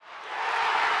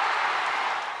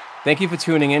Thank you for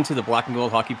tuning in to the Black and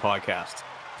Gold Hockey Podcast.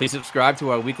 Please subscribe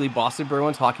to our weekly Boston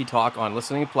Bruins hockey talk on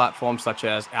listening platforms such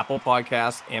as Apple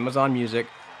Podcasts, Amazon Music,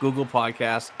 Google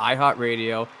Podcasts,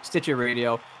 iHeartRadio, Stitcher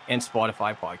Radio, and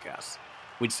Spotify Podcasts.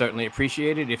 We'd certainly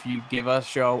appreciate it if you give our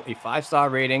show a 5-star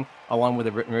rating along with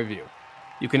a written review.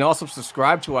 You can also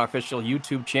subscribe to our official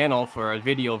YouTube channel for a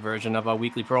video version of our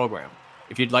weekly program.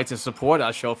 If you'd like to support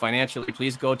our show financially,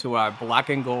 please go to our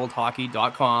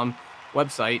blackandgoldhockey.com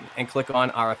website and click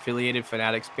on our affiliated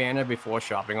Fanatics banner before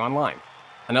shopping online.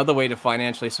 Another way to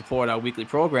financially support our weekly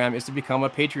program is to become a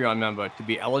Patreon member to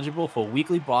be eligible for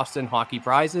weekly Boston hockey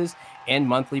prizes and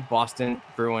monthly Boston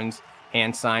Bruins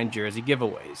hand-signed jersey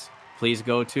giveaways. Please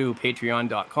go to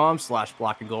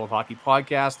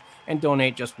patreon.com/blackandgoldhockeypodcast and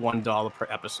donate just $1 per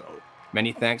episode.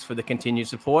 Many thanks for the continued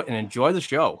support and enjoy the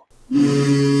show.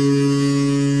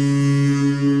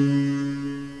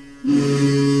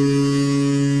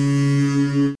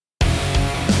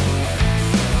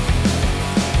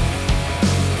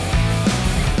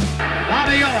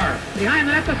 Behind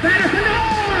the net to Sanderson,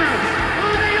 Orr!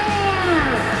 On the Orr!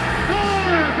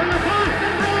 Orr from the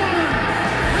Boston Bruins!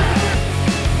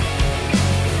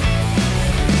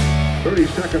 30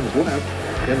 seconds left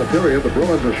in the period. The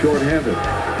Bruins are shorthanded.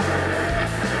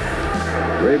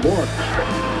 Ray Bourque.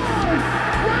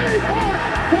 Ray Bourque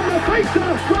from the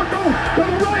face-off circle to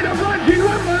the right of Reggie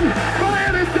Whitman.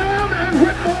 Fired it down and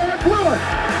Whitmore blew it.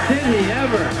 Did he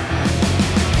ever?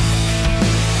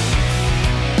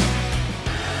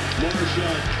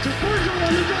 To Bergeron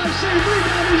on the drive, save,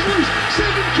 rebound, he's loose,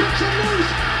 saving, kicks him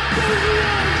loose,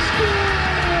 Bergeron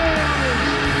scores!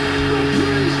 The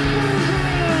Priest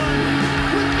Bergeron,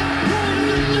 with the point of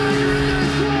the dagger in their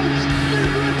throats, they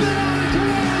rip it out of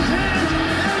Toronto's hands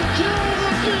and kill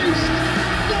the beast!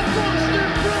 The Boston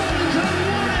Bruins have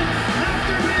won it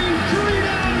after being 3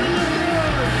 down in the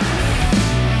third!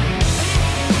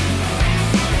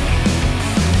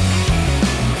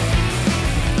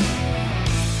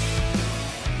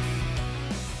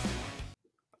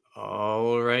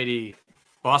 Alrighty.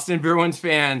 Boston Bruins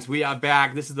fans, we are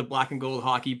back. This is the Black and Gold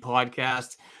Hockey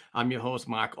Podcast. I'm your host,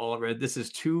 Mark Allred. This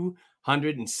is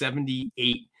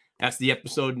 278. That's the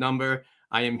episode number.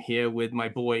 I am here with my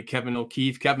boy, Kevin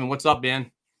O'Keefe. Kevin, what's up, man?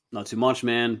 Not too much,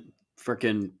 man.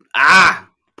 Freaking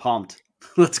pumped.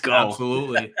 Let's go.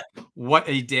 Absolutely. What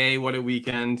a day. What a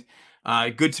weekend.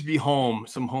 Good to be home.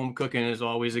 Some home cooking is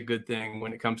always a good thing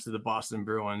when it comes to the Boston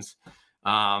Bruins.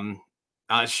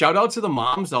 Shout out to the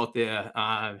moms out there.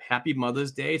 Happy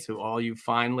Mother's Day to all you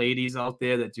fine ladies out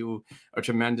there that do a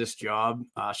tremendous job.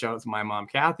 Shout out to my mom,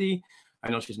 Kathy. I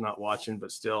know she's not watching,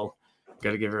 but still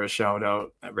got to give her a shout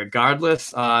out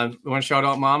regardless. You want to shout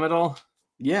out mom at all?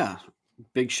 Yeah.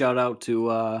 Big shout out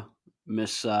to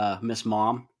Miss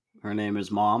Mom. Her name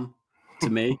is Mom to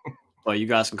me, but you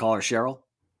guys can call her Cheryl.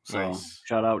 So nice.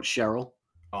 Shout out Cheryl.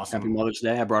 Awesome. Happy Mother's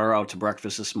Day. I brought her out to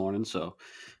breakfast this morning, so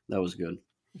that was good.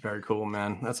 Very cool,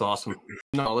 man. That's awesome.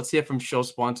 No, let's hear from show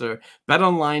sponsor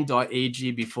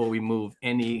betonline.ag before we move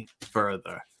any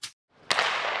further.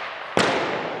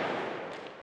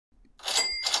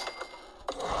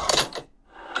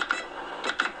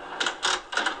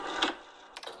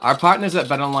 Our partners at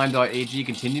betonline.ag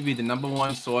continue to be the number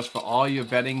one source for all your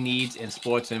betting needs and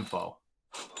sports info.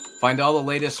 Find all the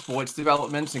latest sports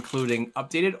developments, including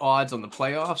updated odds on the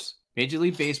playoffs, Major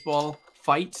League Baseball,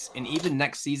 fights, and even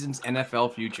next season's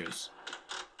NFL futures.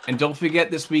 And don't forget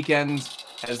this weekend,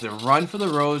 as the Run for the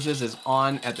Roses is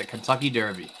on at the Kentucky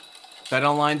Derby.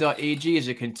 BetOnline.ag is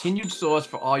a continued source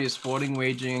for all your sporting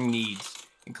wagering needs,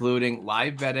 including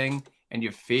live betting and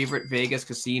your favorite Vegas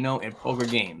casino and poker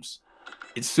games.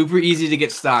 It's super easy to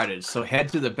get started, so head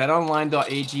to the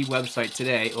BetOnline.ag website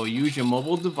today or use your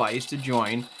mobile device to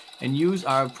join and use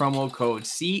our promo code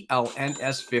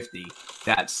CLNS50.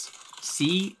 That's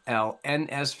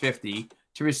CLNS50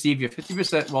 to receive your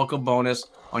 50% welcome bonus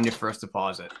on your first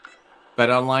deposit.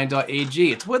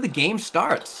 BetOnline.ag, it's where the game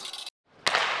starts.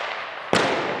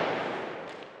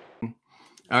 All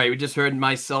right, we just heard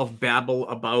myself babble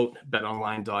about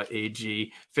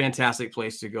BetOnline.ag. Fantastic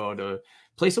place to go to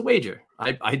place a wager.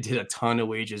 I did a ton of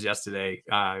wagers yesterday,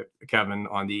 Kevin,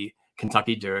 on the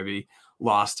Kentucky Derby.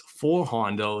 Lost 4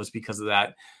 hondos because of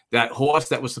that. That horse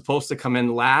that was supposed to come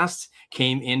in last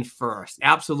came in first.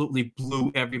 Absolutely blew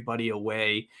everybody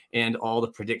away, and all the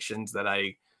predictions that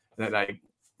I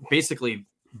basically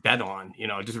bet on. You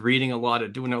know, just doing a lot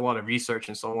of research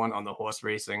and so on the horse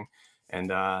racing.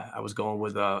 And I was going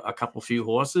with a few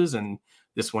horses, and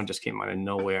this one just came out of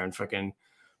nowhere and freaking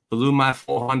blew my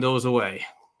 4 hondos away.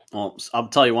 Well, I'll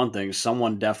tell you one thing.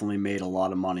 Someone definitely made a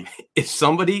lot of money. If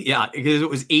somebody, because it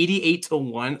was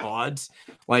 88-1 odds.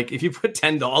 Like if you put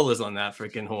 $10 on that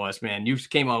freaking horse, man, you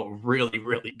came out really,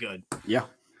 really good. Yeah.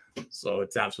 So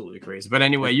it's absolutely crazy. But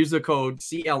anyway, use the code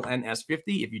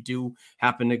CLNS50 if you do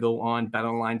happen to go on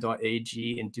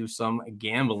betonline.ag and do some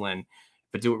gambling.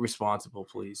 But do it responsible,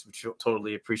 please. We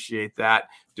totally appreciate that.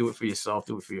 Do it for yourself.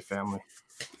 Do it for your family.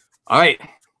 All right.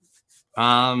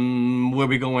 Where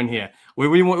we going here? Where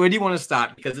do you want to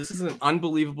start? Because this is an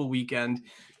unbelievable weekend.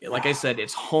 Like I said,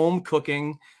 it's home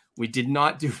cooking. We did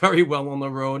not do very well on the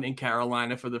road in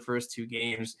Carolina for the first 2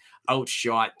 games.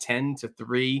 Outshot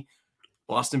 10-3.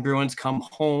 Boston Bruins come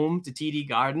home to TD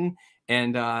Garden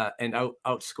and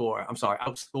outscore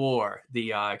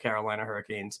the Carolina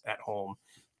Hurricanes at home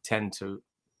 10-3.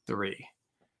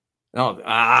 No,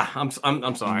 I'm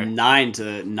sorry.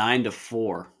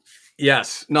 9-4.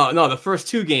 Yes. No, the first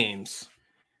 2 games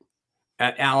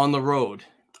on the road.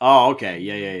 Oh, okay.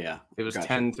 Yeah. It was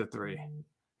 10-3.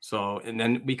 So, and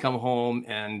then we come home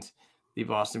and the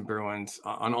Boston Bruins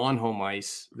on home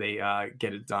ice, they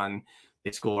get it done.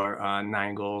 They score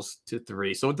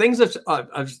 9-3. So things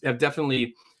have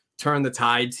definitely turned the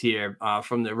tides here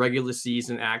from the regular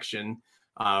season action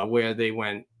where they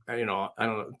went,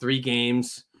 3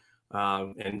 games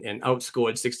and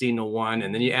outscored 16-1.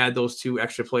 And then you add those 2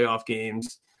 extra playoff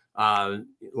games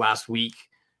last week.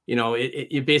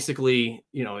 It basically,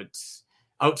 it's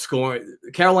outscoring.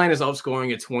 Carolina's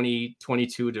outscoring at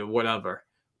 20-22 to whatever.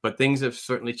 But things have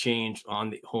certainly changed on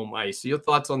the home ice. So your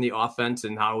thoughts on the offense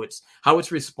and how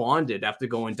it's responded after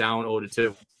going down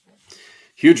 0-2?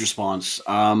 Huge response.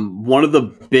 One of the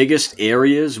biggest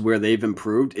areas where they've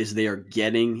improved is they are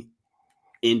getting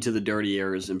into the dirty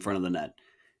areas in front of the net.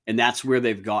 And that's where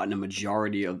they've gotten a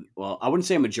majority of, well, I wouldn't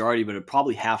say a majority, but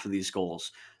probably half of these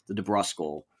goals. The DeBrusque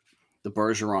goal, the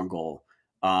Bergeron goal.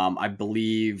 I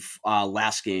believe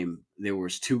last game there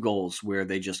was 2 goals where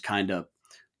they just kind of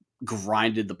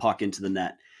grinded the puck into the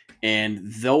net.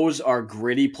 And those are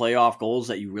gritty playoff goals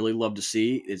that you really love to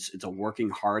see. It's a working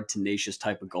hard, tenacious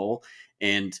type of goal.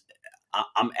 And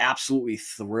I'm absolutely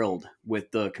thrilled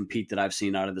with the compete that I've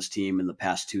seen out of this team in the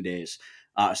past 2 days.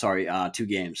 2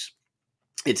 games.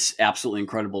 It's absolutely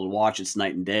incredible to watch. It's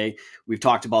night and day. We've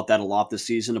talked about that a lot this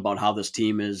season, about how this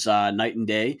team is night and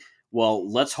day. Well,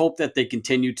 let's hope that they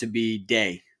continue to be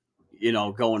day,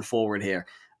 going forward here.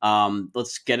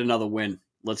 Let's get another win.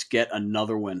 Let's get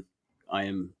another win. I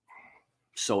am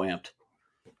so amped.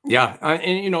 Yeah.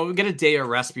 And, we get a day of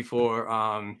rest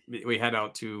before we head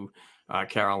out to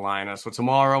Carolina. So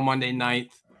tomorrow, Monday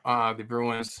night, the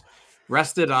Bruins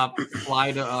rested up,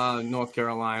 fly to North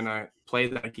Carolina, play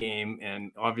that game.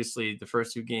 And obviously the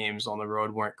first 2 games on the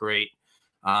road weren't great.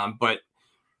 But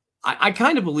I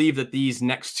kind of believe that these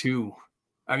next 2,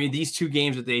 these 2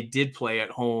 games that they did play at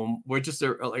home were just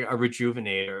a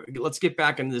rejuvenator. Let's get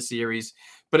back into the series.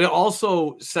 But it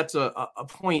also sets a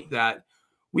point that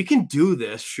we can do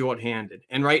this shorthanded.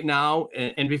 And right now,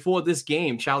 and before this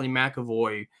game, Charlie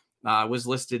McAvoy was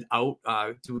listed out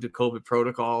due to COVID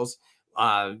protocols.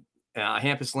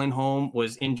 Hampus Lindholm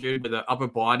was injured with an upper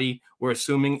body. We're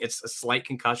assuming it's a slight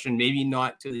concussion, maybe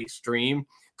not to the extreme.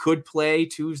 Could play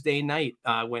Tuesday night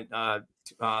when the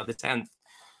 10th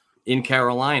in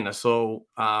Carolina. So,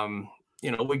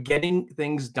 we're getting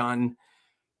things done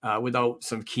without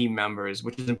some key members,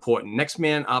 which is important. Next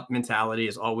man up mentality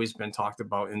has always been talked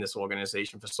about in this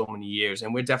organization for so many years,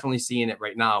 and we're definitely seeing it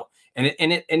right now. And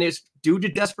it's due to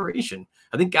desperation.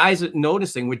 I think guys are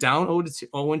noticing we're down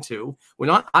 0-2. We're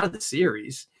not out of the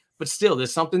series, but still,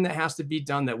 there's something that has to be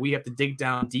done that we have to dig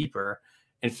down deeper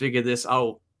and figure this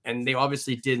out. And they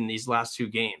obviously did in these last 2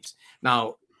 games.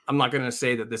 Now, I'm not going to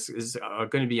say that this is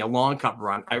going to be a long cup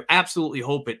run. I absolutely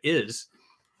hope it is.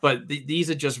 But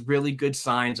these are just really good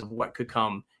signs of what could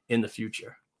come in the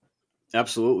future.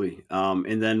 Absolutely.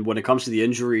 And then when it comes to the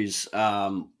injuries,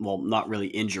 well, not really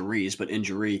injuries, but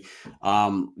injury.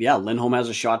 Lindholm has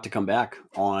a shot to come back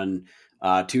on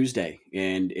Tuesday.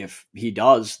 And if he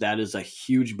does, that is a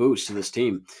huge boost to this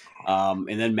team.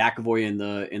 And then McAvoy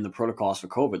in the protocols for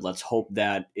COVID. Let's hope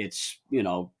that it's,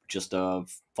 just a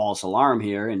false alarm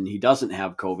here and he doesn't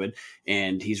have COVID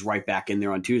and he's right back in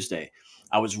there on Tuesday.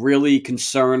 I was really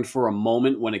concerned for a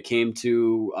moment when it came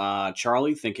to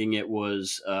Charlie, thinking it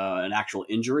was an actual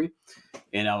injury.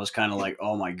 And I was kind of like,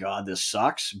 oh my God, this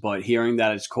sucks. But hearing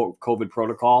that it's COVID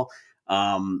protocol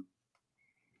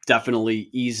definitely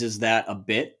eases that a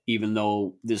bit, even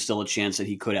though there's still a chance that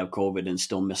he could have COVID and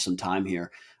still miss some time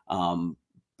here.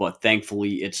 But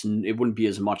thankfully, it wouldn't be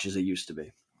as much as it used to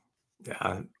be.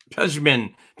 Yeah,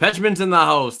 Pejman's in the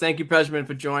house. Thank you, Pejman,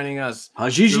 for joining us.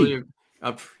 Hajiji.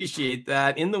 Appreciate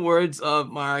that. In the words of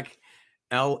Mark,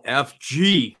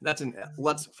 LFG.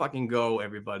 Let's fucking go,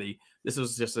 everybody. This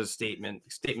was just a statement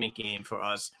game for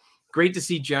us. Great to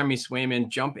see Jeremy Swayman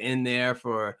jump in there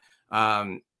for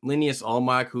Linus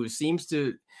Ullmark, who seems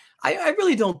to. I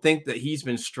really don't think that he's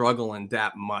been struggling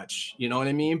that much. You know what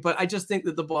I mean? But I just think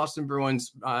that the Boston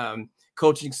Bruins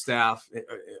coaching staff,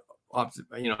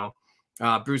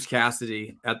 Bruce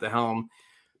Cassidy at the helm,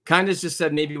 kind of just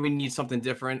said maybe we need something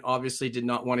different. Obviously did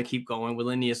not want to keep going with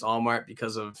Linus Ullmark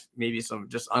because of maybe some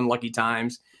just unlucky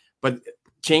times, but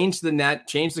changed the net,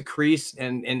 changed the crease,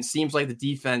 and it seems like the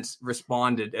defense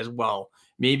responded as well.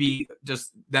 Maybe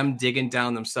just them digging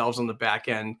down themselves on the back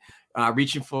end,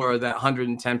 reaching for that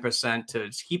 110%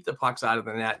 to keep the pucks out of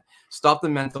the net, stop the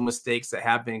mental mistakes that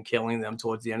have been killing them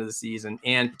towards the end of the season,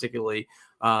 and particularly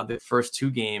the first two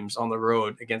games on the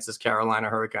road against this Carolina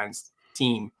Hurricanes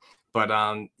team. But,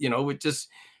 we're just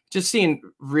seeing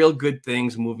real good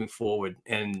things moving forward.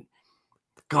 And,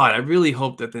 God, I really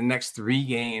hope that the next 3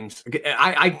 games –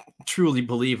 I truly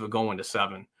believe we're going to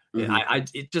 7. Mm-hmm.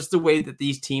 It's just the way that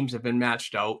these teams have been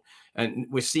matched out. And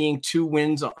we're seeing 2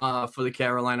 wins for the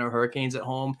Carolina Hurricanes at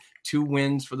home, 2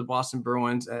 wins for the Boston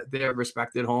Bruins at their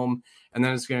respected home. And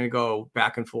then it's going to go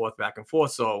back and forth.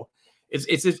 So it's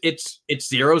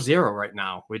 0-0 right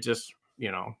now. We're just,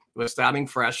 we're starting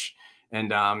fresh.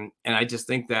 And I just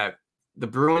think that the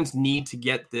Bruins need to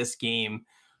get this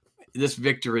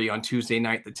victory on Tuesday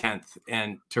night, the 10th,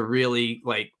 and to really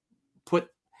put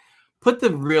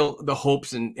the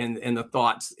hopes and the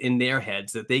thoughts in their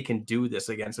heads that they can do this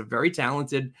against a very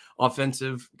talented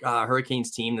offensive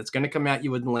Hurricanes team that's going to come at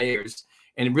you with layers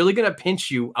and really going to pinch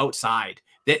you outside.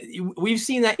 That we've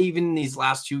seen that even in these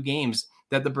last 2 games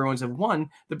that the Bruins have won.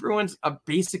 The Bruins are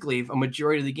basically a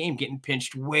majority of the game getting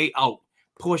pinched way out.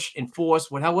 Push and force,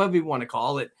 however you want to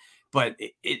call it, but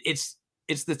it's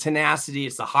the tenacity,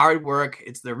 it's the hard work,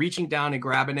 it's the reaching down and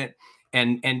grabbing it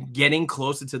and getting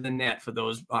closer to the net for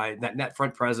those that net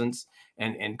front presence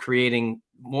and creating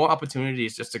more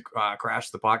opportunities just to crash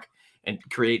the puck and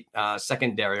create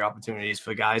secondary opportunities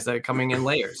for guys that are coming in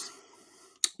layers.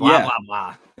 Blah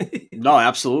blah. No,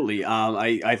 absolutely.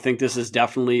 I think this is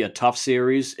definitely a tough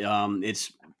series.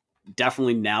 It's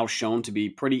definitely now shown to be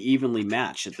pretty evenly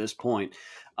matched at this point.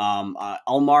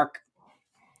 Ullmark,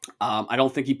 I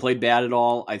don't think he played bad at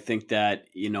all. I think that,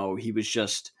 he was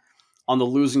just on the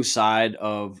losing side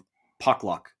of puck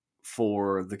luck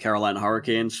for the Carolina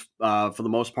Hurricanes for the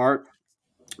most part.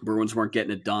 Bruins weren't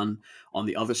getting it done on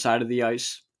the other side of the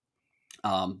ice.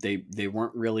 They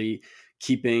weren't really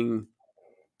keeping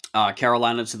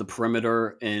Carolina to the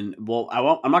perimeter. And,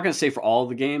 I'm not going to say for all of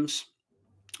the games,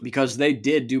 because they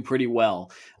did do pretty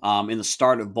well in the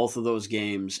start of both of those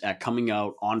games at coming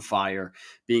out on fire,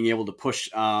 being able to push,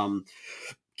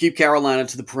 keep Carolina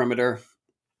to the perimeter,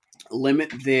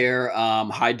 limit their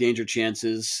high danger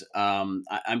chances. I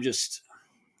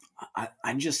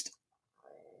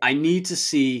need to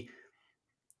see.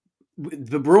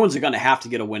 The Bruins are going to have to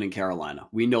get a win in Carolina.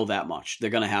 We know that much.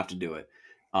 They're going to have to do it.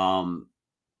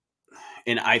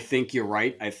 And I think you're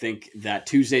right. I think that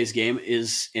Tuesday's game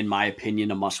is, in my opinion,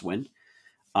 a must-win.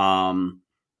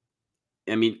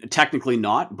 Technically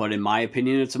not, but in my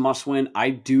opinion, it's a must-win. I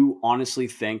do honestly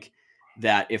think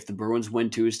that if the Bruins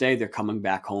win Tuesday, they're coming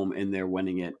back home and they're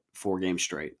winning it 4 games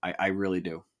straight. I really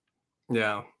do.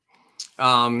 Yeah.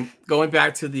 Going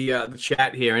back to the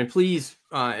chat here, and please,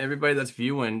 everybody that's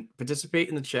viewing, participate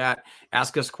in the chat,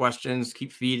 ask us questions,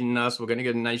 keep feeding us. We're going to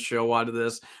get a nice show out of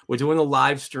this. We're doing a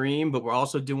live stream, but we're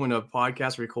also doing a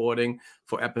podcast recording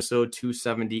for episode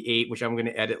 278, which I'm going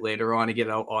to edit later on and get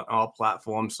out on all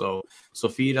platforms. So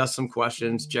feed us some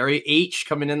questions. Jerry H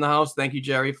coming in the house. Thank you,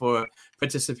 Jerry, for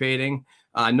participating.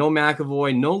 No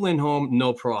McAvoy, no Lindholm,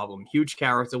 no problem. Huge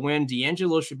character win.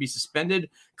 D'Angelo should be suspended.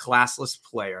 Classless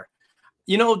player.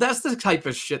 That's the type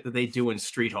of shit that they do in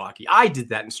street hockey. I did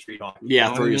that in street hockey.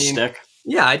 Yeah, throw your stick.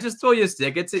 Yeah, I just throw you a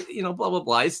stick. It's blah blah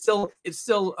blah. It's still it's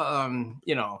not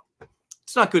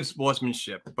good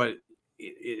sportsmanship, but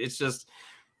it's just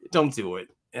don't do it.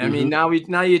 I mean, now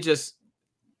you just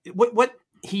what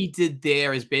he did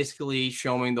there is basically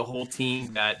showing the whole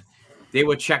team that they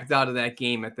were checked out of that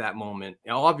game at that moment.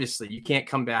 Now, obviously, you can't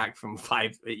come back from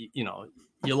 5.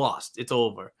 You lost. It's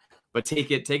over. But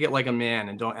take it like a man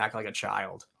and don't act like a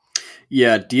child.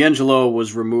 Yeah, D'Angelo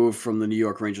was removed from the New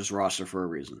York Rangers roster for a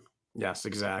reason. Yes,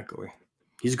 exactly.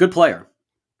 He's a good player,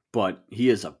 but he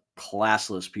is a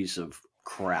classless piece of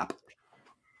crap.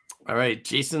 All right,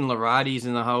 Jason Larati's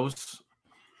in the house.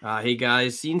 Hey,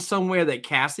 guys, seen somewhere that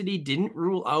Cassidy didn't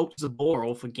rule out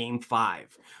Zaboral for Game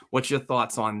 5. What's your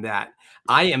thoughts on that?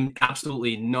 I am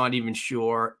absolutely not even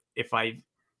sure if I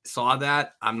saw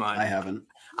that, I haven't.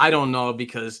 I don't know,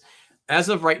 because as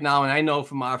of right now, and I know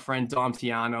from our friend Dom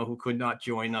Tiano, who could not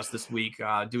join us this week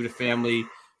due to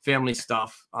family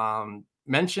stuff,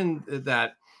 mentioned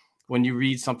that when you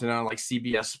read something on like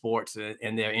CBS Sports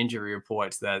and their injury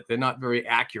reports, that they're not very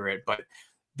accurate. But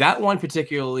that one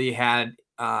particularly had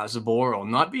Zaboral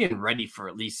not being ready for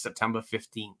at least September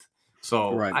 15th.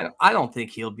 So Right. I don't think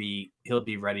he'll be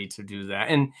ready to do that.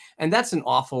 And that's an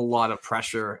awful lot of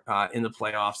pressure in the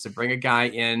playoffs to bring a guy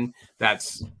in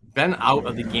that's been out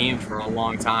of the game for a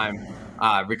long time,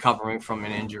 recovering from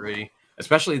an injury,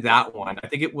 especially that one. I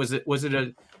think was it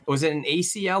an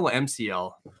ACL or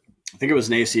MCL? I think it was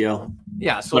an ACL.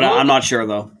 Yeah, so But I'm not sure,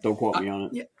 though. Don't quote me on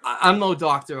it. yeah, I'm no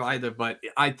doctor either, but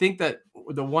I think that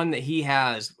the one that he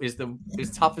has is the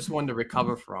toughest one to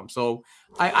recover from. So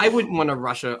I wouldn't want to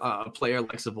rush a player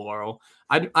like Zaboral.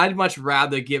 I'd much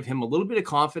rather give him a little bit of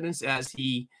confidence as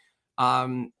he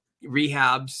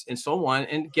rehabs and so on,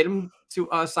 and get him to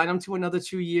sign him to another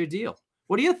 2-year deal.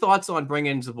 What are your thoughts on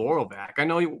bringing Zaboral back? I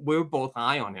know we're both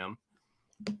high on him.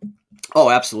 Oh,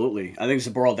 absolutely. I think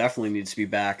Zaboral definitely needs to be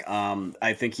back.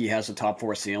 I think he has a top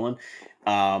 4 ceiling.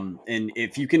 And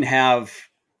if you can have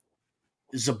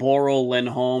Zaboral,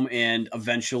 Lindholm, and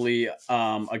eventually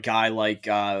a guy like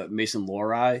Mason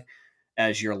Lohrei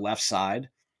as your left side,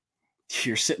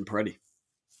 you're sitting pretty.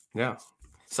 Yeah.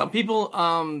 Some people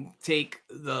take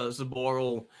the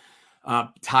Zaboral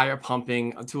tire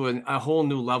pumping to a whole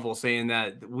new level, saying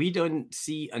that we didn't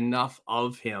see enough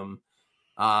of him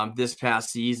this past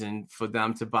season for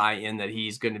them to buy in that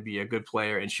he's going to be a good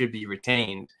player and should be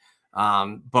retained.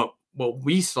 But what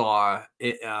we saw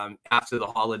after the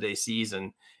holiday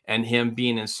season and him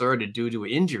being inserted due to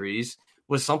injuries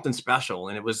was something special.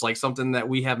 And it was like something that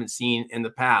we haven't seen in the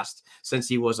past since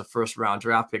he was a first round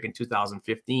draft pick in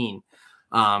 2015.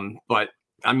 But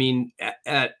I mean,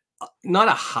 at not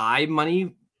a high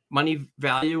money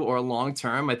value or long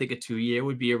term, I think a 2-year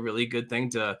would be a really good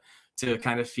thing to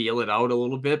kind of feel it out a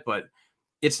little bit, but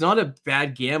it's not a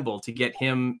bad gamble to get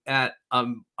him at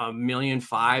 $1.5 million to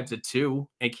 $2 million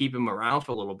and keep him around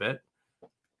for a little bit.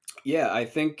 Yeah, I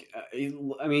think.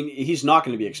 I mean, he's not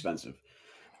going to be expensive,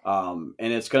 and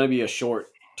it's going to be a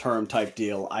short-term type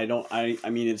deal. I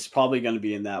mean, it's probably going to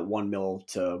be in that 1 mil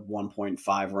to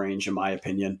 1.5 range, in my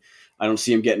opinion. I don't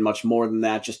see him getting much more than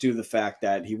that, just due to the fact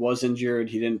that he was injured.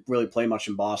 He didn't really play much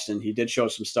in Boston. He did show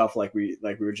some stuff like we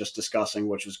were just discussing,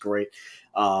 which was great.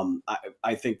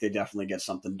 I think they definitely get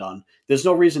something done. There's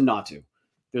no reason not to.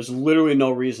 There's literally no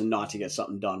reason not to get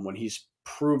something done when he's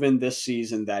proven this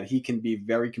season that he can be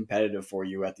very competitive for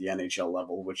you at the NHL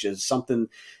level, which is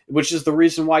the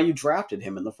reason why you drafted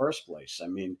him in the first place. I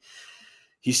mean,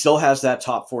 he still has that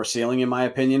top 4 ceiling, in my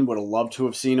opinion. Would have loved to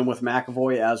have seen him with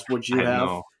McAvoy, as would you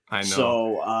have. I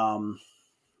know.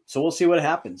 So we'll see what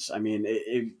happens. I mean,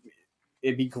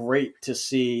 it'd be great to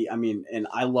see. I mean, and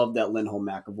I love that Lindholm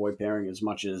McAvoy pairing as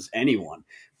much as anyone.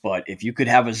 But if you could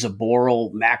have a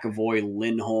Zaboral, McAvoy,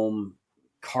 Lindholm,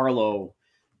 Carlo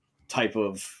type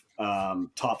of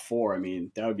top 4, I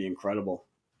mean, that would be incredible.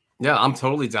 Yeah, I'm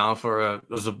totally down for a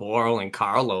Zaboral and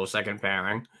Carlo second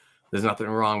pairing. There's nothing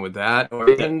wrong with that. Or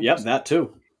even, that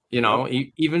too.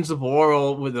 Even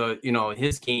Zaboral with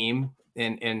his game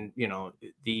and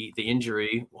the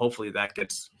injury. Hopefully that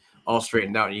gets all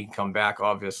straightened out and he can come back,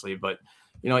 obviously. But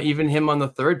even him on the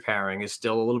third pairing is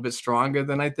still a little bit stronger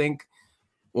than I think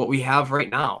what we have right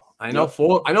now. I know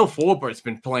Forbert's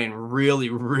been playing really,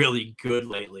 really good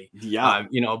lately. Yeah.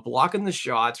 Blocking the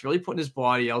shots, really putting his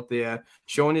body out there,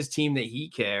 showing his team that he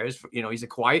cares. He's a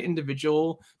quiet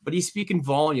individual, but he's speaking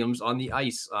volumes on the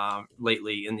ice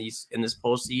lately in this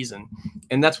postseason.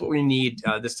 And that's what we need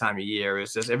this time of year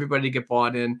is just everybody to get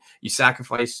bought in. You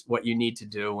sacrifice what you need to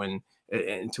do and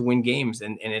to win games,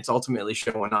 and it's ultimately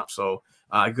showing up. So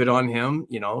good on him.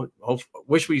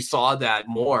 Wish we saw that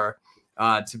more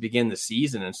to begin the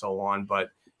season and so on. But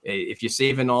if you're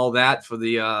saving all that for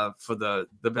the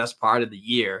best part of the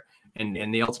year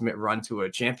and the ultimate run to a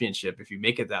championship, if you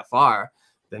make it that far,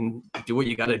 then do what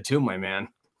you got to do, my man.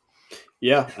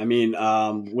 Yeah, I mean,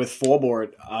 with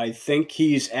Forbort, I think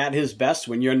he's at his best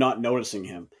when you're not noticing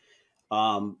him.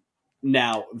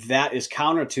 Now, that is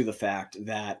counter to the fact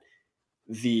that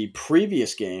the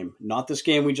previous game, not this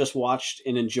game we just watched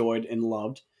and enjoyed and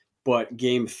loved, but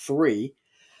game 3,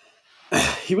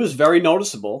 he was very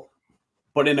noticeable,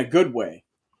 but in a good way.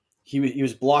 He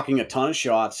was blocking a ton of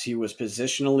shots. He was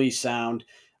positionally sound.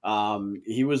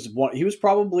 He was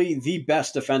probably the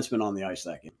best defenseman on the ice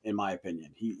that game, in my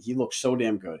opinion. He looked so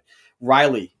damn good.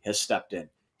 Riley has stepped in.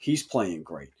 He's playing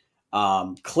great.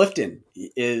 Clifton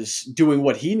is doing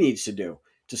what he needs to do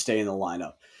to stay in the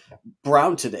lineup.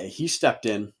 Brown today, he stepped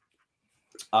in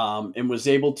and was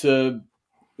able to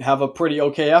have a pretty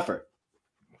okay effort.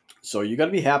 So you got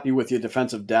to be happy with your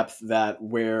defensive depth that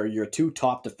where your two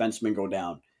top defensemen go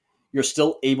down, you're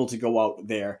still able to go out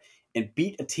there and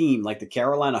beat a team like the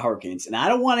Carolina Hurricanes. And I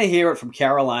don't want to hear it from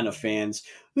Carolina fans.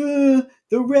 The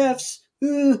refs.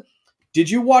 Did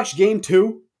you watch Game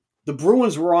 2? The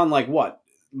Bruins were on like what?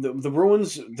 The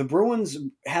Bruins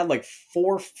had like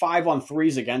 4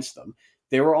 5-on-3s against them.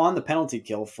 They were on the penalty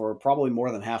kill for probably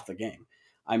more than half the game.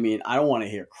 I mean, I don't want to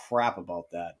hear crap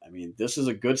about that. I mean, this is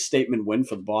a good statement win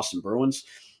for the Boston Bruins.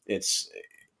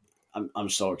 I'm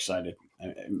so excited.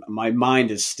 My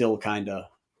mind is still kind of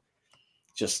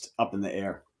just up in the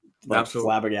air, like Absolutely.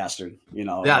 flabbergasted,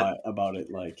 about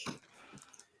it. Like,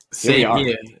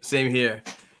 Same here.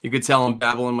 You could tell I'm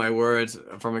babbling my words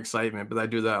from excitement, but I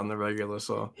do that on the regular.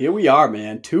 So here we are,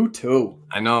 man. 2-2.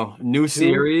 I know, new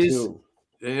series.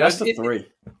 Best of 3.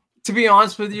 To be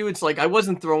honest with you, it's like I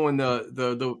wasn't throwing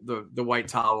the white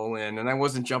towel in, and I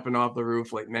wasn't jumping off the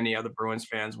roof like many other Bruins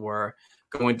fans were,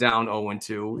 going down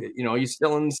 0-2. You're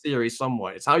still in the series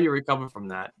somewhat. It's how you recover from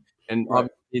that. And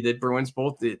obviously, the Bruins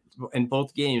in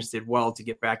both games did well to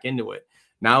get back into it.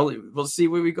 Now we'll see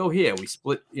where we go here. We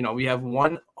split. We have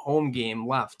one home game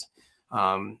left,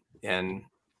 and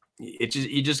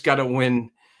you just got to win.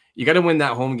 You got to win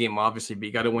that home game, obviously, but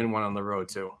you got to win one on the road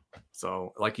too.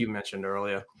 So, like you mentioned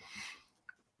earlier,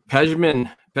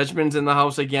 Pejman's in the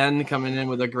house again, coming in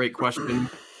with a great question.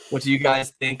 What do you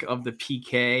guys think of the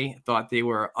PK? Thought they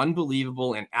were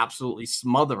unbelievable and absolutely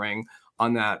smothering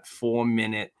on that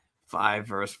 4-minute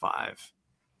 5-versus-5.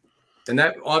 And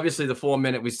that obviously the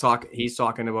 4-minute he's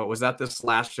talking about, was that the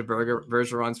slash to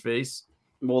Bergeron's face?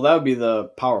 Well, that would be the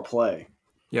power play.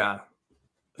 Yeah.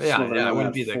 It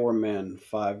wouldn't be the 4-man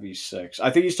 5v6. I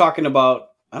think he's talking about,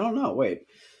 I don't know, wait.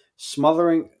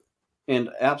 Smothering and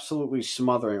absolutely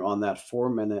smothering on that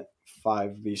 4-minute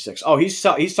 5v6. Oh,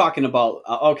 he's talking about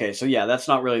okay, so yeah, that's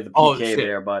not really the PK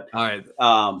there, but all right.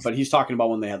 But he's talking about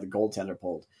when they had the goaltender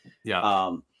pulled.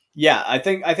 Yeah. Yeah, I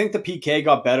think the PK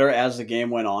got better as the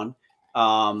game went on.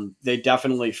 They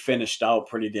definitely finished out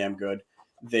pretty damn good.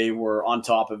 They were on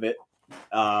top of it.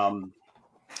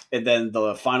 And then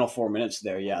the final 4 minutes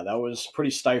there, yeah, that was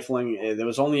pretty stifling. There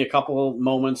was only a couple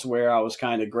moments where I was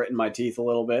kind of gritting my teeth a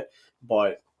little bit,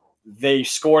 but they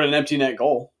scored an empty net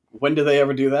goal. When do they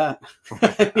ever do that?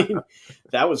 I mean,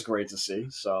 that was great to see.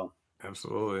 So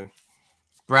absolutely.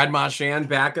 Brad Marchand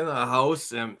back in the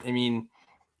house. I mean,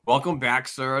 welcome back,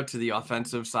 sir, to the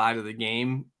offensive side of the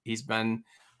game. He's been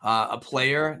a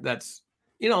player that's,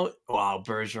 wow,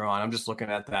 Bergeron. I'm just looking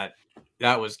at that.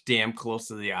 That was damn close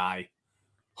to the eye.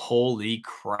 Holy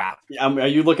crap. Are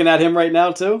you looking at him right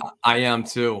now, too? I am,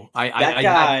 too. That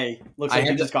guy looks like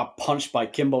he just got punched by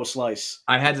Kimbo Slice.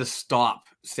 I had to stop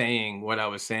saying what I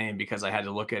was saying because I had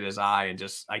to look at his eye and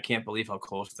I can't believe how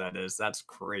close that is. That's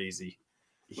crazy.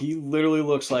 He literally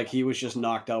looks like he was just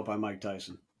knocked out by Mike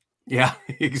Tyson. Yeah,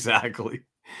 exactly.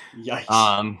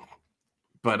 Yikes.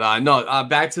 But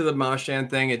back to the Marchand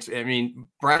thing.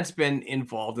 Brad's been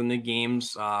involved in the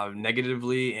games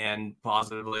negatively and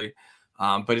positively,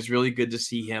 but it's really good to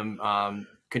see him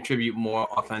contribute more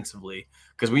offensively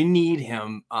because we need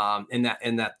him in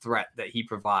that threat that he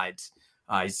provides.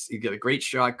 He's got a great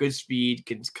shot, good speed,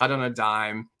 can cut on a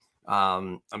dime.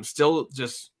 I'm still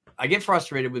I get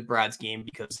frustrated with Brad's game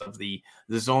because of the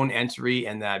zone entry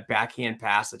and that backhand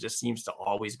pass that just seems to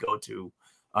always go to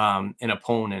an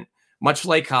opponent, much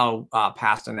like how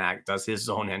Pasternak does his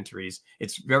zone entries.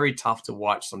 It's very tough to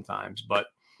watch sometimes, but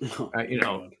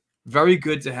very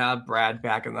good to have Brad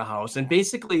back in the house and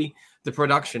basically the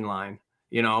production line,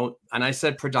 and I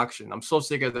said production. I'm so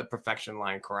sick of the perfection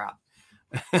line crap.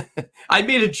 I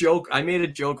made a joke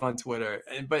on Twitter,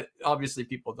 but obviously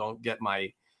people don't get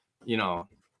my,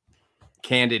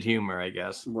 candid humor, I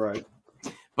guess. Right.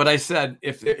 But I said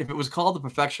if it was called the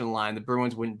perfection line, the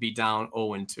Bruins wouldn't be down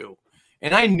 0-2.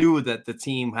 And I knew that the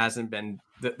team hasn't been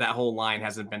that whole line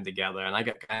hasn't been together, and I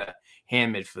got kind of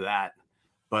hammered for that.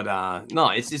 But no,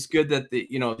 it's just good that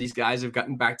these guys have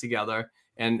gotten back together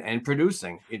and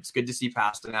producing. It's good to see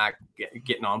Pasternak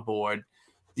getting on board.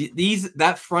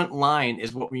 That front line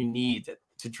is what we need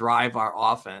to drive our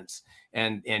offense,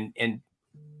 and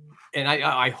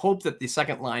I hope that the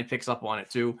second line picks up on it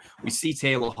too. We see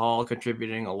Taylor Hall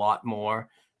contributing a lot more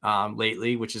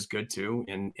lately, which is good too,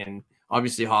 and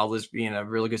obviously Hall is being a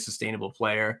really good sustainable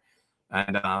player,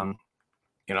 and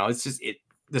it's just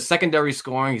the secondary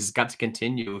scoring has got to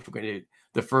continue if we're going to.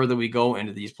 The further we go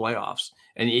into these playoffs,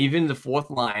 and even the fourth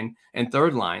line and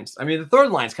third lines. I mean, the third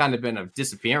line's kind of been a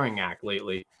disappearing act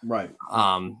lately. Right.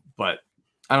 But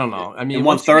I don't know. I mean, and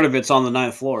 1/3 of it's on the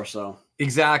 9th floor. So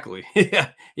exactly.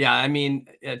 Yeah. I mean,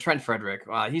 Trent Frederick,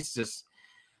 he's just.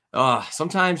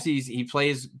 Sometimes he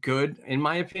plays good, in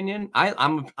my opinion.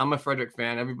 I'm a Frederick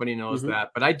fan. Everybody knows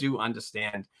that, but I do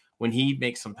understand when he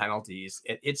makes some penalties.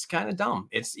 It's kind of dumb.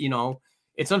 It's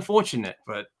it's unfortunate,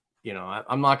 but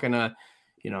I'm not gonna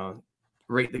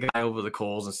rate the guy over the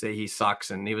coals and say he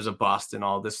sucks and he was a bust and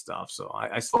all this stuff. So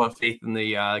I still have faith in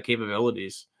the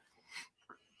capabilities.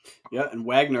 Yeah, and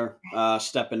Wagner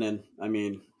stepping in. I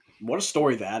mean, what a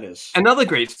story that is. Another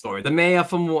great story. The mayor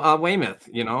from Weymouth,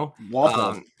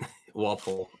 Walpole.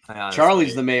 Walpole.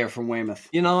 Charlie's the mayor from Weymouth.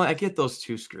 I get those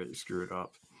two screwed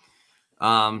up.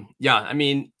 Yeah, I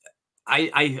mean,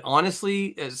 I honestly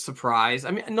is surprised.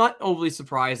 I mean, not overly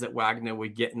surprised that Wagner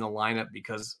would get in the lineup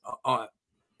because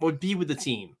would be with the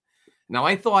team. Now,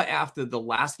 I thought after the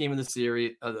last game of the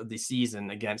series of the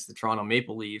season against the Toronto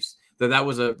Maple Leafs that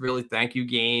was a really thank you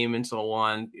game and so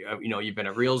on. You've been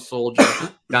a real soldier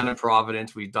down in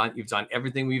Providence. You've done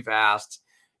everything we've asked.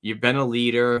 You've been a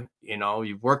leader.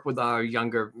 You've worked with our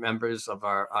younger members of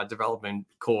our development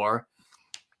core.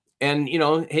 And,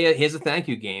 here's a thank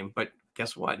you game. But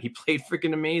guess what? He played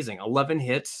freaking amazing. 11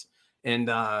 hits and,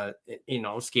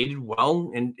 skated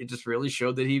well. And it just really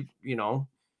showed that he,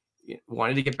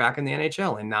 wanted to get back in the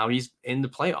NHL. And now he's in the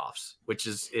playoffs, which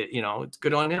is, it's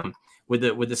good on him.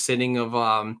 With the sitting of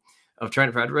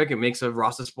Trent Frederick, it makes a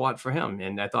roster spot for him.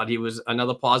 And I thought he was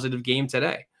another positive game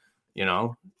today,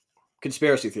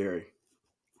 Conspiracy theory.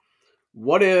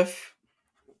 What if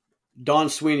Don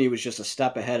Sweeney was just a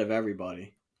step ahead of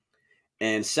everybody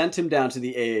and sent him down to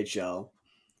the AHL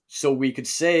so we could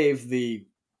save the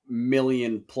 $1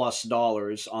 million+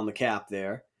 on the cap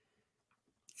there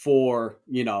for,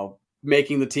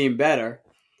 making the team better,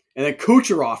 and then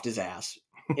Kucherov'd his ass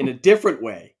in a different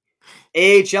way.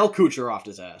 AHL Kucherov'd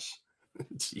his ass.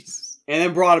 Jesus. And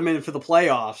then brought him in for the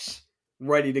playoffs,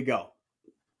 ready to go.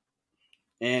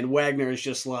 And Wagner is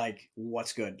just like,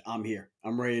 what's good? I'm here.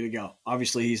 I'm ready to go.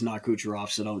 Obviously, he's not Kucherov,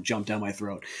 so don't jump down my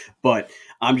throat. But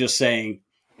I'm just saying,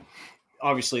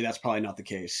 obviously, that's probably not the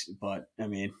case. But, I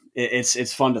mean,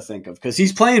 it's fun to think of because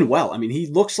he's playing well. I mean, he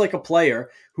looks like a player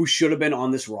who should have been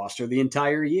on this roster the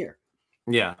entire year.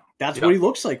 Yeah. That's what he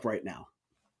looks like right now,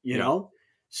 you know?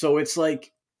 So it's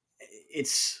like,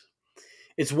 it's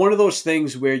one of those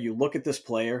things where you look at this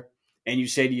player and you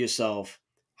say to yourself,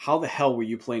 how the hell were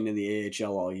you playing in the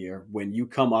AHL all year when you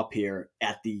come up here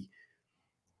at the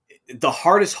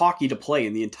hardest hockey to play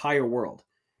in the entire world,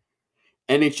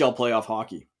 NHL playoff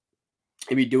hockey,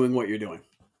 and be doing what you're doing?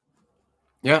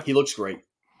 Yeah. He looks great.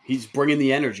 He's bringing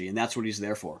the energy, and that's what he's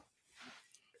there for.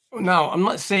 No, I'm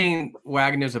not saying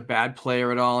Wagner's a bad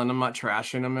player at all, and I'm not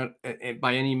trashing him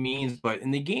by any means. But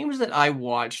in the games that I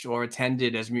watched or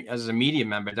attended as a media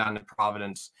member down in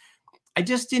Providence, I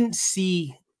just didn't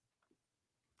see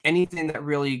anything that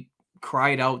really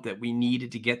cried out that we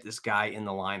needed to get this guy in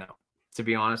the lineup, to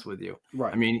be honest with you.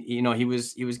 Right. I mean, he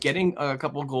was getting a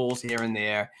couple of goals here and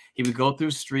there. He would go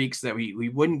through streaks that we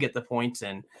wouldn't get the points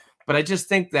in. But I just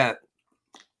think that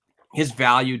his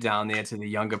value down there to the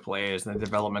younger players and the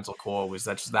developmental core was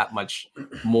that much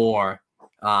more.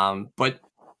 But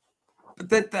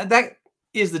that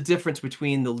is the difference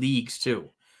between the leagues too.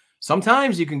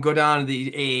 Sometimes you can go down to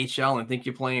the AHL and think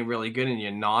you're playing really good and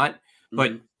you're not.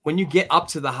 But when you get up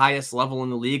to the highest level in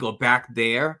the league or back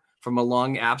there from a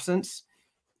long absence,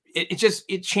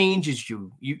 it changes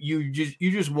you. You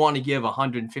just want to give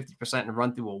 150% and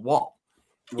run through a wall.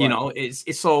 Right.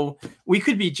 It's so we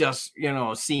could be just,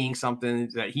 seeing something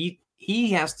that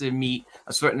he has to meet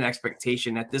a certain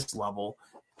expectation at this level.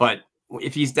 But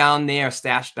if he's down there,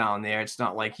 stashed down there, it's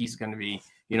not like he's going to be,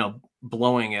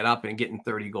 blowing it up and getting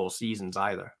 30-goal seasons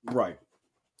either. Right.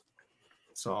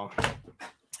 So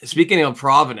speaking of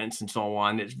Providence and so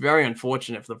on, it's very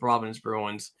unfortunate for the Providence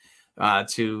Bruins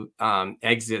to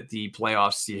exit the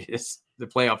playoff series, the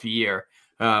playoff year.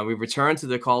 We returned to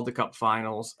the Calder Cup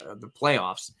finals, the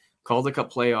playoffs, Calder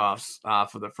Cup playoffs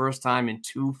for the first time in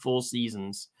 2 full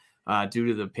seasons due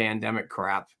to the pandemic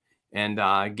crap, and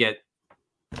get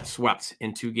swept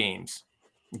in 2 games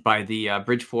by the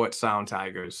Bridgeport Sound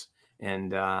Tigers.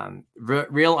 And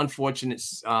real unfortunate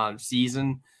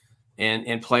season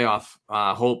and playoff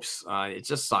hopes. It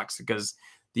just sucks because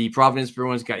the Providence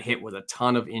Bruins got hit with a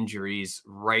ton of injuries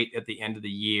right at the end of the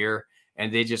year,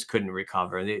 and they just couldn't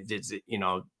recover.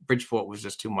 Bridgeport was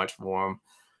just too much for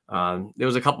them. There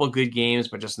was a couple of good games,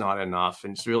 but just not enough.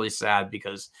 And it's really sad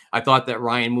because I thought that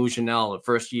Ryan Mougenel, a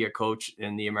first-year coach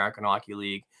in the American Hockey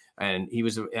League, and he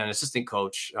was an assistant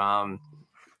coach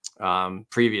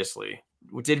previously,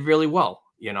 did really well,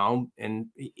 and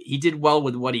he did well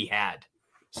with what he had.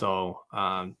 So,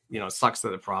 it sucks that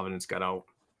the Providence got out.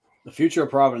 The future of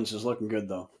Providence is looking good,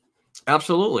 though.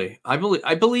 Absolutely. I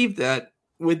believe that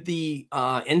with the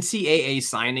NCAA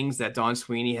signings that Don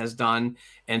Sweeney has done,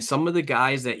 and some of the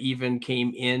guys that even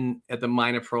came in at the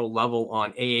minor pro level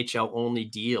on AHL only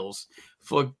deals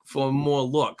for more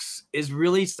looks, is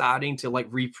really starting to like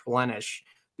replenish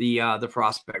the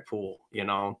prospect pool. Yep.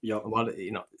 A lot of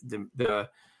the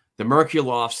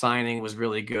Merkulov signing was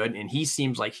really good, and he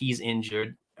seems like he's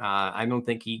injured. I don't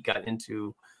think he got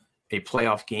into a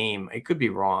playoff game. I could be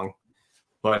wrong.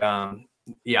 But I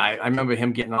remember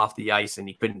him getting off the ice and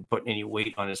he couldn't put any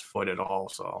weight on his foot at all.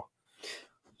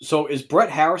 So is Brett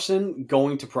Harrison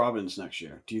going to Providence next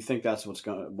year? Do you think that's what's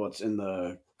in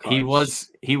the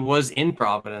cards? He was in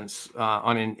Providence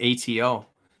on an ATO.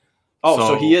 Oh,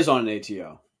 so he is on an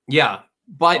ATO. Yeah,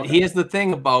 but here's the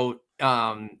thing about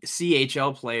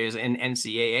CHL players and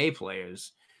NCAA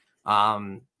players.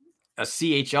 A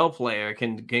CHL player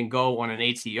can go on an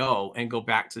ATO and go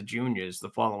back to juniors the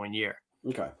following year.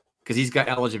 Okay. Because he's got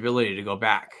eligibility to go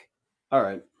back. All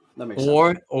right. That makes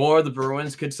sense. Or the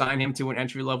Bruins could sign him to an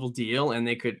entry-level deal, and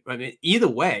they could – I mean, either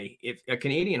way, if a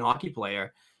Canadian hockey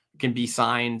player can be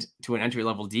signed to an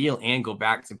entry-level deal and go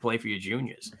back to play for your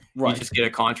juniors, you just get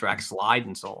a contract slide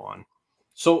and so on.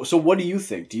 So what do you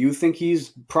think? Do you think he's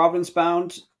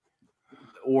Providence-bound,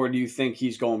 or do you think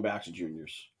he's going back to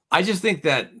juniors? I just think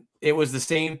that it was the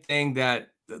same thing that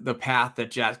the path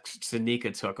that Jack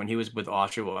Stanika took when he was with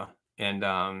Oshawa. And,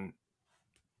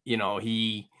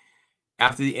 he,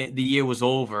 after the year was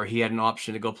over, he had an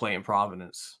option to go play in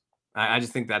Providence. I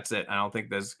just think that's it. I don't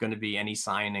think there's going to be any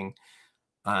signing.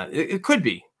 It could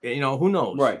be, who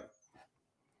knows? Right.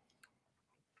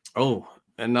 Oh,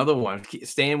 another one.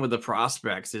 Staying with the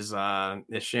prospects is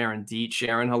Sharon Dietz.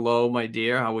 Sharon, hello, my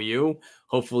dear. How are you?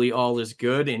 Hopefully all is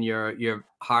good and your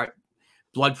heart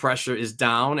blood pressure is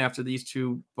down after these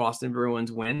two Boston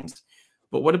Bruins wins.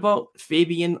 But what about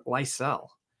Fabian Lysell?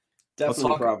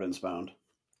 Definitely Providence bound.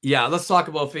 Yeah, let's talk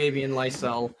about Fabian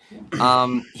Lysell.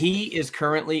 He is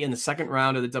currently in the second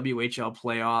round of the WHL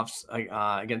playoffs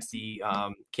against the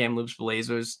Kamloops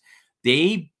Blazers.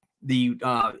 His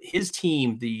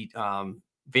team, the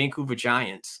Vancouver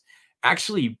Giants,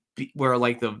 actually were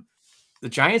like the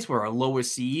Giants were a lower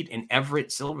seed, and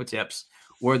Everett Silvertips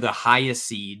were the highest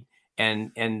seed.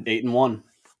 And 8-1.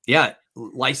 Yeah,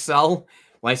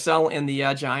 Lysell and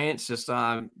the Giants just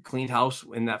cleaned house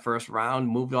in that first round,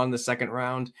 moved on to the second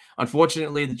round.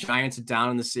 Unfortunately, the Giants are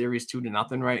down in the series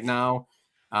 2-0 right now.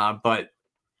 But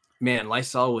man,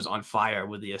 Lysell was on fire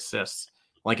with the assists.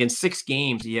 Like in 6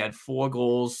 games, he had 4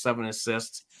 goals, 7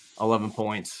 assists, 11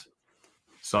 points.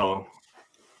 So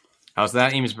how's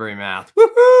that Amesbury math?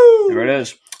 Woohoo! There it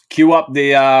is. Cue up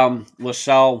the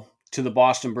Lysell to the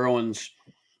Boston Bruins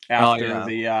after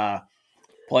the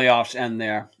playoffs end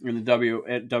there in the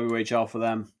WHL for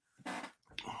them.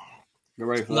 Get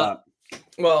ready for that.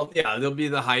 Well, yeah, there'll be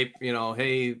the hype,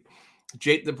 hey,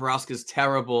 Jake DeBrusk's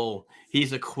terrible.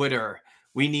 He's a quitter.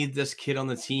 We need this kid on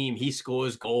the team. He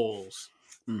scores goals.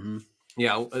 Mm-hmm.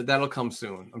 Yeah, that'll come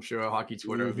soon. I'm sure hockey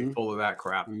Twitter will be full of that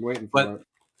crap. I'm waiting for it.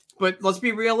 But let's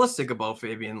be realistic about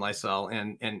Fabian Lysell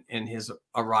and his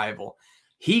arrival.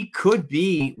 He could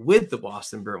be with the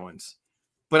Boston Bruins,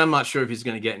 but I'm not sure if he's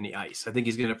going to get any ice. I think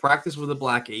he's going to practice with the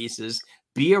Black Aces,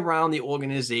 be around the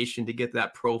organization to get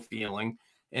that pro feeling,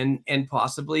 and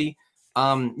possibly,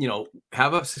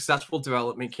 have a successful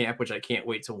development camp, which I can't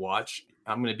wait to watch.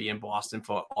 I'm going to be in Boston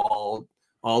for all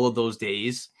of those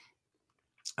days.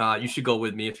 You should go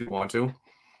with me if you want to.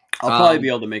 I'll probably be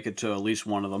able to make it to at least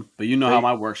one of them, but how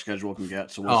my work schedule can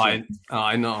get. So we'll see.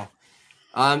 I know.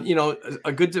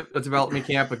 A good development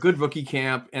camp, a good rookie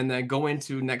camp, and then go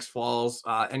into next fall's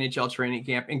NHL training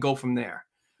camp and go from there.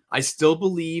 I still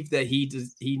believe that he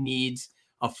needs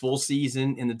a full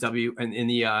season in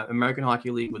the American Hockey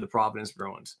League with the Providence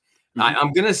Bruins.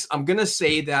 Mm-hmm. I'm gonna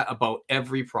say that about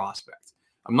every prospect.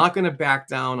 I'm not gonna back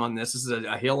down on this. This is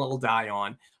a hill I'll die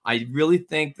on. I really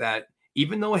think that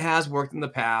even though it has worked in the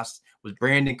past with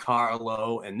Brandon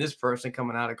Carlo and this person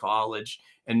coming out of college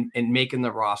and making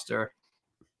the roster,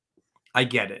 I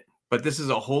get it. But this is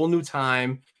a whole new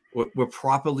time. We're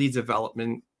properly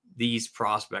developing these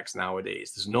prospects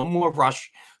nowadays. There's no more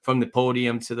rush from the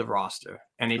podium to the roster.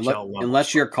 NHL level.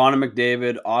 Unless you're Connor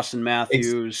McDavid, Austin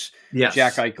Matthews,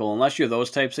 Jack Eichel. Unless you're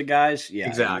those types of guys, yeah.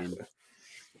 Exactly.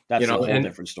 That's a whole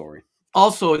different story.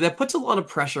 Also, that puts a lot of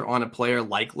pressure on a player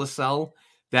like Lysell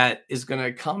that is going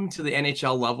to come to the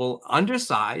NHL level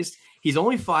undersized. He's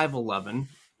only 5'11",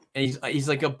 and he's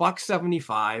like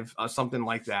 $175 or something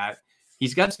like that.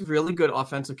 He's got some really good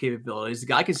offensive capabilities. The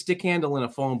guy can stick handle in a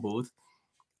phone booth,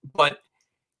 but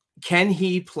can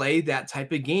he play that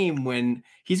type of game when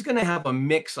he's going to have a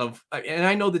mix of, and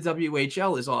I know the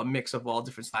WHL is all a mix of all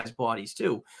different size bodies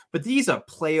too, but these are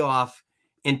playoff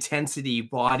intensity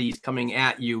bodies coming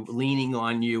at you, leaning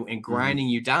on you and grinding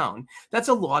you down. That's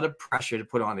a lot of pressure to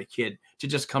put on a kid to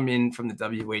just come in from the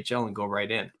WHL and go right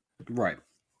in. Right.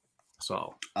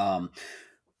 So,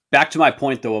 back to my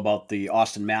point though about the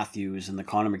Austin Matthews and the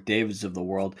Connor McDavids of the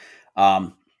world.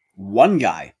 One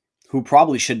guy who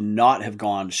probably should not have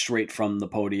gone straight from the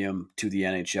podium to the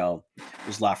NHL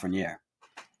was Lafreniere.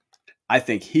 I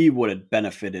think he would have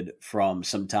benefited from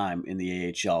some time in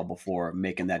the AHL before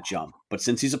making that jump. But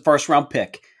since he's a first-round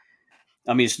pick,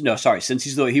 since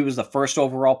he was the first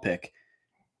overall pick,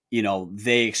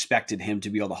 they expected him to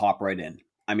be able to hop right in.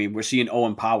 I mean, we're seeing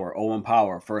Owen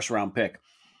Power, first-round pick,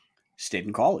 stayed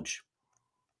in college.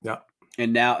 Yeah.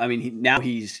 And now,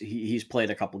 he's played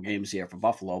a couple games here for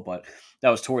Buffalo, but that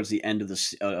was towards the end of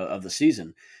the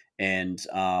season, and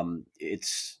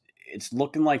it's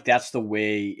looking like that's the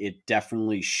way it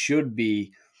definitely should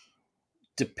be,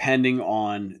 depending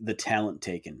on the talent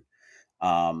taken.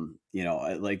 From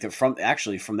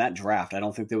that draft, I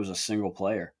don't think there was a single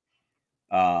player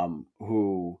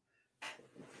who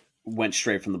went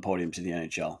straight from the podium to the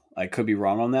NHL. I could be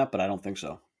wrong on that, but I don't think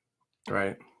so.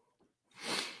 Right.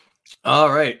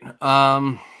 All right.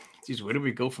 Where do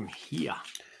we go from here?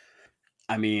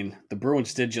 I mean, the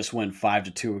Bruins did just win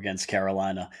 5-2 against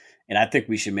Carolina, and I think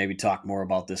we should maybe talk more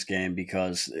about this game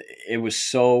because it was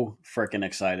so freaking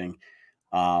exciting.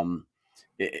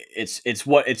 It's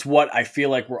what I feel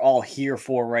like we're all here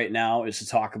for right now, is to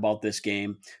talk about this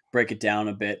game, break it down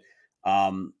a bit.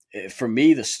 For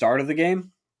me, the start of the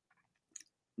game,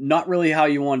 not really how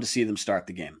you wanted to see them start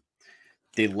the game.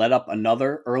 They let up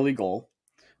another early goal.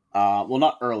 Well,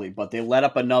 not early, but they let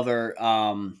up another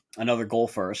goal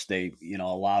first. They,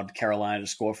 allowed Carolina to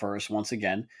score first once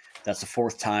again. That's the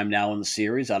fourth time now in the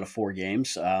series out of 4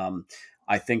 games.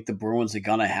 I think the Bruins are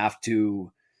going to have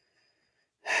to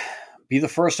be the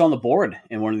first on the board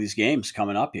in one of these games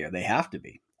coming up here. They have to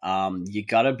be. You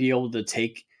got to be able to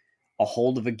take a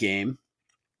hold of a game.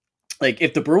 Like,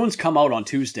 if the Bruins come out on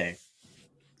Tuesday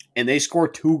and they score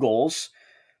 2 goals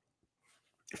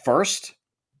first,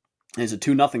 it's a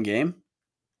 2-0 game.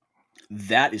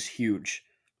 That is huge.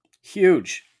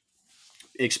 Huge.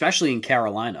 Especially in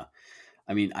Carolina.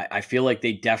 I mean, I feel like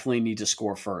they definitely need to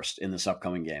score first in this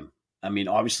upcoming game. I mean,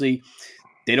 obviously,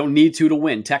 they don't need to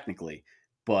win, technically.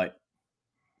 But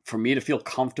for me to feel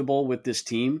comfortable with this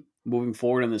team moving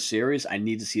forward in this series, I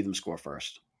need to see them score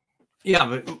first. Yeah,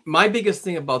 but my biggest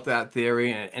thing about that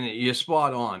theory, and you're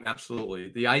spot on, absolutely.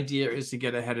 The idea is to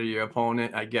get ahead of your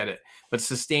opponent. I get it. But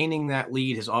sustaining that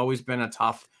lead has always been a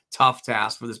tough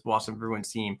task for this Boston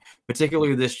Bruins team,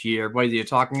 particularly this year, whether you're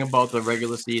talking about the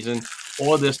regular season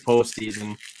or this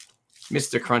postseason.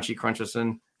 Mr. Crunchy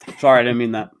Cruncherson. Sorry, I didn't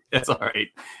mean that. That's all right.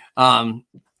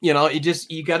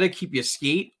 You got to keep your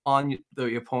skate on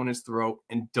the opponent's throat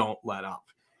and don't let up.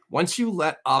 Once you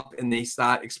let up and they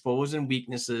start exposing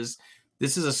weaknesses,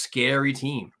 this is a scary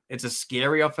team. It's a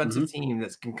scary offensive team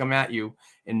that can come at you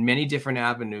in many different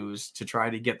avenues to try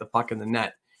to get the puck in the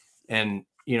net. And,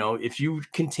 if you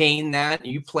contain that,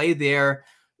 you play their,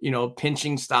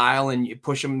 pinching style and you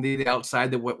push them to the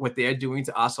outside, what they're doing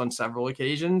to us on several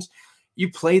occasions, you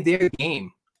play their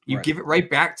game. You give it right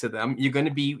back to them. You're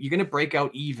going to break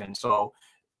out even. So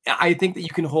I think that you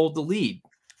can hold the lead.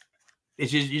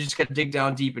 It's just, you just got to dig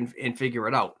down deep and figure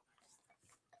it out.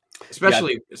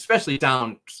 Especially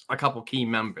down a couple key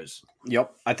members.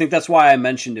 Yep. I think that's why I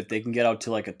mentioned if they can get out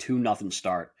to like a 2-0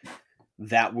 start,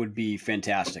 that would be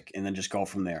fantastic. And then just go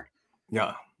from there.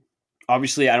 Yeah.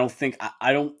 Obviously, I think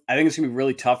it's gonna be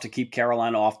really tough to keep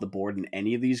Carolina off the board in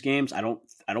any of these games. I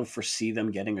don't foresee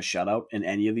them getting a shutout in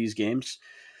any of these games.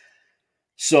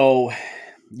 So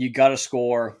you got to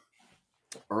score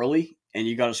early, and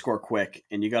you got to score quick,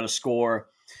 and you got to score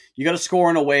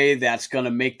in a way that's going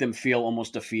to make them feel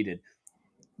almost defeated,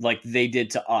 like they did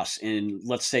to us in,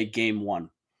 let's say, game 1,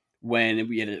 when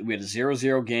we had a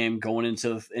 0-0 game going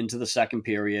into the second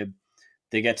period.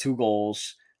 They get 2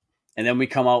 goals. And then we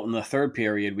come out in the third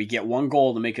period. We get 1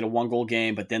 goal to make it a 1-goal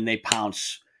game, but then they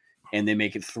pounce and they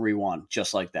make it 3-1,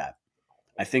 just like that.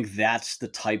 I think that's the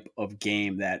type of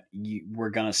game that we're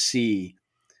going to see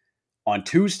on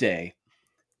Tuesday,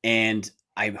 and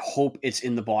I hope it's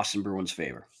in the Boston Bruins'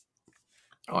 favor.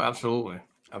 Oh, absolutely.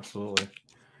 Absolutely.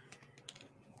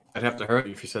 I'd have to hurt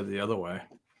you if you said the other way.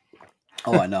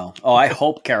 Oh, I know. Oh, I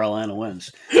hope Carolina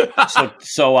wins.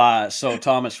 So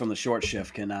Thomas from the short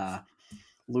shift can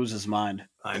lose his mind.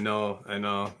 I know.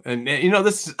 And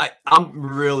this is, I'm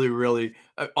really, really,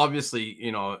 obviously,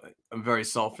 I'm very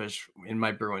selfish in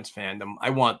my Bruins fandom. I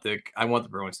want the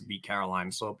Bruins to beat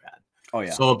Carolina so bad. Oh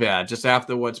yeah. So bad. Just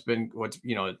after what's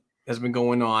has been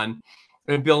going on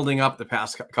and building up the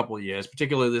past couple of years,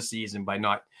 particularly this season, by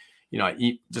not,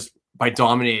 just by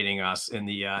dominating us in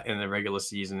the regular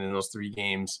season in those 3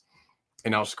 games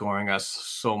and outscoring us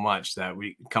so much that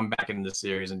we come back into the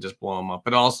series and just blow them up.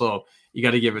 But also, you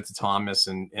got to give it to Thomas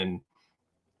and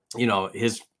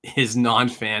his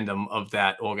non-fandom of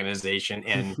that organization,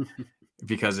 and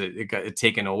because it got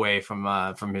taken away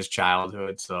from his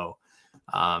childhood. So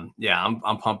I'm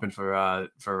pumping for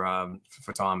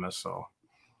Thomas. So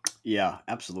Yeah,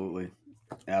 absolutely.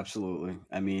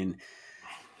 I mean,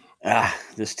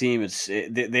 this team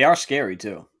they are scary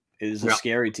too. It is a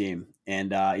scary team.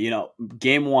 And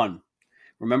game 1,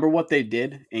 remember what they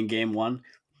did in game 1?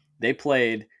 They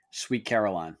played Sweet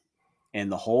Caroline,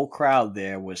 and the whole crowd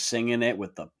there was singing it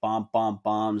with the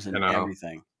bombs and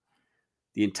everything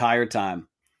the entire time.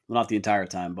 Well, not the entire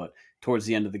time, but towards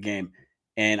the end of the game.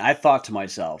 And I thought to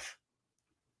myself,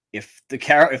 if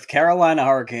Carolina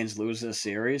Hurricanes lose this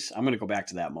series, I'm going to go back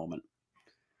to that moment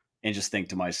and just think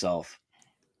to myself,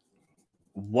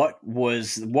 what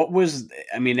was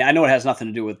I mean, I know it has nothing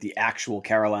to do with the actual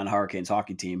Carolina Hurricanes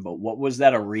hockey team, but what was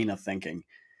that arena thinking,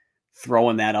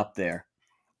 throwing that up there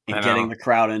and getting the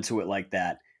crowd into it like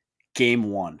that?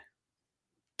 Game 1,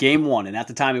 and at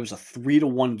the time it was a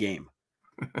 3-1 game,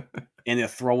 and they're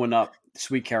throwing up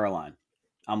Sweet Caroline.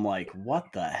 I'm like,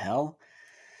 what the hell?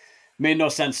 Made no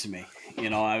sense to me.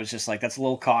 I was just like, that's a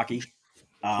little cocky.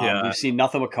 We've seen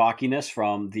nothing but cockiness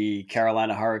from the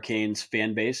Carolina Hurricanes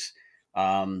fan base.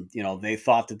 They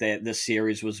thought that this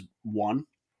series was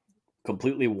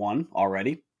completely won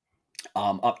already,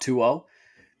 up 2-0.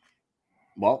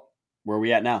 Well, where are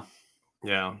we at now?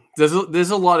 Yeah, there's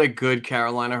a lot of good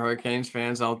Carolina Hurricanes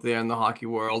fans out there in the hockey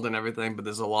world and everything, but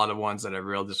there's a lot of ones that are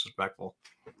real disrespectful.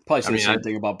 Probably say the same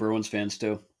thing about Bruins fans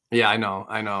too. Yeah, I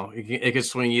know. It could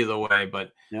swing either way,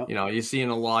 but you're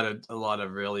seeing a lot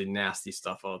of really nasty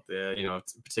stuff out there.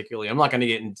 Particularly, I'm not going to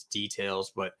get into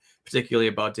details, but particularly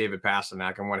about David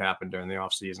Pastrnak and what happened during the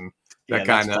offseason. That's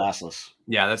classless.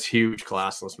 Yeah, that's huge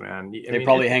classless, man. They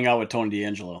probably hang out with Tony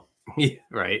DeAngelo. Yeah,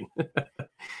 right.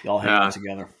 They all hang out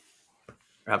together.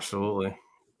 Absolutely.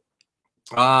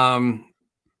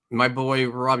 My boy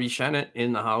Robbie Shennett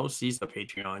in the house. He's a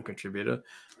Patreon contributor.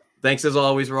 Thanks as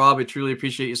always, Rob. I truly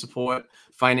appreciate your support,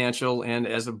 financial and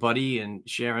as a buddy, and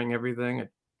sharing everything.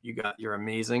 You're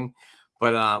amazing.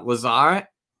 But Lazar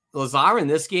in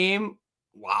this game,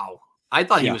 wow. I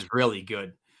thought he was really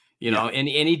good. And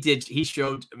he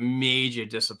showed major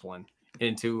discipline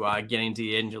into getting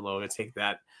DeAngelo to take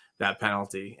that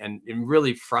penalty, and it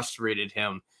really frustrated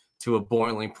him to a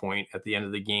boiling point at the end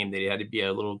of the game that he had to be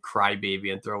a little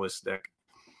crybaby and throw his stick.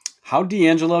 How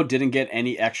DeAngelo didn't get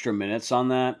any extra minutes on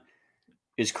that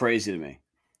is crazy to me.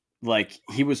 Like,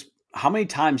 how many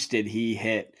times did he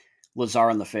hit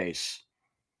Lazar in the face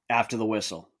after the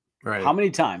whistle? Right. How many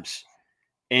times?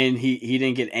 And he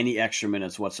didn't get any extra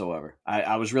minutes whatsoever.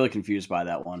 I was really confused by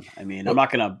that one. I mean, I'm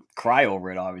not going to cry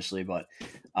over it, obviously, but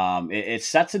it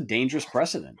sets a dangerous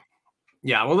precedent.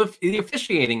 Yeah, well, the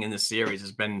officiating in the series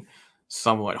has been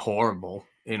somewhat horrible.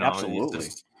 Absolutely.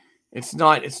 It's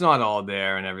not all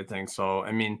there and everything. So,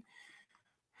 I mean,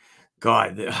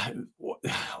 God,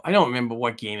 I don't remember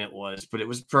what game it was, but it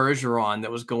was Bergeron that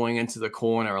was going into the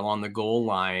corner along the goal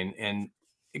line, and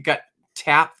it got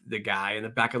tapped the guy in the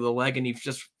back of the leg, and he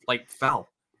just fell.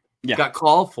 Yeah, got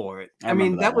called for it. I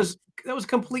mean, that was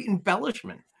complete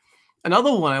embellishment.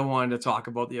 Another one I wanted to talk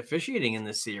about the officiating in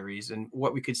this series and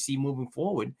what we could see moving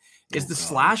forward is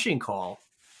slashing call.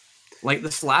 The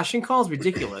slashing call is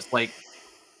ridiculous.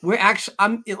 We're actually,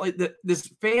 there's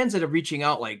fans that are reaching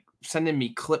out, sending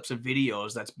me clips of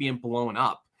videos that's being blown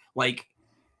up.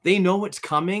 They know it's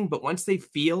coming, but once they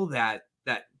feel that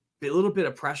little bit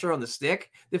of pressure on the stick,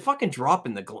 they're fucking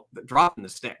dropping the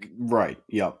stick. Right.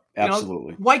 Yep.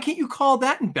 Absolutely. Why can't you call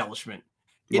that embellishment?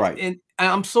 Right. And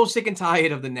I'm so sick and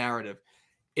tired of the narrative.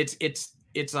 It's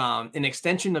an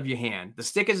extension of your hand. The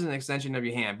stick is an extension of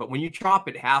your hand, but when you chop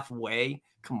it halfway,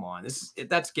 come on,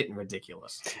 that's getting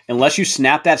ridiculous. Unless you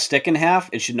snap that stick in half,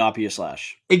 it should not be a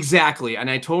slash. Exactly, and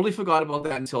I totally forgot about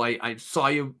that until I saw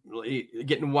you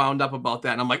getting wound up about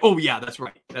that, and I'm like, oh yeah, that's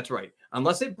right.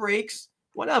 Unless it breaks,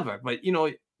 whatever. But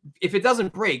if it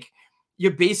doesn't break,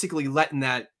 you're basically letting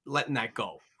that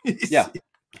go. Yeah.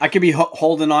 I could be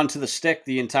holding on to the stick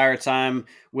the entire time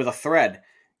with a thread,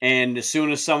 and as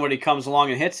soon as somebody comes along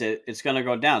and hits it, it's going to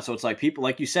go down. So it's like people,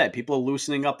 like you said, people are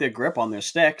loosening up their grip on their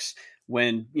sticks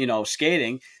when,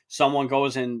 skating. Someone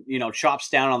goes and, chops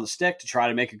down on the stick to try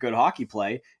to make a good hockey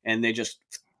play, and they just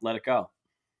let it go.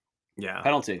 Yeah.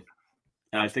 penalty.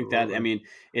 And Absolutely. I think that, I mean,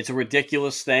 it's a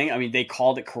ridiculous thing. I mean, they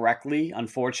called it correctly.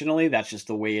 Unfortunately, that's just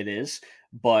the way it is.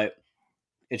 But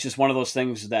it's just one of those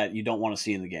things that you don't want to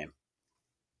see in the game.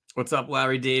 What's up,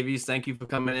 Larry Davies? Thank you for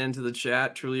coming into the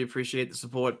chat. Truly appreciate the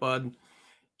support, bud.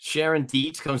 Sharon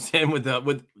Dietz comes in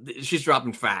with she's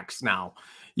dropping facts now.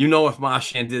 You know, if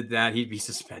Marchand did that, he'd be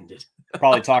suspended.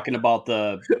 Probably talking about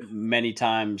the many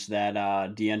times that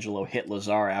D'Angelo hit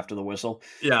Lazar after the whistle.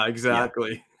 Yeah,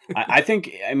 exactly. I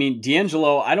think, I mean,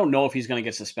 D'Angelo, I don't know if he's going to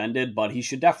get suspended, but he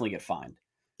should definitely get fined.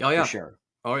 Oh yeah, for sure.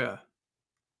 Oh yeah.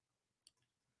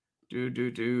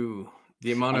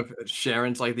 The amount of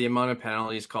Sharon's like the amount of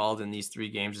penalties called in these 3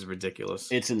 games is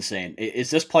ridiculous. It's insane. Is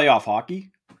this playoff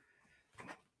hockey?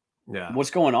 Yeah.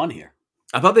 What's going on here?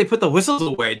 I thought they put the whistles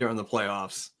away during the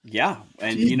playoffs. Yeah.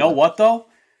 And you know what, though?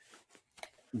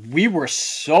 We were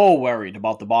so worried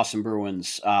about the Boston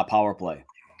Bruins power play.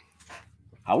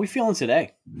 How are we feeling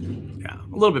today? Yeah,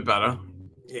 a little bit better.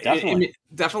 Definitely.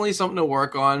 Definitely something to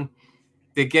work on.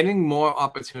 They're getting more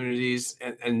opportunities,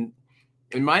 and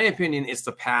in my opinion, it's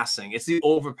the passing. It's the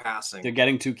overpassing. They're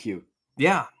getting too cute.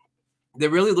 Yeah. They're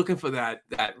really looking for that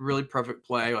really perfect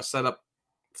play or set up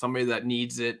somebody that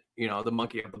needs it, you know, the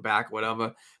monkey at the back,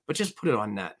 whatever, but just put it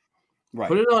on net. Right.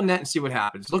 Put it on net and see what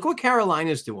happens. Look what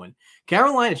Carolina's doing.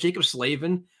 Carolina, Jacob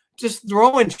Slavin, just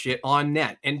throwing shit on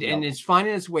net and it's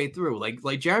finding its way through.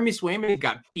 Like Jeremy Swayman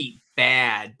got beat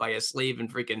bad by a Slavin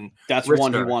freaking That's wrister.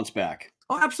 one he wants back.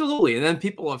 Oh, absolutely. And then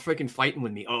people are freaking fighting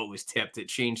with me. Oh, it was tipped. It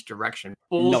changed direction.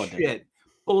 Bullshit.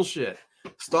 Bullshit.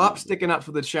 Stop sticking up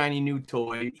for the shiny new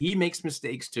toy. He makes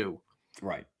mistakes too.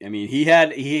 Right. I mean,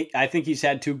 I think he's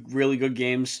had 2 really good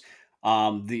games.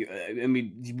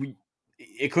 It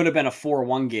could have been a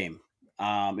 4-1 game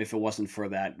if it wasn't for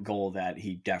that goal that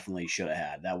he definitely should have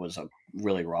had. That was a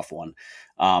really rough one.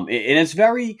 And it's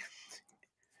very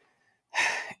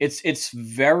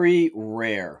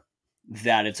rare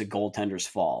that it's a goaltender's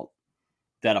fault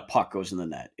that a puck goes in the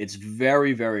net. It's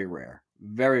very, very rare.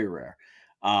 Very rare.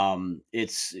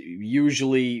 It's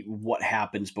usually what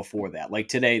happens before that. Like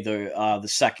today, the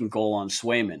second goal on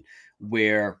Swayman,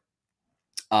 where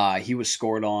he was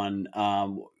scored on.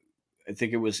 I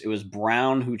think it was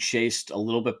Brown who chased a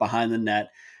little bit behind the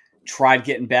net, tried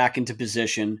getting back into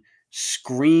position,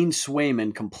 screened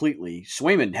Swayman completely.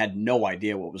 Swayman had no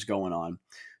idea what was going on.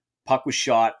 Puck was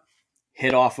shot,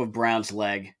 hit off of Brown's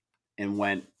leg, and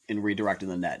went and redirected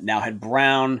the net. Now, had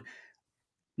Brown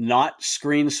not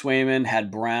screened Swayman,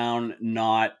 had Brown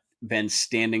not been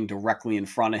standing directly in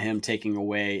front of him, taking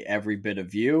away every bit of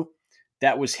view,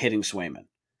 that was hitting Swayman.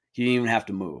 He didn't even have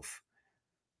to move.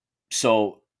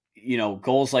 So, you know,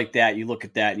 goals like that, you look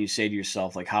at that and you say to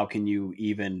yourself, like, how can you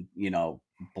even, you know,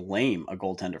 blame a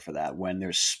goaltender for that when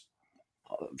there's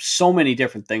so many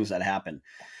different things that happen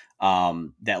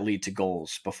that lead to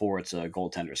goals before it's a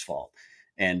goaltender's fault.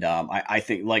 And I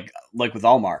think like with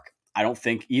Allmark, I don't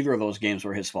think either of those games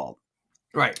were his fault.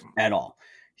 Right. At all.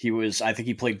 I think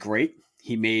he played great.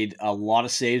 He made a lot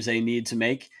of saves that he needed to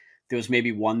make. There was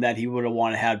maybe one that he would have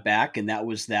wanted to have back, and that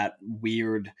was that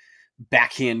weird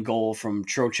backhand goal from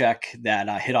Trocheck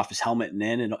that hit off his helmet and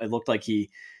in. And it looked like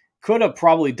he could have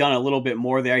probably done a little bit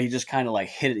more there. He just kind of like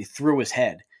hit it through his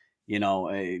head. You know,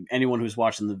 anyone who's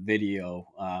watching the video,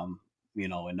 you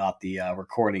know, and not the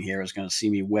recording here is going to see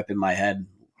me whip my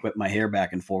hair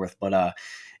back and forth. But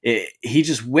he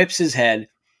just whips his head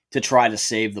to try to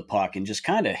save the puck and just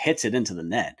kind of hits it into the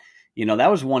net. You know,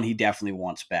 that was one he definitely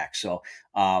wants back. So,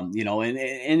 you know, and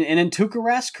in Tuukka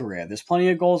Rask's career, there's plenty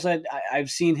of goals that I've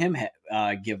seen him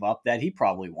give up that he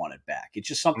probably wanted back. It's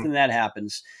just something that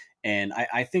happens. And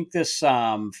I think this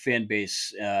fan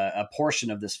base, a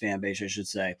portion of this fan base, I should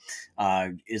say,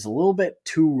 is a little bit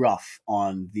too rough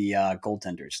on the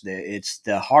goaltenders. It's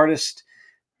the hardest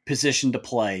position to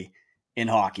play in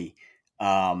hockey,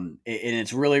 and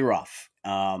it's really rough.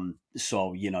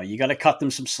 So, you know, you got to cut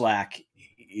them some slack.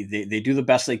 They do the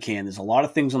best they can. There's a lot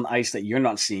of things on the ice that you're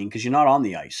not seeing because you're not on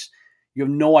the ice. You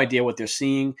have no idea what they're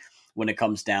seeing when it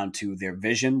comes down to their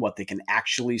vision, what they can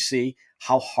actually see,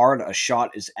 how hard a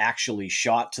shot is actually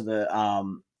shot to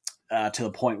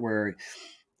the point where,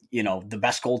 you know, the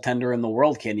best goaltender in the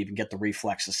world can't even get the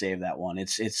reflex to save that one.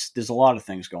 There's a lot of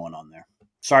things going on there.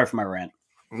 Sorry for my rant.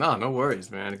 No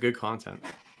worries, man. Good content.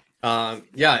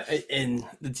 Yeah, and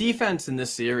the defense in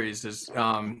this series is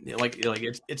like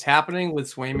it's happening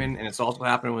with Swayman, and it's also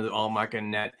happening with Allmark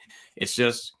and net. It's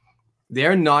just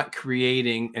they're not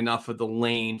creating enough of the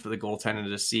lane for the goaltender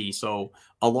to see. So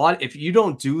if you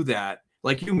don't do that,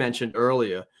 like you mentioned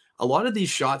earlier, a lot of these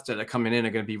shots that are coming in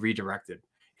are going to be redirected.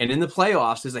 And in the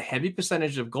playoffs, there's a heavy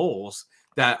percentage of goals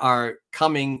that are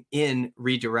coming in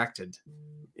redirected.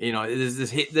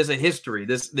 there's a history.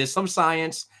 There's some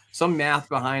science, some math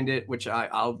behind it, which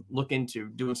I'll look into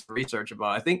doing some research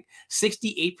about. I think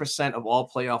 68% of all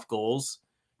playoff goals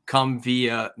come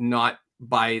via not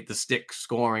by the stick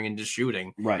scoring and just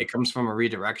shooting. Right. It comes from a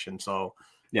redirection. So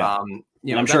yeah,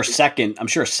 I'm sure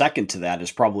second to that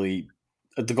is probably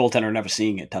the goaltender never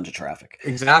seeing it, tons of traffic.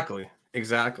 Exactly.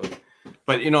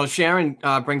 But Sharon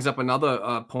brings up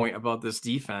another point about this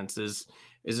defense is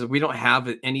that we don't have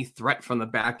any threat from the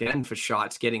back end for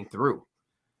shots getting through.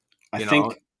 I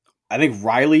think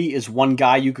Riley is one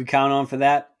guy you could count on for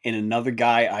that, and another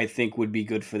guy I think would be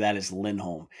good for that is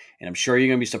Lindholm. And I'm sure you're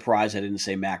going to be surprised I didn't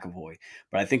say McAvoy,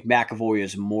 but I think McAvoy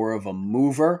is more of a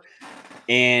mover,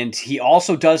 and he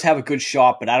also does have a good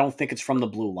shot, but I don't think it's from the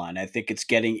blue line. I think it's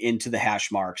getting into the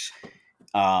hash marks,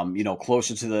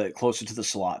 closer to the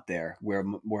slot there, where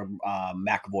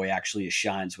McAvoy actually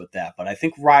shines with that. But I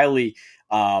think Riley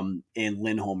and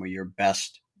Lindholm are your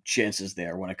best chances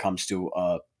there when it comes to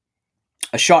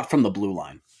a shot from the blue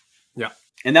line. Yeah.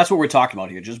 And that's what we're talking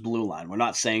about here, just blue line. We're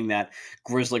not saying that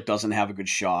Grzelcyk doesn't have a good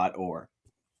shot, or,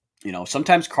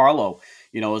 sometimes Carlo,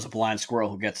 is a blind squirrel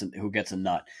who gets a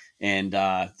nut and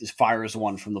just fires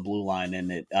one from the blue line,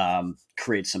 and it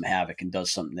creates some havoc and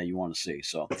does something that you want to see.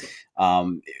 So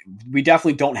we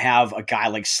definitely don't have a guy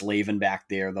like Slavin back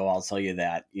there, though. I'll tell you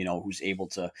that, who's able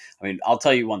to. I mean, I'll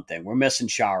tell you one thing: we're missing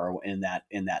Chara in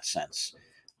that sense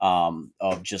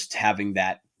of just having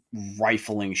that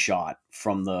rifling shot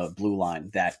from the blue line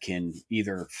that can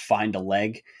either find a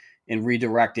leg and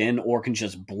redirect in, or can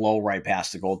just blow right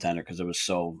past the goaltender because it was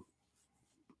so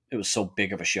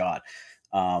big of a shot.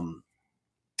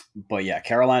 But yeah,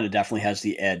 Carolina definitely has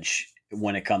the edge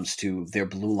when it comes to their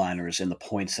blue liners and the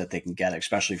points that they can get,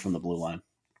 especially from the blue line.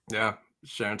 Yeah,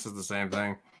 Sharon says the same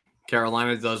thing.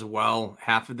 Carolina does well.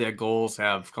 Half of their goals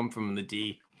have come from the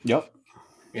D. Yep.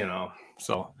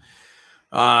 So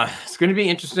it's going to be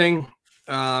interesting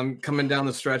coming down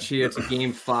the stretch here. It's a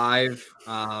game 5.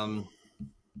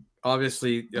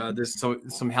 Obviously, there's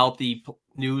some healthy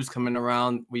news coming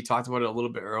around. We talked about it a little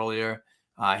bit earlier.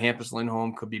 Hampus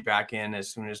Lindholm could be back in as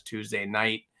soon as Tuesday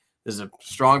night. There's a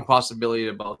strong possibility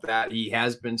about that. He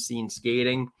has been seen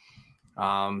skating.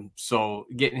 So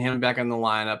getting him back in the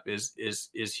lineup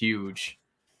is huge.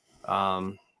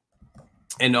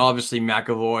 And obviously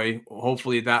McAvoy,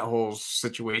 hopefully that whole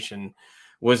situation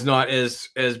was not as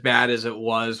bad as it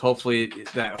was. Hopefully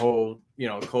that whole,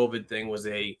 COVID thing was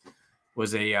a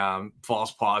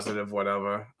false positive,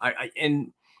 whatever.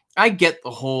 I get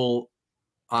the whole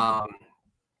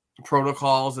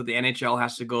protocols that the NHL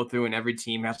has to go through and every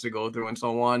team has to go through and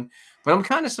so on. But I'm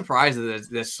kind of surprised that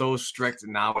they're so strict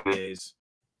nowadays.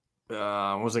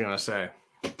 What was I going to say?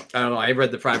 I don't know. I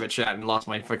read the private chat and lost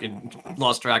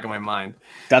track of my mind.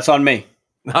 That's on me.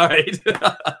 All right.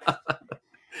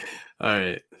 All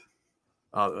right.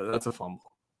 Oh, that's a fumble.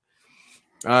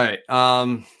 All right.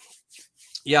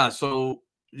 Yeah. So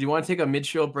do you want to take a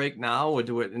mid-show break now or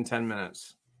do it in 10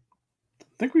 minutes? I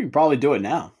think we can probably do it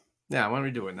now. Yeah. Why don't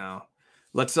we do it now?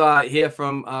 Let's hear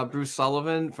from Bruce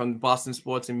Sullivan from Boston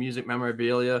Sports and Music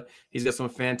Memorabilia. He's got some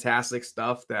fantastic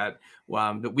stuff that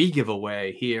we give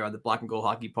away here on the Black and Gold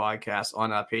Hockey Podcast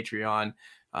on our Patreon.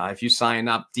 If you sign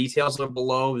up, details are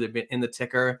below. They've been in the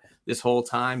ticker this whole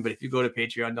time. But if you go to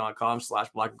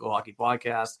patreon.com/Black and Gold Hockey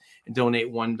Podcast and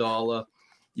donate $1,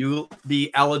 you'll be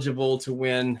eligible to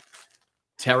win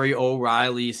Terry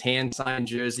O'Reilly's hand-signed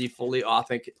jersey, fully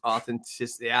authentic.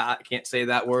 Yeah, I can't say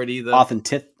that word either.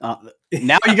 Authentic.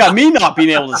 Now you got me not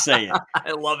being able to say it.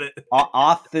 I love it.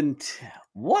 Authentic.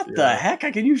 What the heck?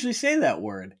 I can usually say that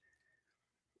word.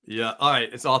 Yeah. All right.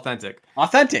 It's authentic.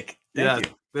 Authentic. Thank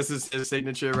you. This is his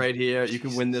signature right here. You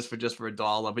can win this for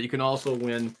 $1, but you can also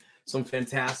win some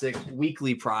fantastic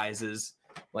weekly prizes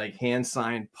like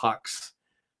hand-signed pucks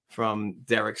from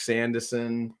Derek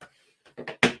Sanderson,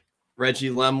 Reggie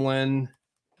Lemlin,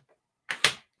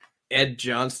 Ed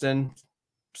Johnston,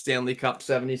 Stanley Cup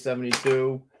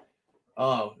 70-72.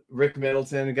 Oh, Rick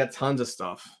Middleton, got tons of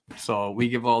stuff. So we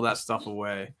give all that stuff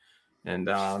away. And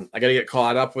I got to get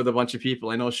caught up with a bunch of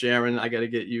people. I know, Sharon, I got to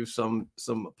get you some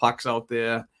pucks out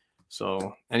there.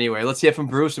 So anyway, let's hear from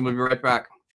Bruce and we'll be right back.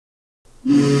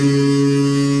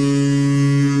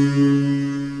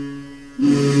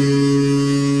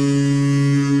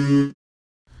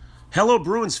 Hello,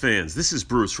 Bruins fans. This is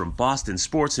Bruce from Boston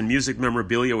Sports and Music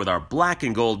Memorabilia with our Black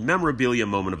and Gold Memorabilia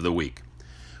Moment of the Week.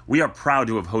 We are proud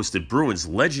to have hosted Bruins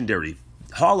legendary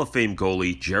Hall of Fame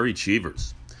goalie Jerry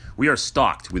Cheevers. We are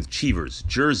stocked with Cheevers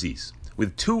jerseys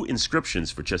with 2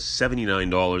 inscriptions for just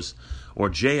 $79 or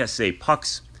JSA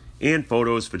pucks and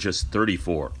photos for just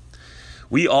 $34.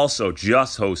 We also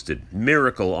just hosted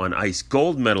Miracle on Ice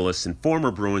gold medalists and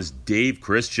former Bruins Dave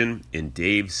Christian and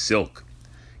Dave Silk.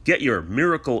 Get your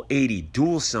Miracle 80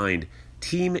 dual-signed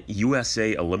Team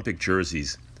USA Olympic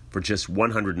jerseys for just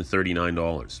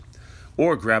 $139.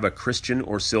 Or grab a Christian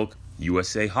or Silk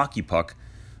USA hockey puck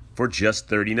for just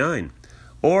 $39.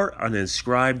 Or an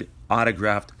inscribed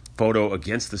autographed photo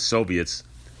against the Soviets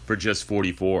for just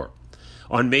 $44.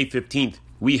 On May 15th,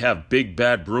 we have Big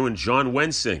Bad Bruin John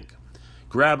Wensink.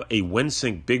 Grab a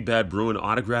Wensink Big Bad Bruin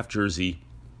autographed jersey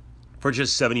for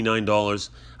just $79,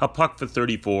 a puck for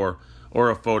 $34, or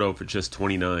a photo for just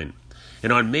 $29.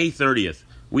 And on May 30th,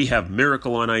 we have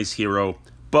Miracle on Ice hero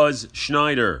Buzz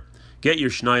Schneider. Get your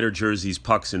Schneider jerseys,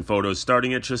 pucks, and photos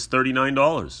starting at just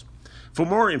 $39. For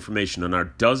more information on our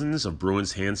dozens of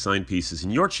Bruins hand-signed pieces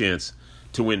and your chance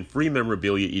to win free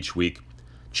memorabilia each week,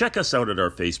 check us out at our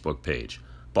Facebook page,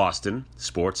 Boston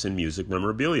Sports and Music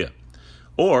Memorabilia.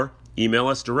 Or email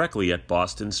us directly at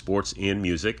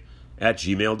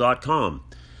bostonsportsandmusic@gmail.com.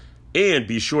 And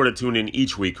be sure to tune in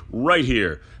each week right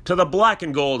here to the Black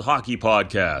and Gold Hockey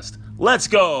Podcast. Let's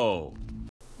go!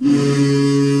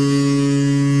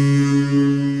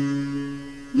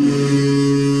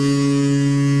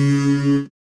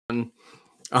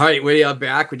 All right, we are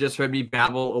back. We just heard me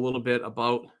babble a little bit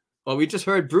about, we just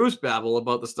heard Bruce babble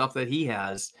about the stuff that he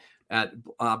has at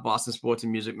Boston Sports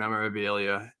and Music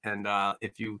Memorabilia. And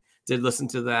if you did listen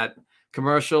to that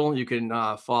commercial, you can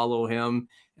follow him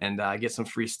and get some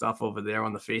free stuff over there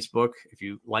on the Facebook if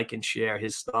you like and share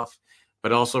his stuff.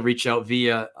 But also reach out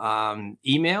via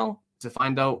email to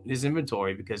find out his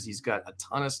inventory, because he's got a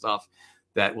ton of stuff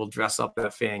that will dress up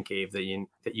that fan cave that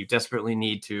you desperately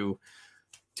need to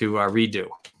redo.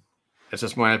 That's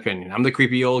just my opinion. I'm the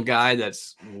creepy old guy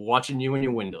that's watching you in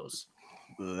your windows.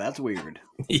 That's weird.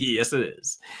 Yes, it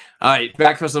is. All right,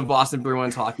 back for some Boston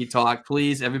Bruins hockey talk.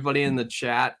 Please, everybody in the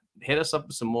chat, hit us up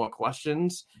with some more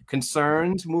questions,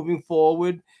 concerns moving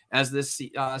forward as this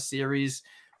series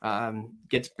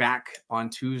gets back on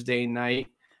Tuesday night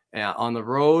on the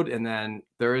road, and then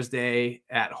Thursday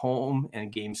at home,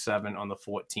 and Game 7 on the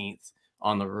 14th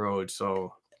on the road.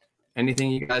 So anything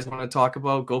you guys want to talk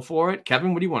about, go for it.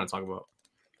 Kevin, what do you want to talk about?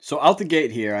 So out the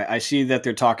gate here, I see that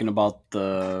they're talking about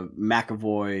the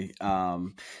McAvoy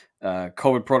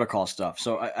COVID protocol stuff.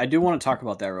 So I do want to talk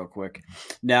about that real quick.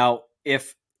 Now,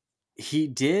 if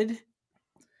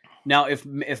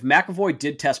McAvoy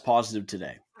did test positive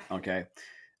today, okay,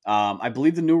 I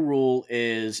believe the new rule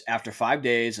is after 5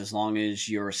 days, as long as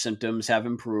your symptoms have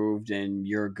improved and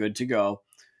you're good to go,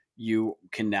 you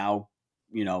can now,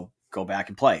 go back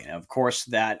and play. And of course,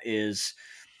 that is,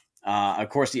 the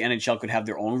NHL could have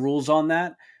their own rules on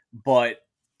that. But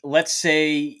let's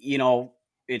say,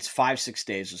 it's 5-6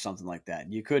 days or something like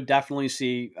that. You could definitely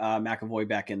see McAvoy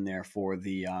back in there for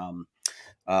the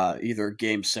either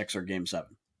Game 6 or Game 7.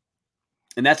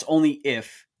 And that's only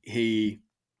if he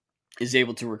is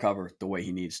able to recover the way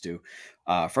he needs to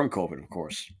from COVID, of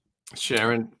course.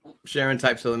 Sharon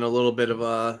types in a little bit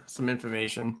of some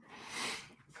information.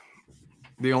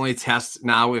 The only test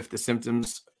now if the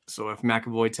symptoms, so if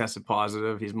McAvoy tested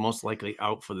positive, he's most likely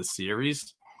out for the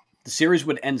series. The series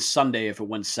would end Sunday if it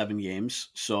went 7 games.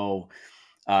 So,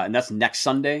 and that's next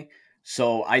Sunday.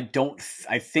 So I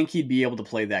think he'd be able to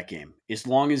play that game as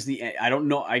long as I don't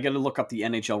know. I got to look up the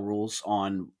NHL rules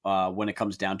on when it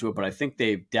comes down to it, but I think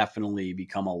they've definitely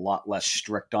become a lot less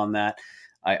strict on that.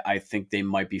 I think they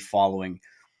might be following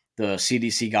the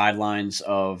CDC guidelines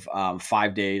of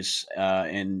 5 days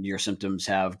and your symptoms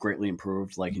have greatly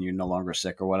improved, like, and you're no longer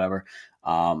sick or whatever.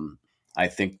 I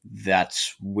think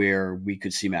that's where we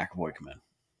could see McAvoy come in.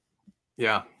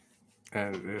 Yeah,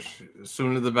 and the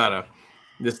sooner the better.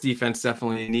 This defense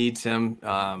definitely needs him.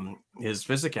 His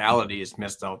physicality is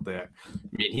missed out there. I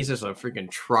mean, he's just a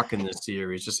freaking truck in this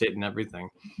series, just hitting everything.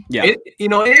 Yeah.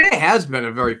 It has been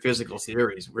a very physical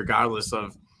series, regardless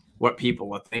of what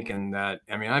people are thinking. That,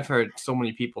 I mean, I've heard so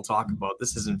many people talk about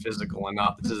this isn't physical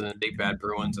enough. This isn't Big Bad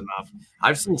Bruins enough.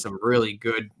 I've seen some really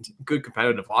good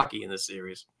competitive hockey in this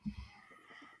series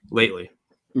lately.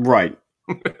 Right.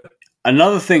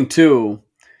 Another thing, too,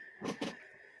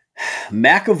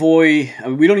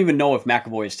 McAvoy, we don't even know if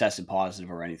McAvoy is tested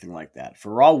positive or anything like that.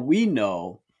 For all we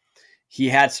know, he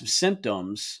had some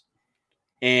symptoms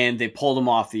and they pulled him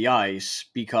off the ice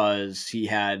because he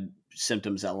had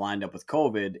symptoms that lined up with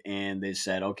COVID, and they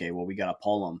said, okay, well, we got to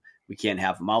pull him. we can't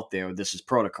have him out there. This is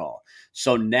protocol.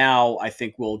 So now I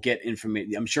think we'll get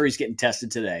information. I'm sure he's getting tested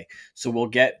today. So we'll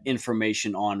get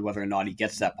information on whether or not he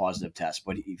gets that positive test.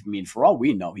 But I mean, for all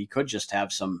we know, he could just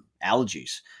have some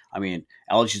allergies. I mean,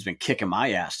 allergies been kicking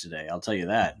my ass today. I'll tell you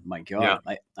that. My God,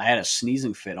 I had a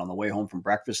sneezing fit on the way home from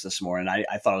breakfast this morning.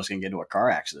 I thought I was going to get into a car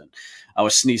accident. I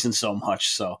was sneezing so much.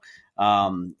 So,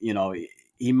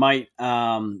 he might,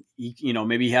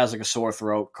 maybe he has like a sore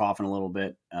throat, coughing a little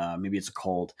bit. Maybe it's a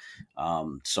cold.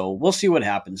 So we'll see what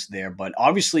happens there. But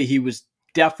obviously he was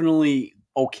definitely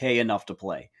okay enough to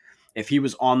play if he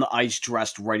was on the ice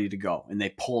dressed, ready to go, and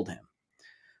they pulled him.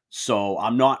 So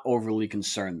I'm not overly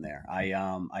concerned there.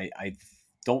 I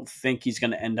don't think he's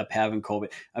going to end up having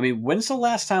COVID. I mean, when's the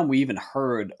last time we even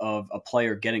heard of a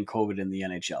player getting COVID in the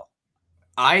NHL?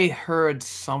 I heard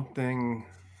something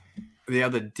the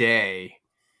other day,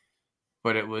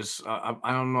 but it was I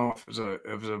don't know if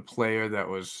it was a player that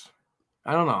was,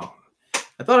 I don't know.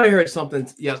 I thought I heard something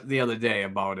the other day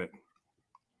about it.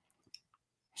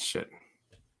 Shit.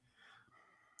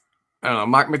 I don't know.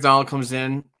 Mark McDonald comes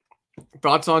in.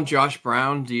 Thoughts on Josh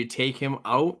Brown? Do you take him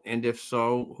out? And if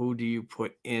so, who do you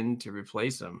put in to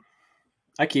replace him?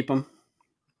 I keep him.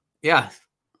 Yeah.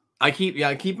 I keep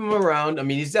him around. I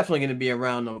mean, he's definitely going to be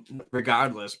around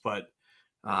regardless, but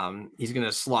he's going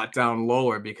to slot down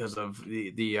lower because of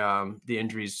the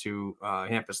injuries to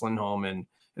Hampus Lindholm and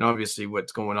obviously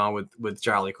what's going on with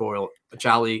Charlie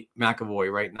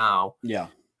McAvoy right now. Yeah.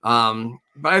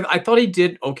 But I thought he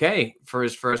did okay for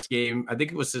his first game. I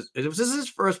think it was his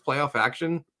first playoff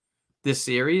action this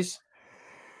series.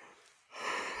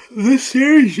 This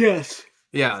series, yes.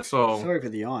 Yeah. So sorry for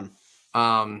the yawn.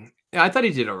 Yeah, I thought he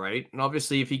did all right. And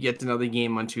obviously, if he gets another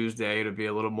game on Tuesday, it'll be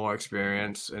a little more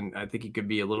experience, and I think he could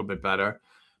be a little bit better.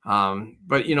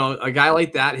 But a guy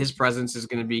like that, his presence is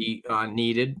going to be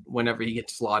needed whenever he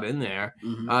gets slot in there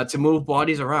to move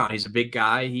bodies around. He's a big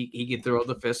guy. He can throw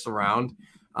the fists around.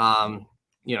 I'm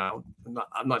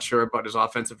not sure about his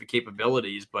offensive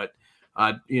capabilities, but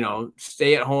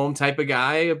stay at home type of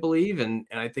guy, I believe, and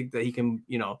I think that he can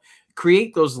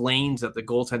create those lanes that the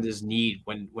goaltenders need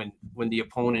when the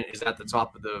opponent is at the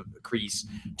top of the crease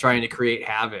trying to create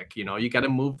havoc. You got to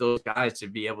move those guys to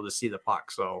be able to see the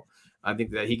puck. So I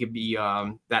think that he could be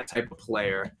that type of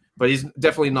player, but he's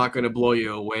definitely not going to blow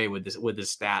you away with his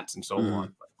stats and so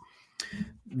on.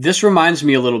 This reminds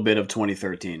me a little bit of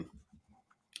 2013.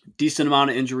 Decent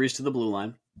amount of injuries to the blue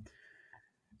line.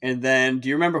 And then, do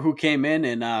you remember who came in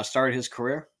and started his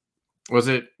career? Was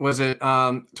it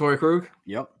Torrey Krug?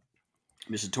 Yep.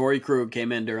 Mr. Torrey Krug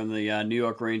came in during the New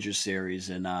York Rangers series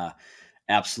and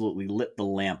absolutely lit the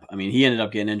lamp. I mean, he ended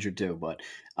up getting injured too, but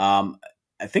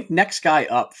I think next guy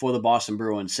up for the Boston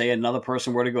Bruins, say another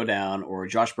person were to go down or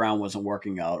Josh Brown wasn't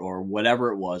working out or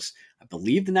whatever it was, I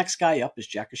believe the next guy up is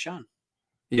Jack Ashan.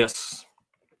 Yes.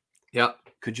 Yep.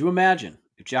 Could you imagine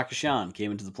if Jack Ashan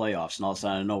came into the playoffs and all of a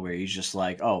sudden out of nowhere, he's just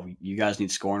like, oh, you guys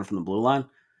need scoring from the blue line?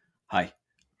 Hi.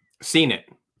 Seen it.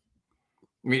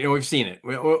 I mean, we've seen it.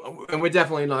 And we're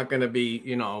definitely not going to be,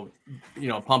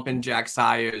 pumping Jack's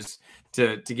tires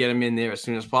to get him in there as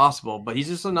soon as possible. But he's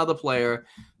just another player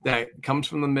that comes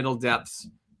from the middle depths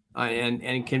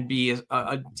and can be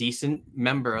a decent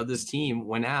member of this team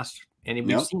when asked. And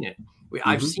we've seen it.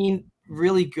 I've seen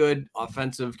really good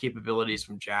offensive capabilities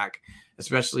from Jack,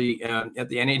 especially at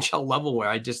the NHL level, where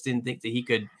I just didn't think that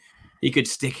he could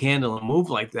stick handle and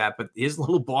move like that. But his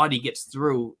little body gets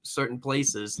through certain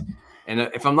places. And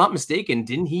if I'm not mistaken,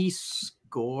 didn't he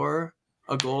score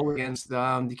a goal against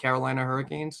the Carolina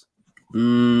Hurricanes?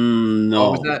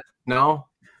 No. Was that? No?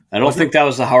 I don't think that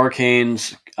was the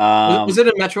Hurricanes. Was it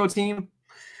a Metro team?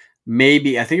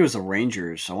 Maybe. I think it was the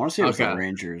Rangers. I want to say it was the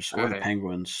Rangers or the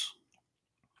Penguins.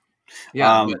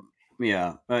 Yeah.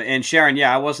 Yeah. And Sharon,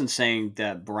 I wasn't saying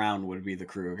that Brown would be the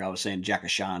Krug. I was saying Jack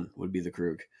Ashan would be the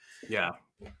Krug. Yeah.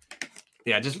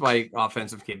 Yeah, just by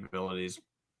offensive capabilities.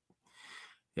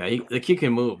 Yeah, the kid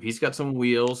can move. He's got some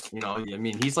wheels. I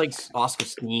mean, he's like Oscar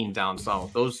Steen down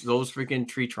south. Those freaking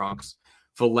tree trunks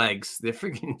for legs, they're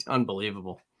freaking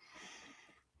unbelievable.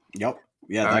 Yep.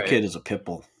 Yeah, that kid is a pit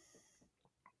bull.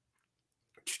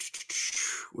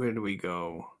 Where do we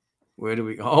go?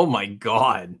 Oh my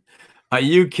God. Are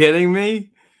you kidding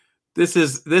me? This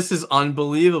is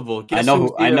unbelievable. I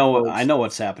know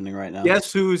what's happening right now.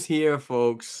 Guess who's here,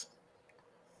 folks?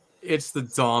 It's the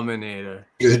Dominator.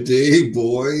 Good day,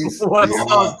 boys. What's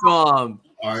up, Tom?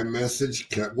 I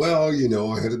messaged. Well,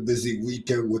 I had a busy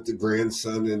weekend with the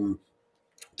grandson, and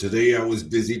today I was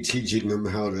busy teaching him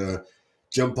how to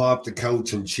jump off the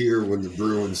couch and cheer when the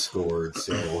Bruins scored.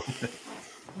 So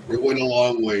it went a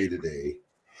long way today.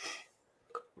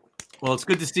 Well, it's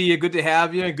good to see you. Good to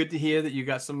have you. Good to hear that you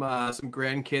got some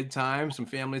grandkid time, some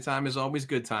family time is always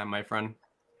good time, my friend.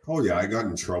 Oh yeah, I got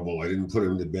in trouble. I didn't put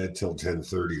him to bed till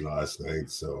 10:30 last night.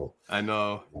 So I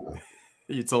know.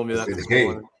 You told me that said, this hey,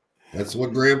 morning. that's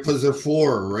what grandpas are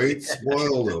for, right?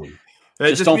 Spoil them.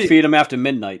 Just don't feed them after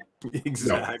midnight.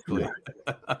 Exactly.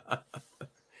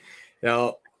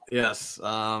 No. Yes.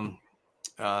 Robbie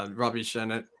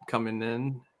Shennett coming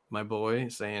in, my boy,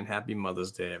 saying Happy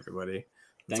Mother's Day, everybody.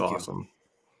 That's Thank awesome. you.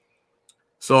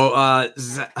 So,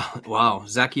 wow,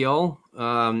 Zachiel,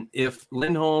 if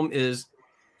Lindholm is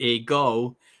a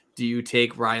go, do you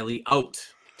take Riley out?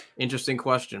 Interesting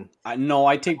question. No,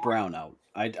 I take Brown out.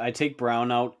 I take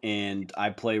Brown out, and I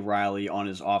play Riley on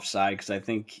his offside because I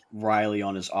think Riley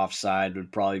on his offside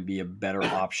would probably be a better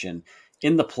option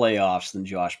in the playoffs than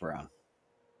Josh Brown.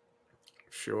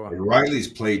 Sure. And Riley's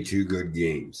played 2 good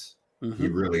games. Mm-hmm. He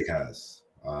really has.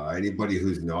 Anybody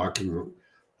who's knocking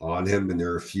on him, and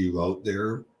there are a few out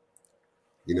there,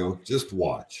 just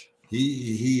watch.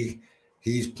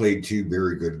 He's played 2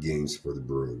 very good games for the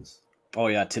Bruins. Oh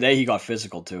yeah, today he got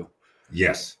physical too.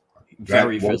 Yes,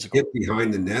 very physical. Hit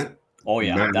behind the net. Oh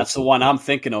yeah, that's the one I'm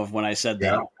thinking of when I said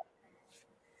that.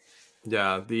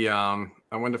 Yeah,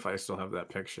 I wonder if I still have that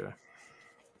picture.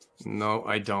 No,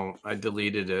 I don't. I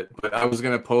deleted it. But I was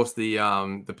gonna post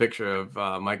the picture of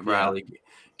Mike Riley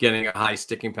getting a high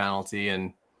sticking penalty,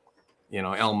 and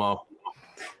Elmo.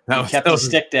 He kept his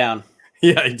stick down.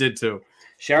 Yeah, he did too.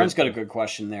 Sharon's got a good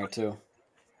question there too.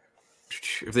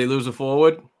 If they lose a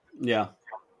forward, yeah.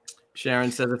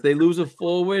 Sharon says, if they lose a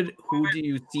forward, who do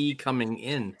you see coming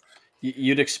in?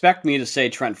 You'd expect me to say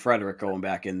Trent Frederick going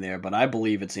back in there, but I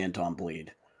believe it's Anton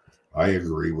Bleed. I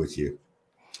agree with you.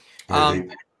 I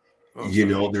think,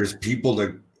 there's people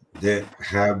that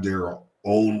have their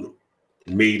own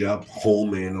made-up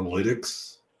home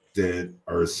analytics that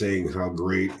are saying how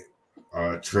great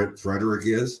Trent Frederick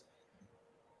is,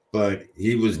 but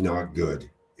he was not good,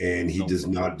 and he does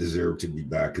not deserve to be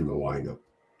back in the lineup.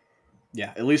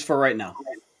 Yeah, at least for right now.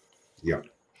 Yeah.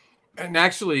 And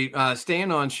actually, staying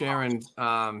on Sharon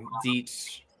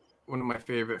Dietz, one of my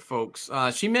favorite folks,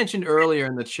 she mentioned earlier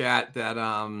in the chat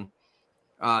that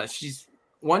she's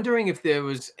wondering if there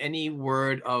was any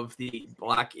word of the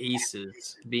Black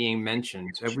Aces being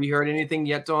mentioned. Have we heard anything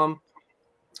yet, Dom?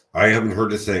 I haven't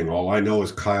heard a thing. All I know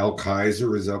is Kyle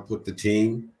Kaiser is up with the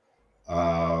team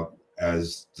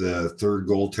as the 3rd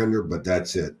goaltender, but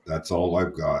that's it. That's all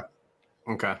I've got.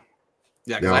 Okay.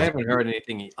 Yeah, because I haven't heard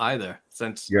anything either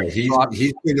since. Yeah,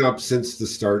 he's been up since the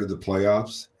start of the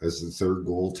playoffs as the 3rd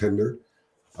goaltender,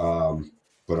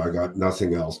 but I got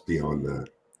nothing else beyond that.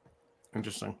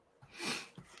 Interesting.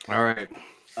 All right.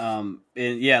 And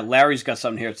Larry's got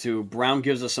something here too. Brown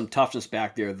gives us some toughness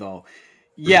back there, though.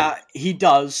 Yeah, he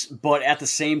does, but at the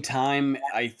same time,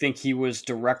 I think he was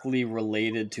directly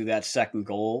related to that 2nd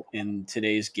goal in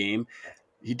today's game.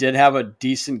 He did have a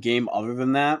decent game other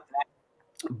than that,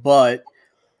 but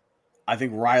I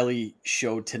think Riley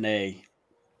showed today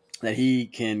that he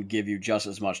can give you just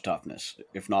as much toughness,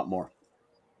 if not more.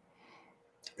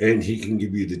 And he can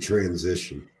give you the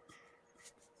transition,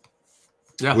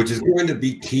 which is going to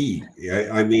be key.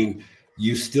 I mean,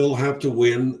 you still have to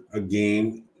win a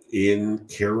game in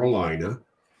Carolina,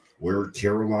 where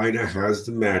Carolina has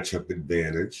the matchup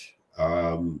advantage,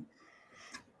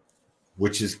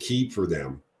 which is key for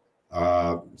them.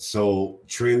 So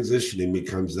transitioning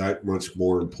becomes that much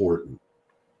more important.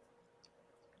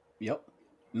 Yep.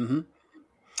 Mm-hmm.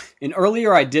 And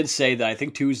earlier I did say that I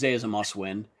think Tuesday is a must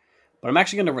win, but I'm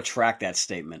actually going to retract that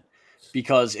statement,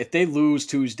 because if they lose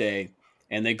Tuesday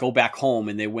and they go back home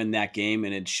and they win that game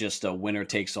and it's just a winner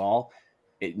takes all,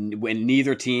 when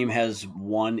neither team has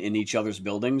won in each other's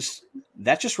buildings,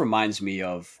 that just reminds me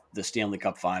of the Stanley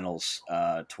Cup Finals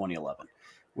 2011,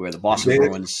 where the Boston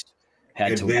Bruins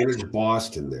had advantage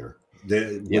Boston there.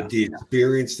 With the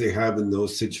experience they have in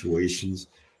those situations,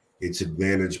 it's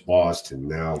advantage Boston.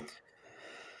 Now,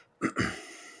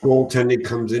 goaltending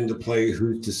comes into play.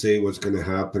 Who's to say what's going to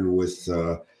happen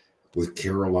with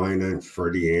Carolina and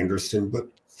Freddie Anderson? But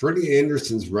Freddie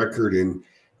Anderson's record in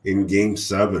Game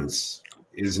 7s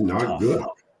is not good.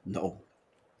 No.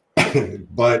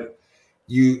 But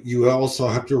you also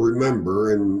have to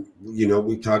remember, and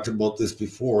we talked about this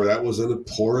before, that was in a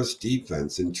porous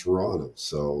defense in Toronto.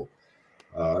 So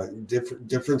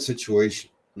different situation.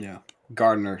 Yeah.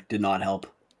 Gardner did not help.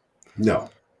 No.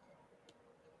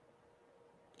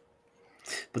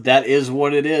 But that is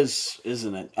what it is,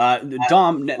 isn't it?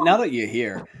 Dom, now that you're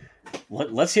here,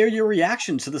 let's hear your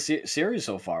reaction to the series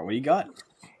so far. What do you got?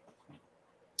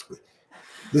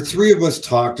 The 3 of us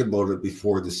talked about it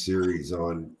before the series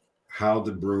on how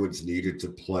the Bruins needed to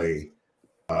play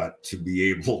to be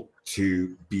able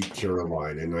to beat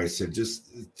Carolina. And I said, just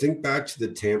think back to the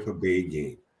Tampa Bay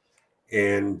game.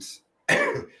 And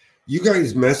you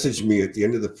guys messaged me at the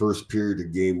end of the first period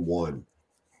of game one,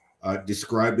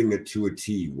 describing it to a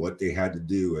T, what they had to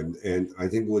do. And I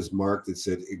think it was Mark that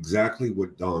said exactly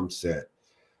what Dom said.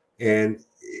 And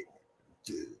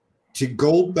to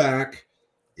go back,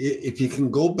 if you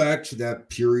can go back to that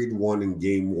period one in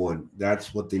game one,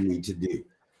 that's what they need to do.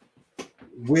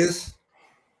 With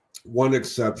one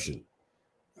exception,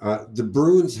 the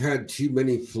Bruins had too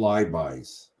many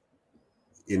flybys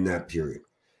in that period.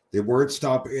 They weren't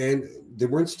stopping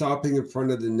in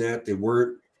front of the net. They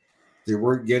weren't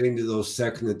getting to those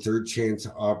second and third chance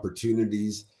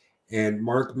opportunities. And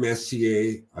Mark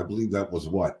Messier, I believe that was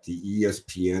the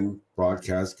ESPN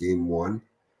broadcast game one,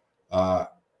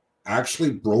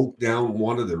 actually broke down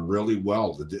one of them really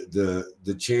well.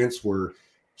 The chance where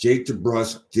Jake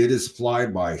DeBrusk did his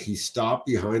flyby, he stopped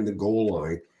behind the goal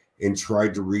line and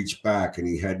tried to reach back, and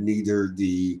he had neither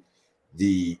the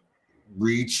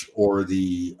reach or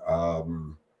the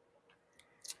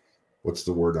what's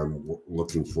the word I'm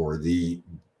looking for? The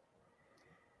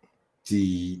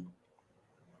I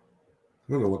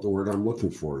don't know what the word I'm looking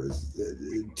for is,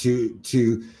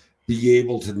 to be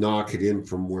able to knock it in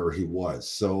from where he was.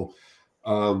 So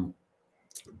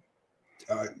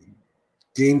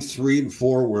game 3 and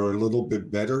 4 were a little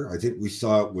bit better. I think we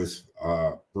saw it with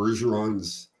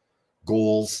Bergeron's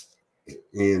goals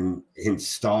in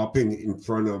stopping in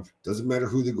front of, doesn't matter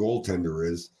who the goaltender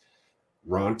is,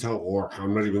 Ronta, or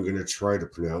I'm not even going to try to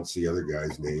pronounce the other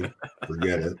guy's name.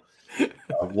 Forget it.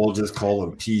 We'll just call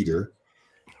him Peter.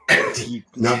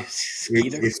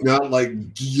 It's not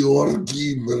like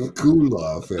Georgi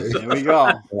Merkulov. Eh? There we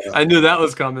go. I knew that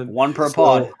was coming. One per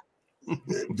pod.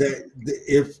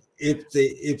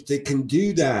 If they can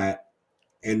do that,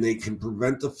 and they can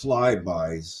prevent the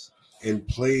flybys and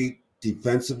play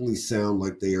defensively sound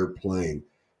like they are playing,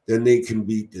 then they can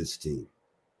beat this team.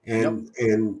 And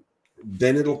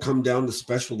then it'll come down to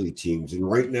specialty teams. And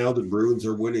right now the Bruins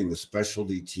are winning the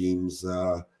specialty teams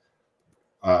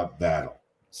battle.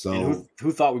 So and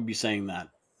who thought we'd be saying that?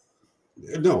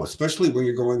 No, especially when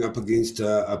you're going up against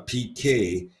a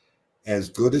PK as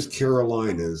good as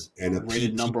Carolina's and a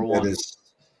rated PK number one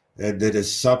that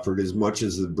has suffered as much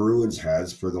as the Bruins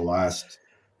has for the last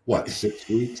 6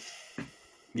 weeks.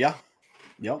 Yeah.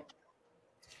 Yep.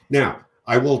 Now,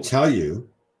 I will tell you,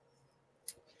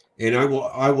 and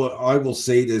I will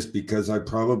say this because I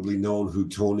probably known who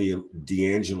Tony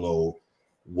DeAngelo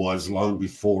was long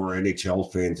before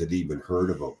NHL fans had even heard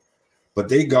of him. But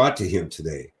they got to him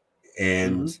today.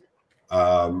 And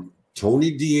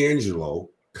Tony DeAngelo,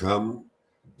 come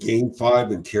Game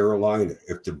 5 in Carolina,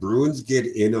 if the Bruins get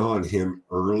in on him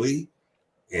early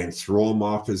and throw him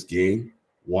off his game,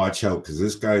 watch out, because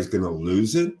this guy's going to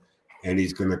lose it and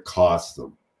he's going to cost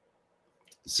them.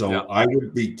 So I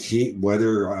would be keen,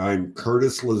 whether I'm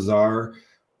Curtis Lazar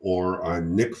or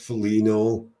I'm Nick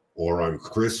Foligno or I'm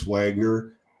Chris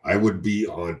Wagner, I would be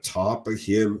on top of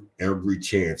him every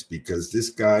chance, because this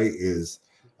guy is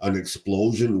an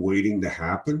explosion waiting to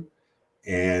happen.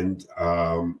 And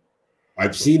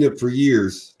I've seen it for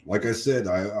years. Like I said,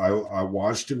 I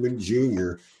watched him in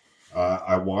junior.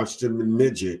 I watched him in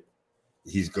midget.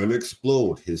 He's going to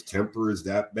explode. His temper is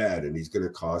that bad, and he's going to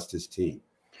cost his team.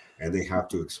 And they have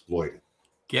to exploit it.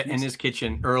 Get in his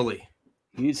kitchen early.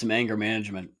 He needs some anger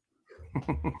management.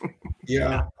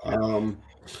 Yeah.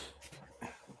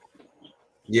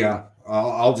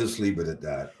 I'll just leave it at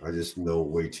that. I just know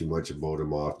way too much about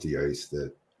him off the ice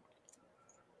that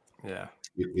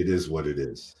it is what it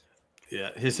is. Yeah,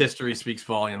 his history speaks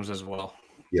volumes as well.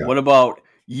 Yeah. What about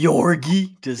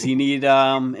Yorgi? Does he need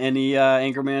any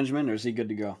anger management, or is he good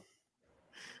to go?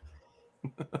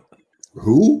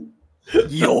 Who?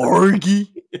 Yorgi.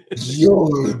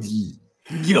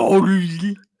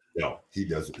 No, he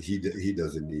doesn't. He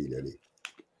doesn't need any.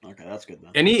 Okay, that's good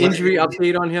then. Any injury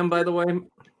update on him, by the way?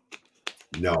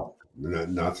 No,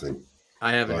 nothing.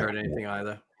 I haven't heard anything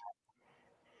either.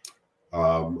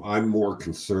 I'm more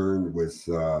concerned with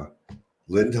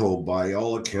Lindholm. By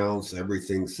all accounts,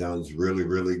 everything sounds really,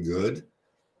 really good.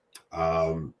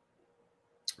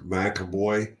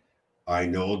 McAvoy, I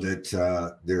know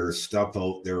that there's stuff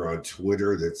out there on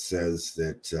Twitter that says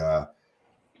that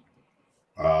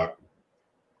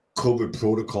COVID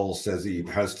protocol says he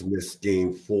has to miss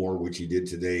game 4, which he did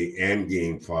today, and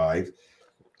game 5.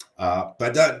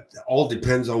 But that all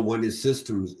depends on when his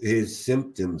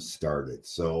symptoms started.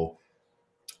 So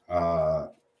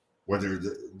whether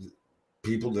the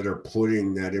people that are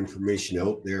putting that information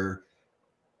out there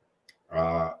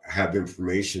have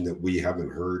information that we haven't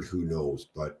heard, who knows?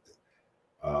 But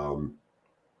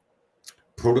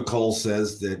Protocol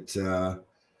says that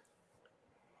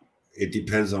it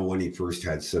depends on when he first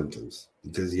had symptoms,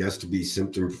 because he has to be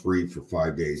symptom-free for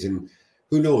 5 days. And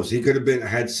who knows? He could have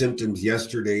had symptoms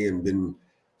yesterday and been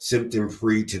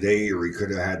symptom-free today, or he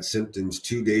could have had symptoms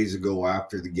 2 days ago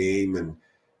after the game and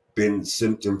been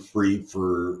symptom-free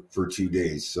for 2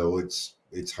 days. So it's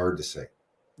hard to say.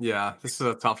 Yeah, this is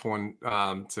a tough one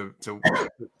to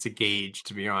gauge,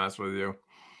 to be honest with you.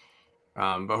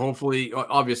 But hopefully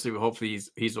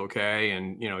he's okay,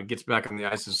 and gets back on the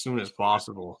ice as soon as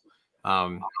possible.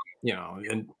 But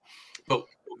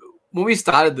when we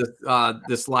started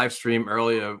this live stream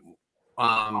earlier,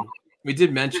 we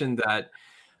did mention that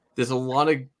there's a lot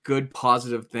of good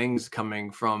positive things coming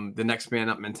from the next man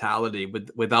up mentality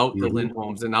without the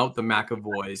Lindholms and out the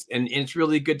McAvoys. And it's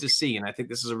really good to see. And I think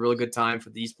this is a really good time for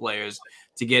these players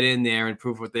to get in there and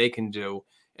prove what they can do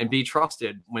and be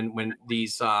trusted when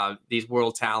these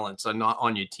world talents are not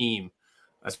on your team,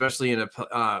 especially in a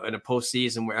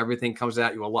postseason where everything comes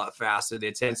at you a lot faster. The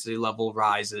intensity level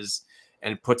rises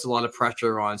and puts a lot of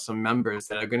pressure on some members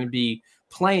that are going to be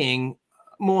playing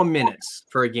more minutes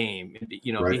per game, be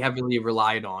heavily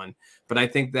relied on. But I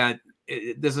think that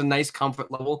there's a nice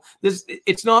comfort level.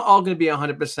 It's not all going to be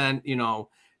 100%,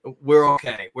 we're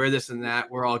okay, we're this and that,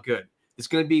 we're all good. It's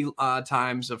going to be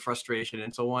times of frustration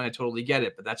and so on. I totally get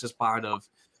it, but that's just part of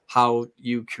how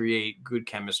you create good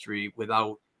chemistry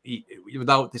without the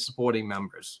supporting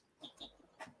members.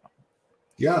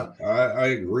 Yeah, I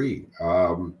agree.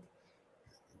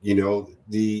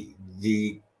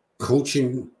 The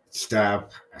coaching staff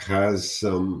has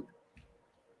some,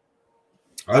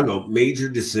 major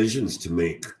decisions to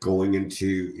make going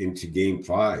into Game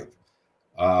 5.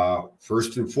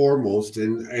 First and foremost,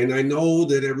 and I know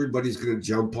that everybody's going to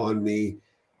jump on me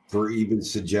for even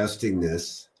suggesting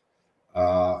this,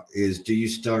 is do you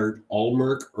start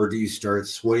Ullmark or do you start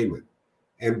Swayman?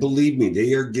 And believe me,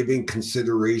 they are giving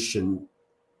consideration.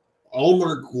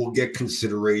 Ullmark will get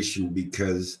consideration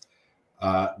because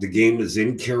the game is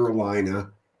in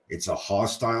Carolina. It's a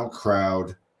hostile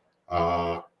crowd,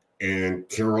 and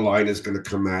Carolina is going to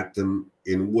come at them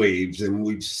in waves. And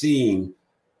we've seen,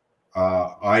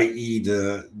 i.e.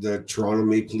 the Toronto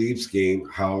Maple Leafs game,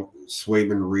 how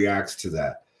Swayman reacts to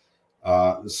that.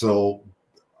 So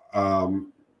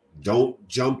don't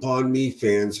jump on me,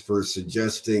 fans, for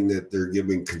suggesting that they're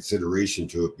giving consideration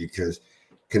to it, because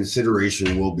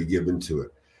consideration will be given to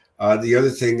it. The other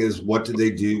thing is, what do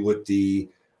they do with the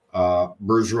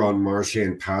Bergeron,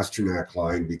 Marchand, Pasternak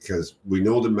line? Because we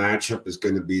know the matchup is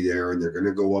going to be there, and they're going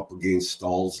to go up against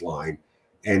Stahl's line.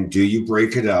 And do you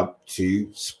break it up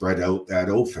to spread out that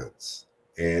offense?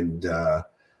 And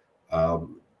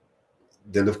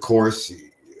then, of course,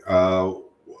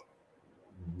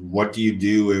 what do you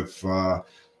do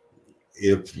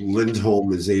if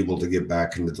Lindholm is able to get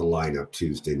back into the lineup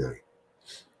Tuesday night?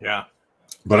 Yeah.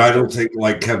 But I don't think,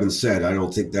 like Kevin said, I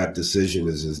don't think that decision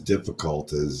is as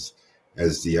difficult as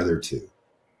the other two.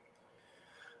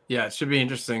 Yeah, it should be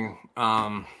interesting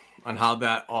on how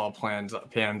that all pans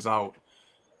out.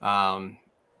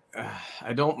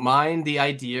 I don't mind the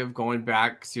idea of going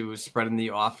back to spreading the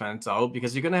offense out,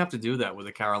 because you're going to have to do that with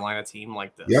a Carolina team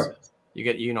like this. Yep. You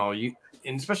get,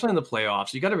 and especially in the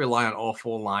playoffs, you got to rely on all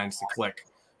four lines to click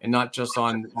and not just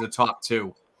on the top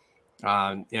two.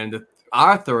 And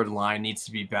our third line needs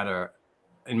to be better,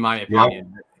 in my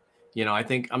opinion. Yep. I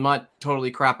think I'm not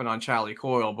totally crapping on Charlie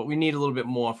Coyle, but we need a little bit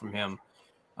more from him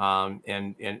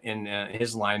and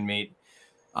his line mate.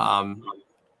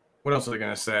 What else was I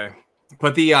going to say?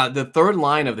 But the third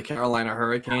line of the Carolina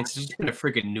Hurricanes has just been a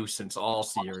freaking nuisance all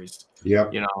series. Yeah.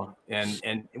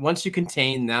 And once you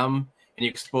contain them and you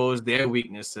expose their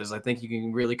weaknesses, I think you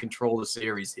can really control the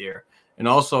series here, and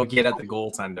also get at the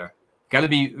goaltender.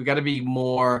 We got to be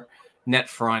more net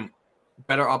front,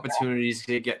 better opportunities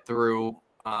to get through,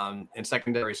 and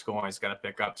secondary scoring's got to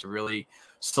pick up to really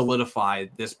solidify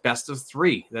this best of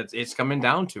three that it's coming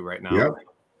down to right now. Yep.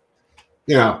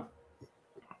 Yeah.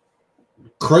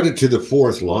 Credit to the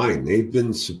fourth line. They've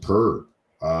been superb.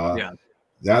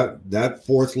 That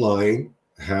fourth line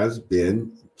has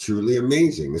been truly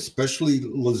amazing, especially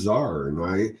Lazar.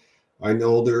 And I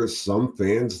know there are some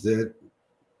fans that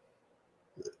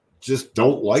just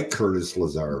don't like Curtis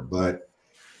Lazar, but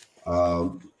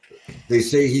they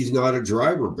say he's not a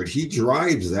driver, but he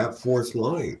drives that fourth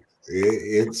line.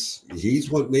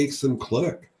 He's what makes them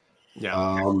click.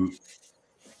 Yeah.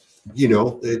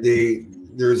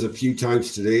 There's a few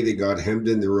times today they got hemmed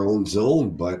in their own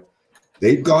zone, but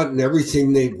they've gotten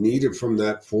everything they've needed from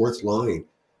that fourth line,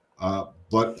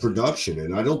 but production.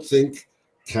 And I don't think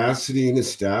Cassidy and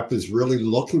his staff is really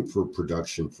looking for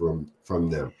production from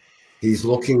them. He's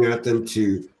looking at them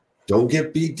to don't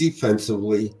get beat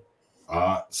defensively,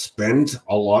 spend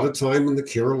a lot of time in the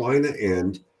Carolina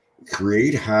end,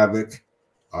 create havoc,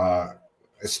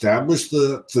 establish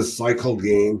the cycle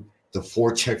game, the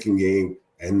forechecking game,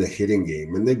 and the hitting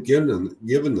game, and they've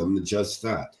given them just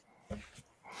that.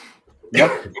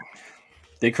 Yep.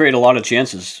 They create a lot of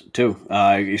chances too,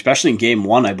 especially in game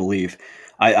one, I believe.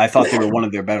 I thought they were one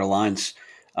of their better lines.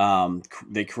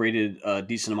 They created a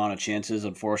decent amount of chances.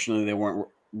 Unfortunately, they weren't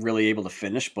really able to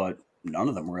finish, but none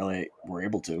of them really were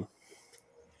able to.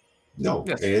 No,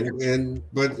 but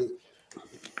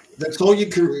that's all you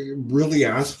can really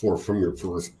ask for from your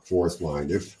fourth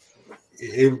line.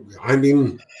 I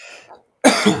mean,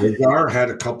 Nagar had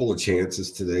a couple of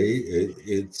chances today.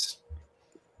 It's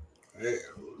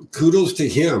kudos to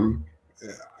him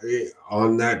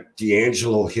on that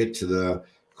D'Angelo hit to the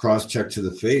cross check to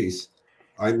the face.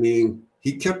 I mean,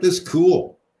 he kept us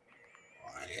cool.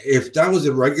 If that was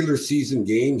a regular season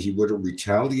game, he would have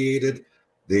retaliated.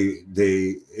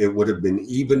 It would have been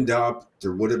evened up.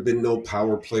 There would have been no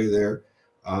power play there.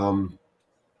 And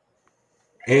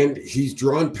he's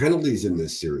drawn penalties in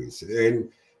this series,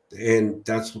 and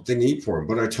that's what they need for him.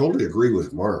 But I totally agree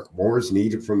with Mark. More is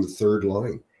needed from the third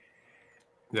line.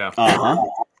 Yeah.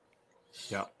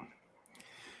 Yeah.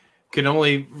 Can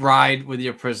only ride with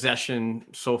your possession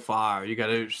so far. You got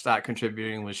to start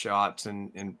contributing with shots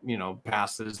and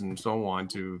passes and so on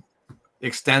to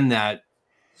extend that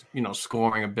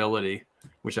scoring ability,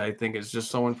 which I think is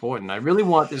just so important. I really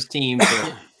want this team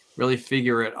to really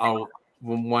figure it out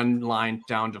from one line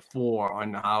down to four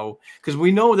on how, because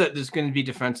we know that there's going to be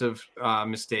defensive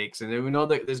mistakes, and we know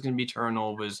that there's going to be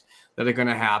turnovers that are going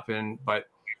to happen, but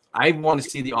I want to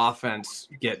see the offense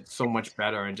get so much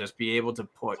better and just be able to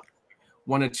put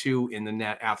one or two in the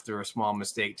net after a small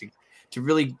mistake to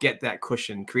really get that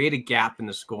cushion, create a gap in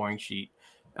the scoring sheet,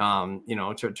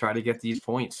 to try to get these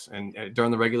points and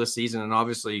during the regular season, and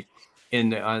obviously in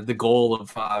the goal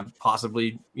of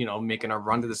possibly, making a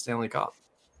run to the Stanley Cup.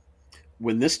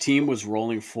 When this team was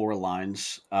rolling four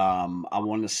lines, I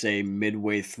want to say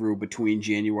midway through between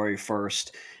January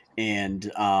 1st and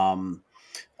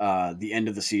the end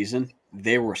of the season,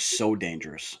 they were so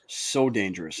dangerous.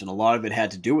 And a lot of it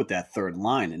had to do with that third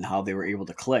line and how they were able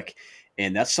to click.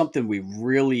 And that's something we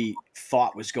really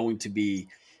thought was going to be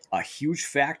a huge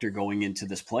factor going into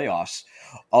this playoffs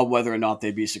of whether or not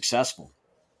they'd be successful.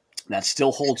 That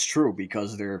still holds true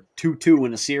because they're 2-2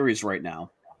 in a series right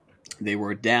now. They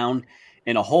were down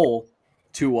in a hole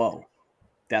 2-0.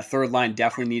 That third line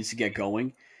definitely needs to get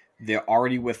going. They're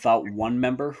already without one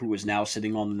member who is now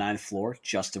sitting on the ninth floor,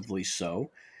 justifully so.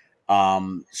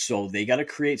 So they got to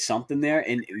create something there.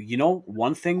 And,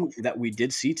 one thing that we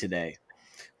did see today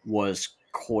was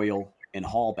Coyle and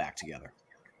Hall back together.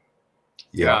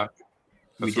 Yeah.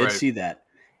 We did see that.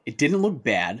 It didn't look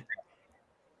bad,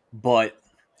 but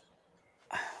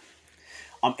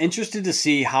I'm interested to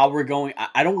see how we're going.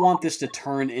 I don't want this to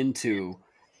turn into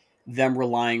them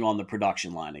relying on the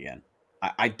production line again.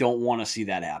 I don't want to see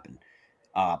that happen.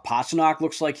 Pastrnak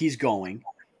looks like he's going.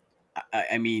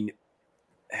 I mean,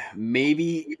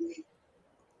 maybe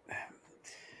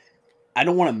I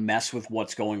don't want to mess with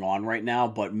what's going on right now,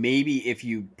 but maybe if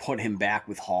you put him back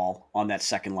with Hall on that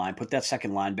second line, put that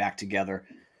second line back together,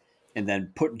 and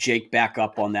then put Jake back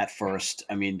up on that first.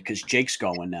 I mean, because Jake's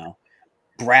going now.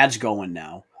 Brad's going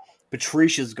now.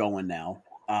 Patricia's going now.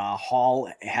 Hall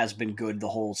has been good the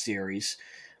whole series.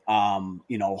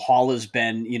 Hall has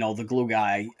been, the glue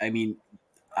guy. I mean,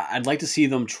 I'd like to see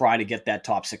them try to get that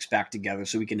top six back together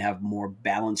so we can have more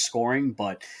balanced scoring.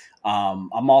 But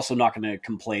I'm also not going to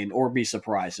complain or be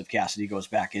surprised if Cassidy goes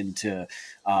back into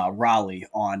Raleigh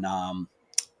on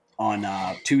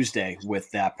Tuesday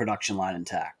with that production line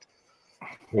intact.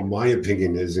 Well, my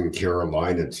opinion is in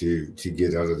Carolina to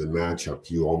get out of the matchup,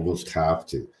 you almost have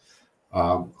to.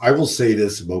 I will say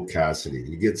this about Cassidy.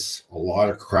 He gets a lot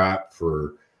of crap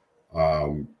for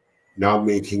not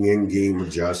making in-game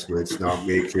adjustments, not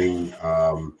making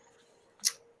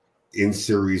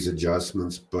in-series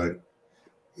adjustments, but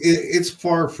it's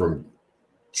far from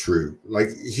true.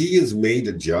 Like, he has made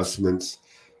adjustments.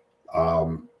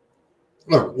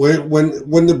 Look,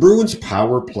 when the Bruins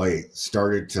power play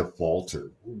started to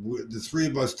falter, the three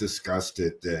of us discussed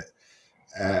it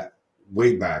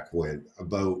way back when,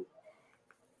 about,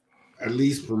 at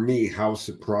least for me, how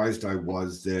surprised I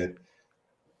was that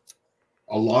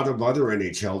a lot of other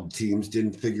NHL teams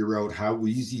didn't figure out how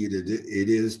easy it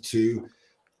is to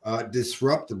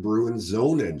disrupt the Bruins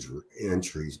zone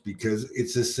entries, because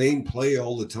it's the same play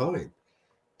all the time.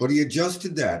 But he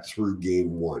adjusted that through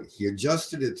game 1. He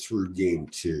adjusted it through game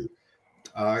 2.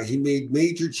 He made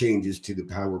major changes to the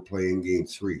power play in game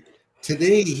 3.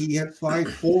 Today, he had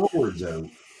 5 forwards out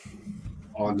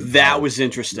on the That power was play.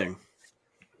 interesting.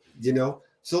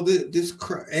 So the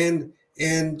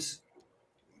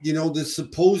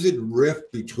supposed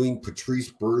rift between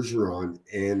Patrice Bergeron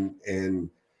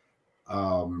and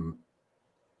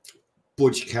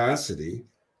Butch Cassidy.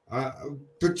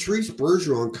 Patrice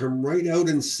Bergeron come right out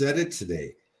and said it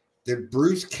today that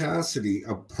Bruce Cassidy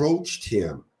approached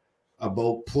him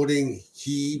about putting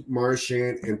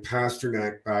Marchand, and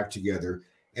Pasternak back together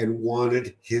and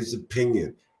wanted his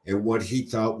opinion and what he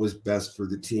thought was best for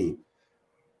the team.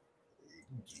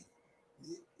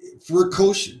 For a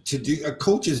coach a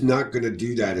coach is not going to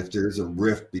do that if there's a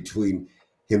rift between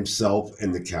himself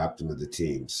and the captain of the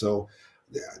team. So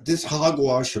this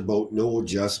hogwash about no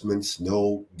adjustments,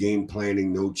 no game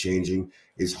planning, no changing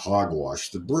is hogwash.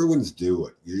 The Bruins do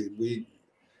it.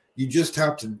 You just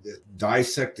have to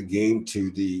dissect the game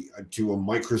to a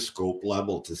microscope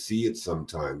level to see it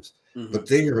sometimes, but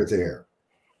they are there.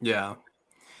 Yeah.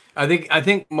 I think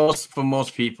for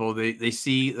most people, they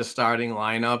see the starting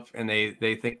lineup and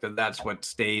they think that that's what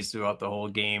stays throughout the whole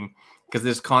game, because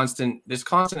there's constant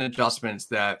adjustments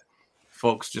that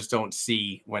folks just don't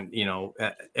see when,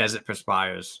 as it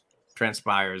transpires.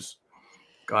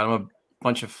 God, I'm a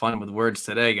bunch of fun with words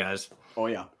today, guys. Oh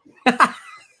yeah.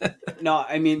 No,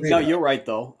 I mean, no, you're right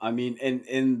though. I mean,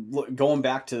 and going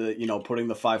back to putting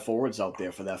the 5 forwards out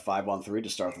there for that 5-on-3 to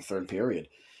start the third period,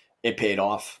 it paid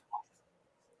off.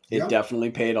 It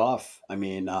definitely paid off. I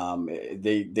mean,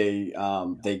 they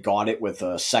got it with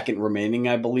a second remaining,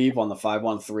 I believe, on the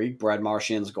 5-on-3. Brad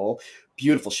Marchand's goal,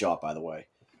 beautiful shot, by the way,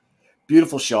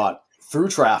 beautiful shot through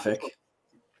traffic.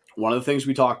 One of the things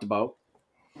we talked about,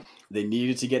 they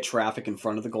needed to get traffic in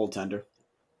front of the goaltender.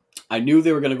 I knew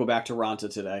they were going to go back to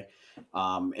Ranta today,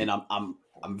 and I'm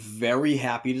very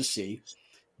happy to see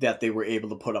that they were able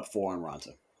to put up 4 on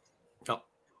Ranta. Oh.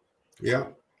 Yeah.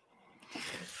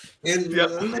 And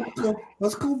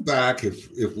let's go back,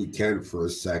 if we can, for a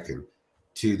second,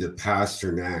 to the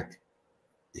Pasternak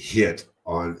hit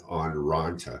on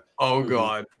Ranta. Oh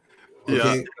God!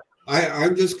 Okay,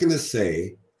 I'm just gonna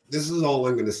say this is all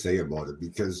I'm gonna say about it,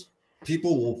 because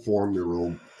people will form their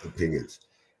own opinions,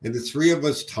 and the 3 of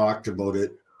us talked about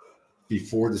it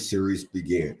before the series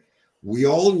began. We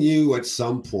all knew at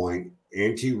some point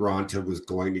Antti Ranta was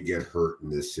going to get hurt in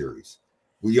this series.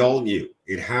 We all knew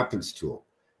it happens to him.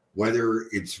 Whether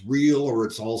it's real or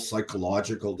it's all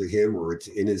psychological to him or it's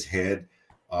in his head,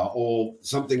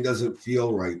 something doesn't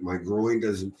feel right. My groin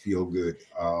doesn't feel good.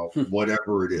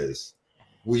 Whatever it is,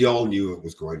 we all knew it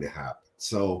was going to happen.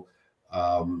 So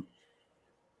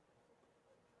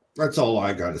that's all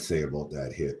I got to say about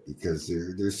that hit, because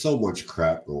there's so much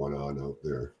crap going on out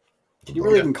there. Can you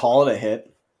really even call it a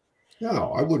hit?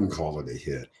 No, I wouldn't call it a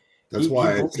hit. That's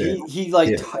why I said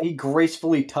he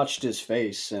gracefully touched his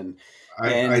face, and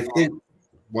I think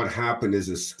what happened is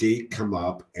a skate come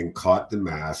up and caught the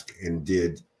mask and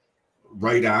did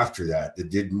right after that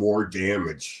did more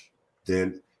damage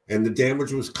and the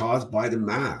damage was caused by the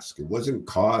mask. It wasn't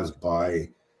caused by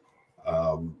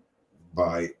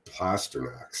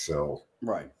Pasternak. So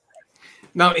right.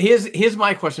 Now here's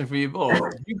my question for you both.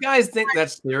 Do you guys think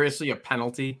that's seriously a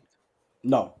penalty?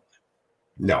 No.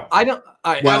 I don't.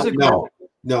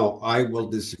 No, I will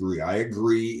disagree. I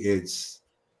agree.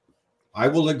 I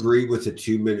will agree with a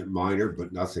 2-minute minor,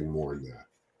 but nothing more than that,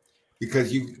 because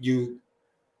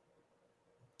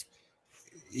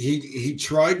he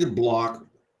tried to block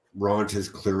Ronta's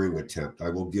clearing attempt. I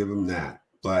will give him that,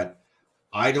 but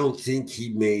I don't think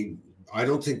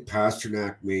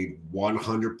Pasternak made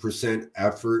 100%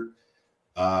 effort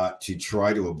to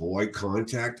try to avoid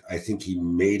contact. I think he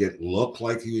made it look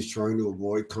like he was trying to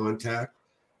avoid contact,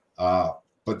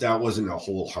 but that wasn't a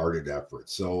wholehearted effort.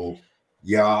 So,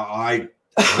 yeah, I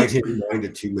didn't mind a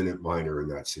 2-minute minor in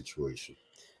that situation.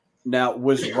 Now,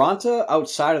 was Ranta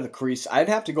outside of the crease? I'd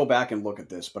have to go back and look at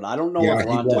this, but I don't know if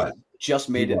Ranta just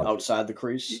made it outside the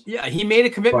crease. Yeah, he made a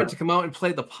commitment to come out and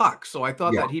play the puck, so I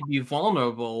thought that he'd be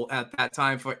vulnerable at that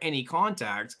time for any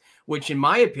contact, which, in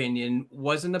my opinion,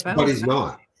 wasn't a penalty. But he's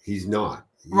not. He's not.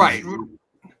 Right.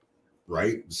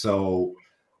 So,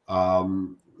 I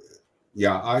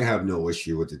have no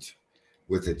issue with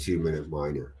a 2-minute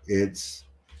minor.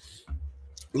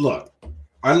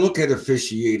 I look at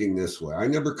officiating this way. I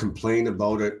never complain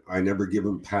about it. I never give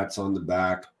him pats on the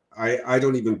back. I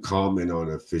don't even comment on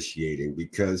officiating,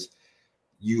 because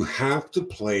you have to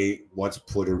play what's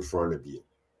put in front of you.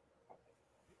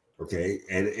 Okay.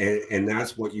 And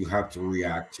that's what you have to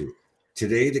react to.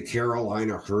 Today, the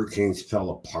Carolina Hurricanes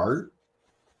fell apart,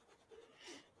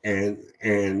 and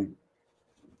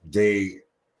they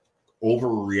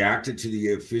overreacted to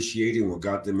the officiating, what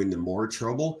got them into more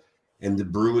trouble, and the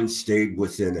Bruins stayed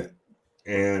within it.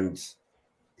 And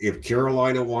if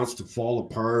Carolina wants to fall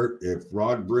apart, if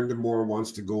Rod Brindamore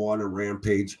wants to go on a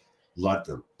rampage, let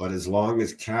them. But as long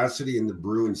as Cassidy and the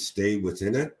Bruins stay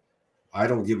within it, I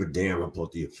don't give a damn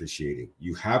about the officiating.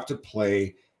 You have to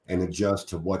play and adjust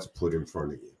to what's put in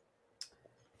front of you.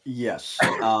 Yes.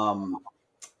 And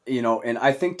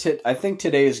I think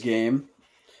today's game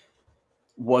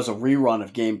was a rerun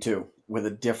of game 2 with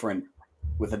a different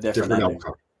ending.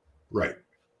 Outcome. Right.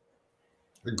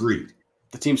 Agreed.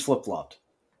 The teams flip-flopped.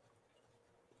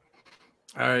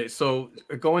 All right, so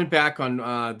going back on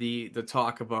the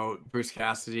talk about Bruce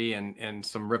Cassidy and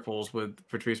some ripples with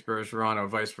Patrice Bergeron or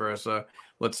vice versa,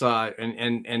 let's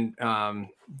and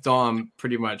Dom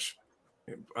pretty much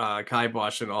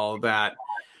kibosh and all of that.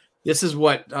 This is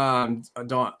what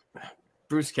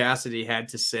Bruce Cassidy had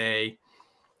to say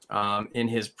in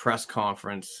his press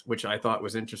conference, which I thought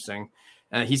was interesting.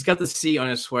 He's got the C on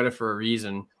his sweater for a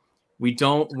reason. We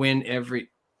don't win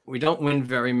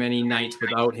very many nights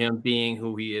without him being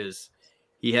who he is.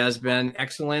 He has been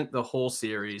excellent the whole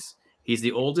series. He's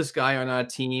the oldest guy on our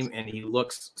team, and he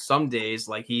looks some days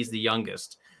like he's the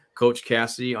youngest. Coach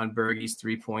Cassidy on Bergie's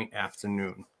 3-point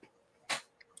afternoon.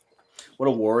 What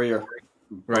a warrior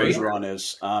Bergeron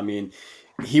is. I mean,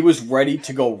 he was ready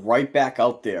to go right back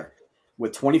out there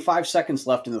with 25 seconds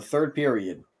left in the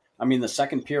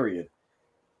second period,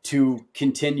 to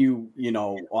continue,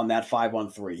 on that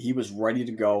 5-on-3. He was ready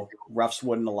to go. Refs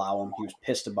wouldn't allow him. He was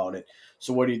pissed about it.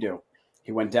 So what did he do?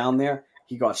 He went down there,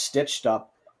 he got stitched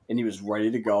up, and he was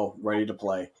ready to go, ready to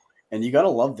play. And you got to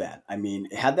love that. I mean,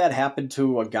 had that happened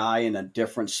to a guy in a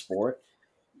different sport,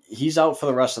 he's out for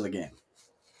the rest of the game.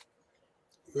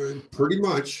 Pretty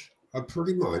much.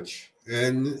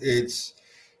 And it's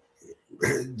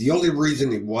the only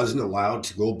reason he wasn't allowed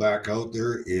to go back out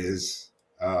there is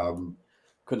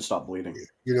couldn't stop bleeding.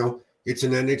 It's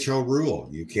an NHL rule.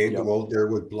 You can't go out there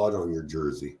with blood on your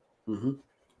jersey. Mm-hmm.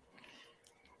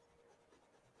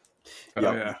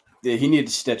 Yeah. He needed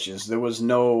stitches. There was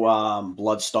no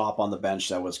blood stop on the bench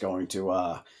that was going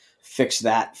to fix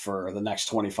that for the next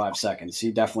 25 seconds.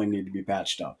 He definitely needed to be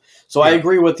patched up. So I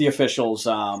agree with the officials.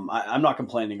 I'm not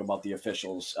complaining about the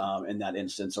officials in that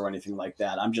instance or anything like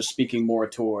that. I'm just speaking more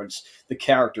towards the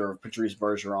character of Patrice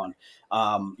Bergeron,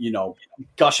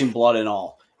 gushing blood and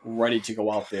all, ready to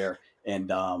go out there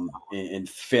and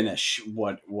finish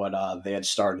what they had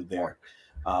started there,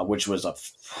 which was oh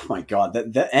my God,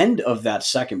 the end of that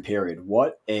second period.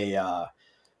 What a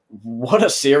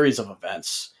series of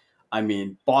events. I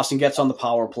mean, Boston gets on the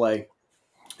power play.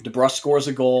 DeBrusk scores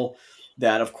a goal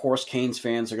that, of course, Canes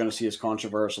fans are going to see as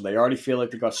controversial. They already feel like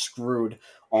they got screwed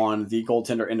on the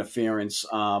goaltender interference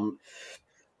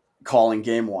calling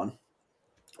game 1,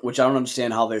 which I don't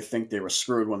understand how they think they were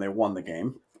screwed when they won the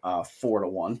game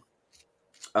 4-1.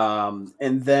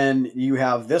 And then you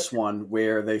have this one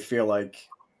where they feel like,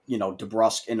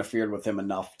 DeBrusk interfered with him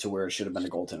enough to where it should have been a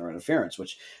goaltender interference,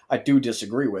 which I do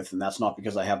disagree with. And that's not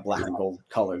because I have black and gold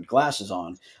colored glasses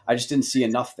on. I just didn't see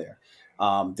enough there.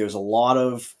 There's a lot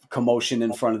of commotion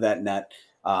in front of that net.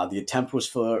 The attempt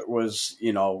was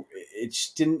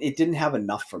it didn't have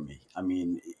enough for me. I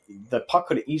mean, the puck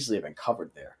could easily have been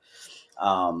covered there.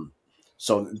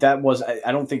 So that was,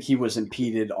 I don't think he was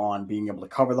impeded on being able to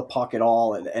cover the puck at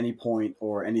all at any point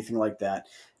or anything like that.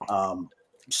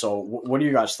 So what are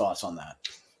you guys' thoughts on that?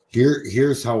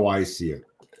 Here's how I see it.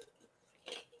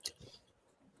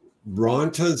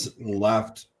 Ronta's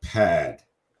left pad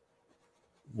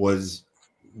was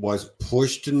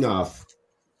pushed enough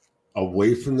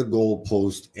away from the goal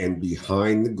post and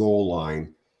behind the goal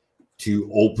line to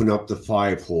open up the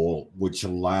 5-hole, which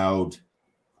allowed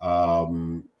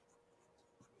the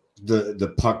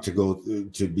puck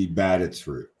to be batted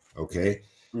through. Okay.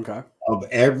 Of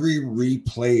every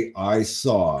replay I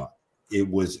saw, it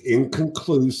was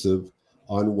inconclusive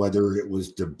on whether it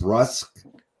was DeBrusk's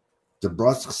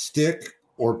stick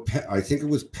or I think it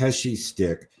was Pesce's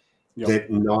stick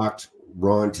that knocked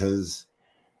Ronta's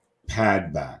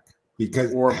pad back.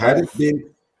 Because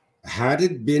had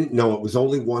it been no, it was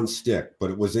only one stick,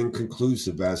 but it was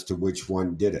inconclusive as to which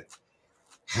one did it.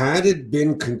 Had it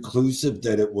been conclusive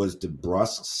that it was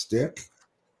DeBrusk's stick,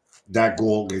 that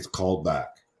goal gets called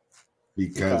back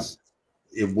because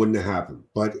it wouldn't have happened.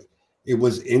 But it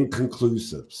was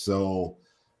inconclusive. So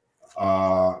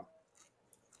I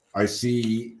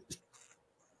see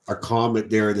a comment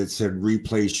there that said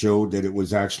replay showed that it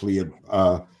was actually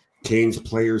a Canes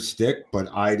player's stick, but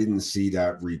I didn't see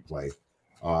that replay.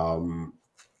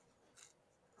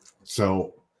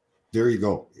 So there you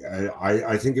go.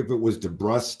 I think if it was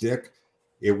DeBrusque stick,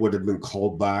 it would have been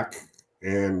called back,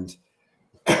 and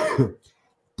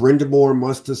Brindamore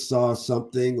must have saw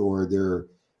something, or their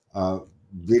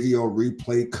video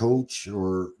replay coach,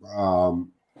 or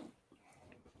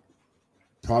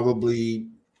probably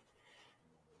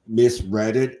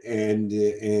misread it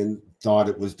and thought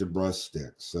it was DeBrusque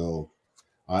stick. So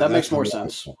that makes more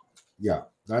sense. Yeah,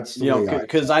 that's the way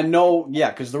because I know.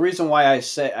 Yeah, because the reason why I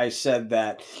said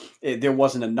that there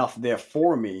wasn't enough there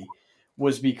for me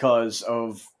was because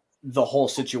of the whole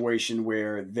situation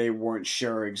where they weren't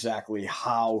sure exactly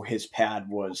how his pad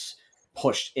was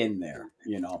pushed in there.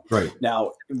 Right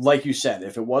now, like you said,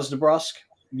 if it was DeBrusque,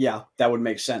 yeah, that would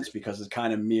make sense because it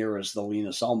kind of mirrors the Lena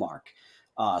Selmark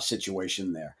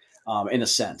situation there, in a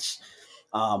sense.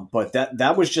 But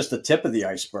that was just the tip of the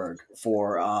iceberg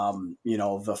for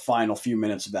the final few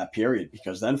minutes of that period,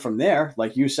 because then from there,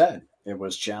 like you said, it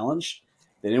was challenged.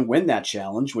 They didn't win that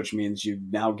challenge, which means you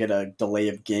now get a delay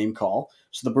of game call.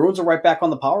 So the Bruins are right back on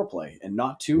the power play, and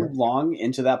not too long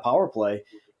into that power play,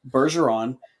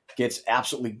 Bergeron gets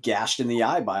absolutely gashed in the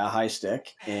eye by a high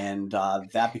stick, and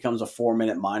that becomes a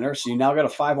 4-minute minor. So you now got a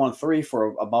 5-on-3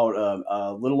 for about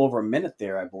a little over a minute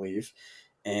there, I believe.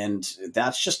 And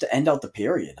that's just to end out the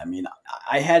period. I mean,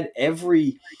 I had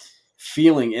every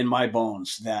feeling in my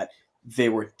bones that they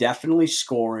were definitely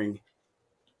scoring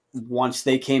once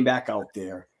they came back out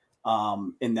there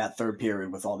in that third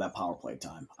period with all that power play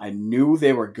time. I knew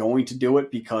they were going to do it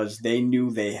because they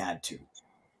knew they had to.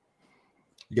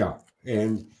 Yeah,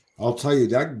 and I'll tell you,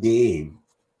 that game,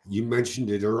 you mentioned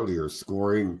it earlier,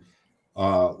 scoring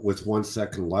with 1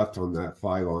 second left on that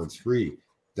 5-on-3.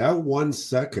 That 1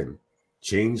 second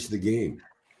changed the game.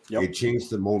 Yep. It changed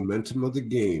the momentum of the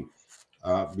game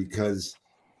because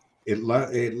it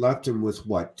left him with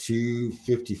what,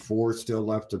 2:54 still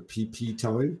left of PP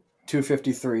time?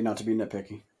 2:53, not to be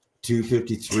nitpicky.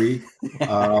 2:53.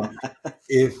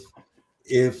 If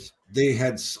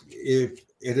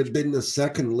it had been a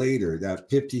second later, that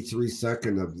 53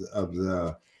 second of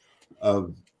the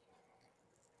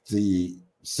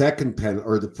second penalty,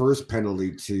 or the first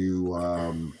penalty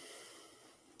to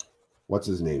what's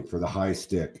his name for the high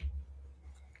stick?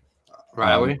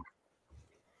 Riley?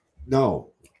 No.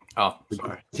 Oh,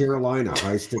 sorry. Carolina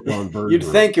high stick on Bergeron. You'd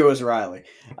think it was Riley.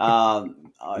 No,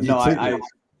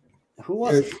 who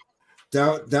was it?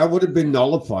 That would have been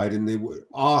nullified, and they would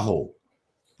Aho.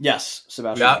 Yes,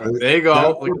 Sebastian. Yeah, there you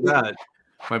go. Look at that.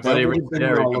 My buddy Rich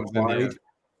Terry comes in there.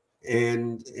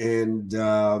 And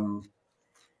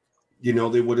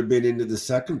they would have been into the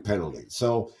second penalty.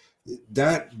 So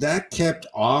that kept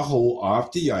Aho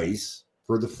off the ice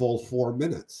for the full 4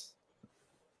 minutes,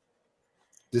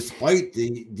 despite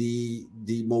the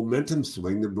momentum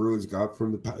swing the Bruins got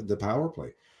from the power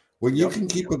play. When you can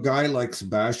keep a guy like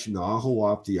Sebastian Aho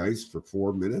off the ice for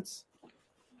 4 minutes,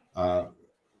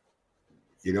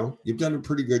 you've done a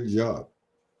pretty good job.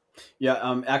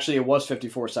 Yeah, actually, it was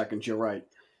 54 seconds. You're right,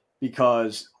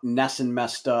 because Nesson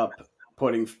messed up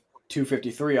putting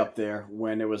 2:53 up there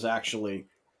when it was actually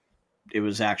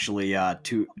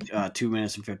 2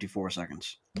 minutes and 54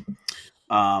 seconds.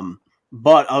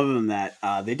 But other than that,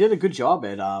 they did a good job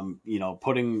at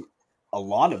putting a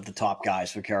lot of the top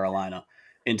guys for Carolina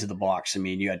into the box. I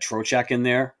mean, you had Trocheck in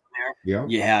there. Yeah.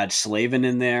 You had Slavin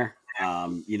in there.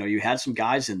 You had some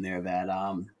guys in there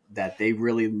that they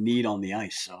really need on the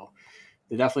ice. So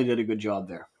they definitely did a good job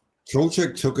there.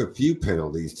 Trocheck took a few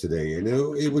penalties today, and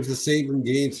it was the same in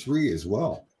Game 3 as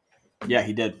well. Yeah,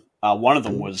 he did. One of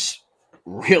them was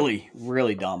really,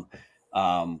 really dumb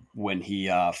when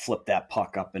he flipped that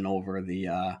puck up and over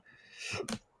the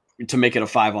to make it a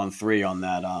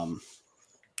 5-on-3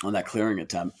 on that clearing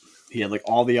attempt. He had like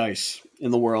all the ice in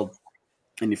the world,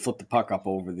 and he flipped the puck up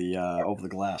over the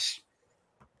glass.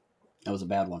 That was a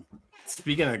bad one.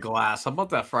 Speaking of glass, how about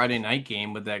that Friday night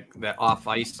game with that off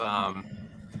ice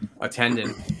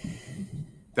attendant?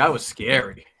 That was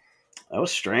scary. That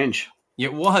was strange.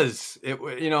 It was.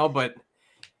 But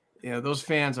those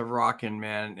fans are rocking,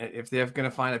 man. If they're gonna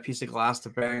find a piece of glass to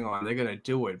bang on, they're gonna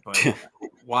do it. But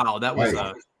wow, that was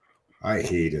I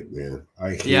hate it, man.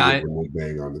 I hate it when they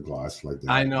bang on the glass like that.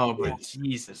 I know, but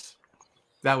Jesus,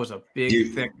 that was a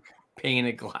big, thick,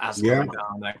 painted glass going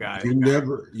down that guy. You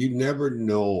never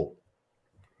know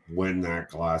when that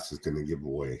glass is going to give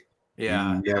away.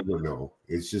 Yeah, you never know.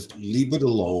 It's just leave it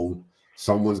alone.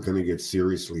 Someone's going to get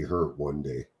seriously hurt one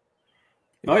day.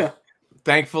 Oh yeah.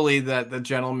 Thankfully, that the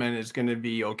gentleman is going to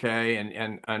be okay,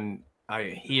 and I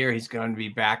hear he's going to be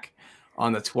back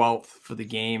on the 12th for the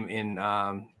game in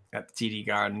at the TD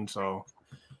Garden. So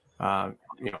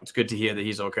it's good to hear that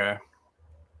he's okay.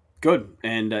 Good.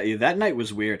 And that night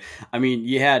was weird. I mean,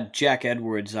 you had Jack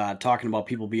Edwards talking about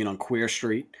people being on Queer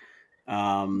Street.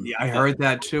 Yeah, I heard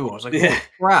that too. I was like, "Holy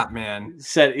crap, man!"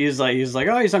 Said he's like,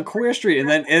 oh, he's on Queer Street, and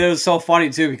it was so funny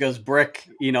too because Brick,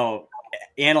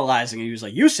 analyzing it, he was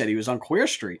like, you said he was on Queer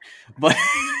Street, but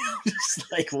just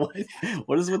like,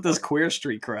 what is with this Queer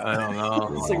Street crap? I don't know.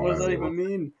 It's like, what does that even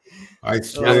mean? I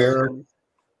swear,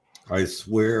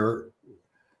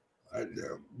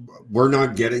 we're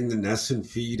not getting the Nesson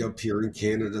feed up here in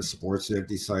Canada. Sportsnet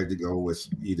decided to go with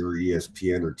either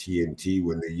ESPN or TNT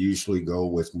when they usually go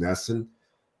with Nesson.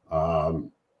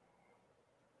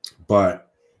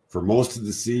 But for most of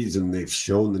the season, they've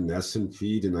shown the Nesson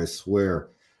feed, and I swear,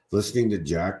 listening to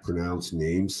Jack pronounce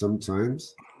names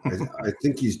sometimes, I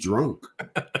think he's drunk.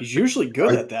 He's usually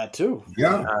good at that too.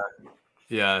 Yeah.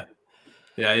 Yeah,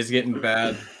 he's getting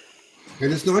bad.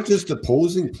 And it's not just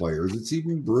opposing players, it's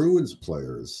even Bruins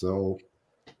players. So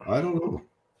I don't know.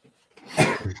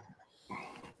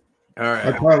 All right.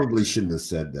 I probably shouldn't have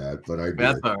said that, but I did.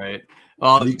 That's all right.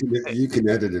 Well, you can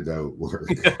edit it out, Mark.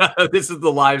 This is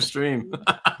the live stream.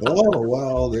 Oh,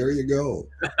 well, there you go.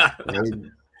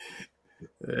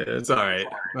 It's all right.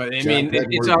 But, I mean,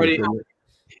 it's already.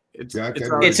 It's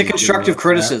a constructive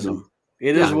criticism.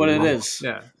 It is what it is.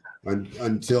 Yeah.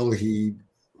 Until he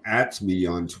 @s me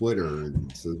on Twitter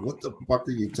and says, "What the fuck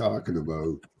are you talking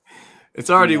about?" It's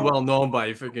already well known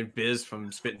by freaking Biz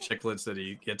from Spittin' Chicklets that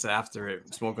he gets after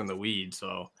it smoking the weed.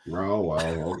 So. Oh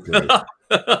well, okay.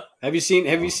 Have you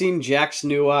seen Jack's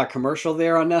new commercial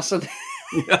there on Nesson?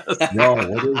 Yes. No,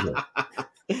 what is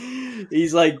it?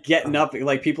 He's like getting up,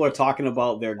 like people are talking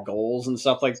about their goals and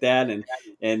stuff like that,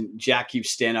 and Jack keeps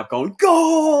standing up going,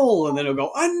 "Goal!" and then he'll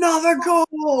go, "Another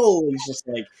goal!" He's just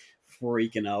like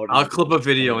freaking out. I'll clip a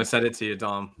video and send it to you,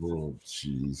 Dom. Oh,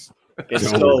 jeez. It's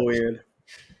so weird.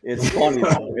 It's funny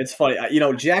though. It's funny.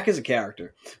 Jack is a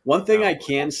character. One thing I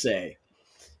can say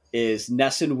is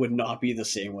Nesson would not be the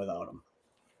same without him.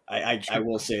 I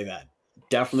will say that.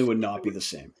 Definitely would not be the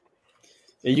same.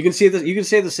 And you can say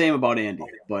the same about Andy,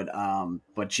 but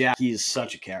Jack, he's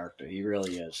such a character. He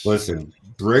really is. Listen,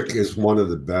 Brick is one of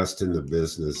the best in the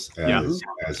business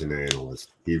as an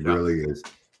analyst. He really is.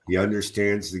 He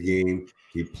understands the game.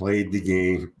 He played the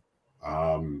game,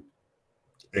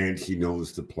 and he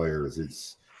knows the players.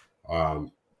 It's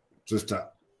just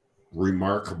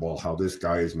remarkable how this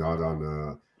guy is not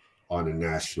on a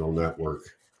national network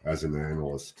as an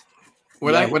analyst.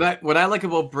 What I like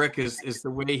about Brick is the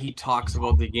way he talks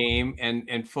about the game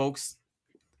and folks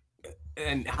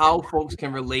and how folks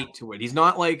can relate to it. He's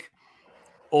not like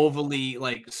overly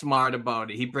like smart about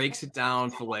it. He breaks it down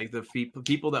for like the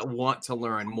people that want to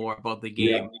learn more about the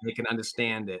game. They can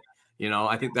understand it.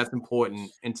 I think that's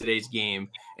important in today's game,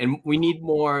 and we need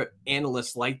more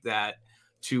analysts like that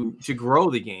to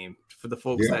grow the game for the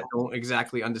folks that don't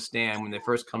exactly understand when they're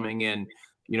first coming in.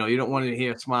 You don't want to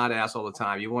hear smart ass all the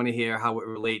time. You want to hear how it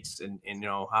relates and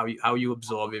how you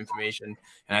absorb information.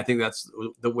 And I think that's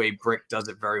the way Brick does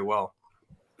it very well.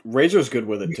 Razor's good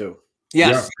with it too.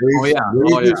 Yes.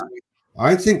 Razor,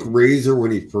 I think Razor,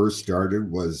 when he first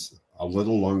started, was a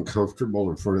little uncomfortable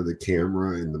in front of the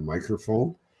camera and the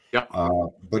microphone. Yep.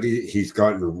 But he's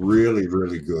gotten really,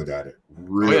 really good at it.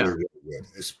 Really good.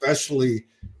 Especially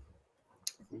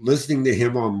listening to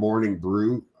him on Morning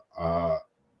Brew.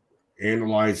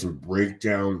 Analyze and break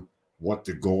down what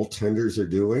the goaltenders are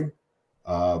doing.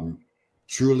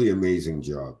 Truly amazing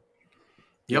job.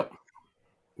 Yep.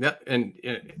 And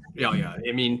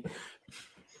I mean,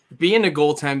 being a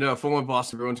goaltender, a former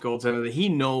Boston Bruins goaltender, he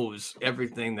knows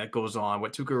everything that goes on,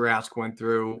 what Tuukka Rask went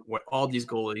through, what all these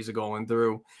goalies are going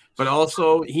through. But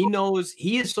also, he knows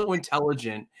he is so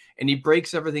intelligent and he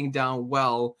breaks everything down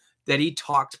well that he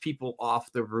talks people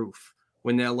off the roof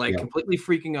when they're like completely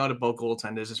freaking out about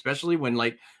goaltenders, especially when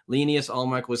like Linus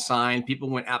Ullmark was signed,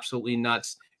 people went absolutely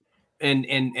nuts. And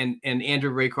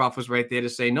Andrew Raycroft was right there to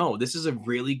say, no, this is a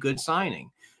really good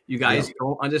signing. You guys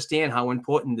don't understand how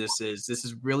important this is. This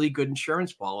is really good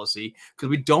insurance policy because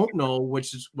we don't know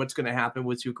what's going to happen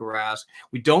with Tuukka Rask.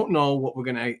 We don't know what we're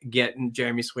going to get in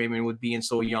Jeremy Swayman with being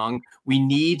so young. We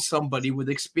need somebody with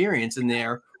experience in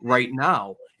there right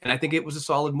now. And I think it was a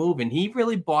solid move. And he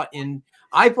really bought in.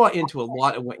 I bought into a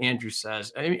lot of what Andrew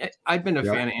says. I mean, I've been a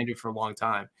fan of Andrew for a long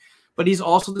time, but he's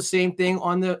also the same thing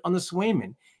on the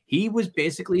Swayman. He was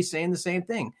basically saying the same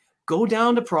thing. Go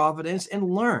down to Providence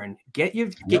and learn. Get your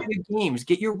games,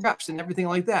 get your reps and everything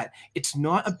like that. It's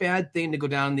not a bad thing to go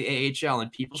down to the AHL,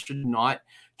 and people should not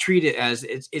treat it as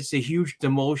it's a huge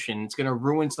demotion. It's going to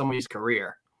ruin somebody's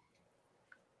career.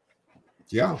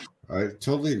 Yeah, I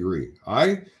totally agree.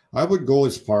 I would go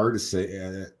as far to say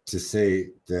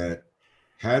that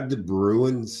had the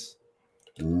Bruins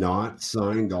not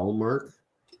signed Allmark,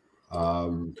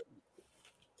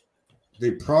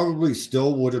 they probably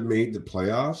still would have made the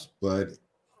playoffs, but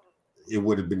it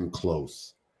would have been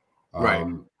close. Right.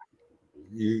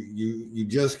 You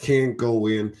just can't go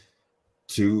in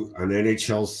to an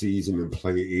NHL season and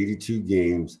play 82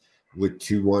 games with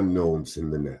 2 unknowns in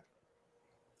the net.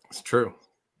 It's true.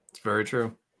 It's very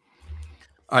true.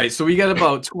 All right, so we got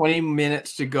about 20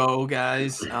 minutes to go,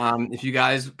 guys. If you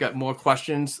guys got more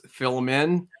questions, fill them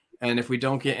in. And if we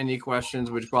don't get any questions,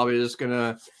 we're probably just going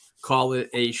to call it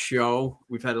a show.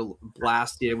 We've had a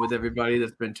blast here with everybody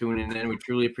that's been tuning in. We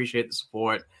truly appreciate the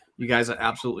support. You guys are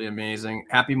absolutely amazing.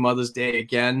 Happy Mother's Day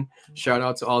again. Shout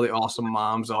out to all the awesome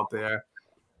moms out there.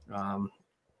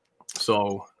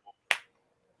 So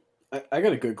I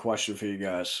got a good question for you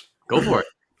guys. Go for it.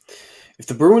 If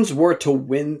the Bruins were to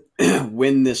win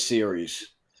this series,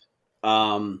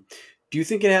 do you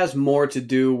think it has more to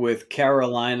do with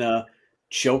Carolina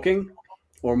choking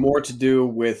or more to do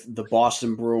with the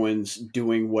Boston Bruins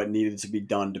doing what needed to be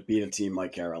done to beat a team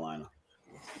like Carolina?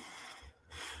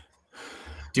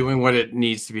 Doing what it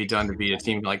needs to be done to beat a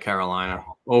team like Carolina.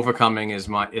 Overcoming is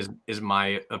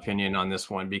my opinion on this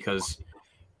one, because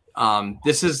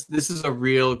this is a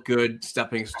real good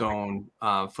stepping stone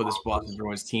for this Boston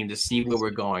Bruins team to see where we're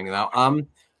going. Now, I'm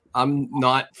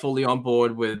not fully on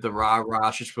board with the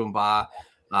rah shish boom bah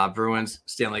Bruins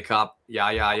Stanley Cup,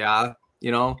 yeah,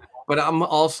 but I'm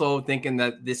also thinking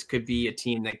that this could be a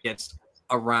team that gets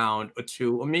a round or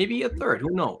two or maybe a third.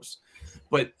 Who knows?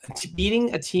 But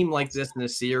beating a team like this in a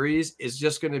series is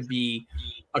just going to be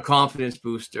a confidence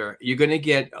booster. You're going to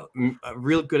get a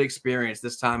real good experience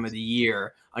this time of the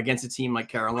year against a team like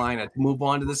Carolina to move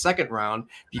on to the second round,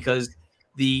 because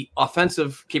the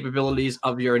offensive capabilities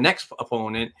of your next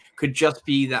opponent could just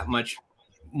be that much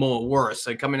more worse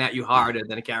and coming at you harder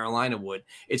than a Carolina would.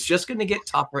 It's just going to get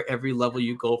tougher every level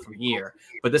you go from here.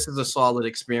 But this is a solid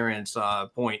experience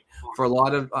point for a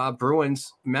lot of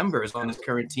Bruins members on this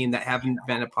current team that haven't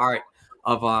been a part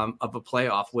of a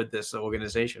playoff with this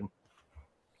organization.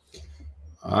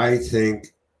 I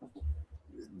think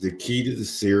the key to the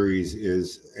series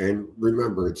is, and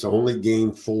remember, it's only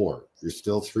game 4. There's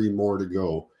still 3 more to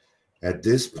go. At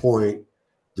this point,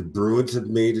 the Bruins have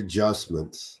made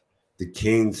adjustments. The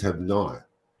Canes have not.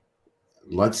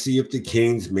 Let's see if the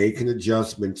Canes make an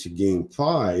adjustment to game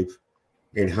 5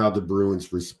 and how the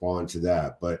Bruins respond to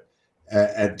that. But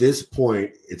at this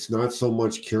point, it's not so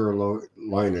much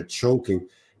Carolina choking.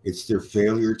 It's their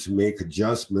failure to make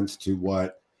adjustments to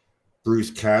what Bruce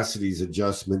Cassidy's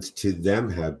adjustments to them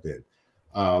have been.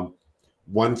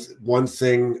 One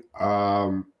thing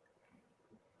I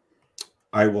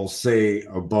will say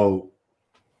about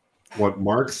what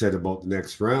Mark said about the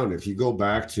next round, if you go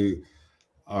back to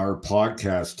our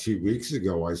podcast 2 weeks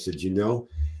ago, I said,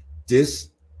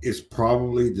 this is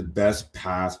probably the best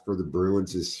path for the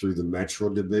Bruins is through the Metro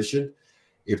Division.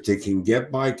 If they can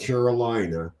get by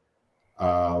Carolina,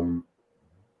 then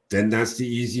that's the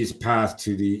easiest path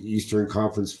to the Eastern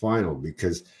Conference Final,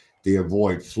 because they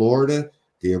avoid Florida,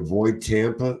 they avoid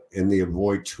Tampa, and they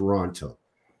avoid Toronto.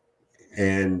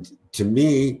 And to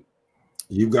me,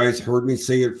 you guys heard me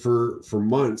say it for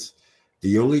months.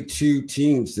 The only 2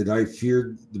 teams that I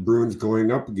feared the Bruins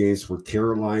going up against were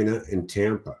Carolina and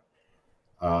Tampa.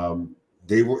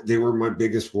 They were my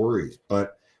biggest worries.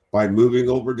 But by moving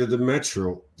over to the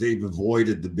Metro, they've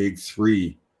avoided the big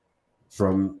 3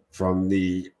 from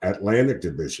the Atlantic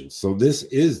Division. So this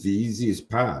is the easiest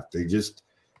path. They just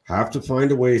have to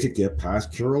find a way to get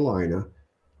past Carolina.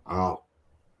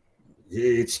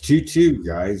 It's 2-2,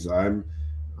 guys. I'm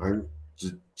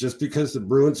just because the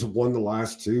Bruins have won the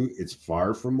last 2, it's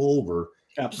far from over.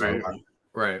 Absolutely.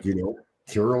 Right.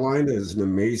 Carolina is an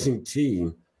amazing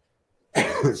team.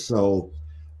 So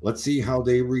let's see how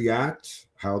they react,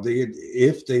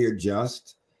 if they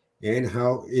adjust, and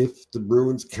if the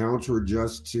Bruins counter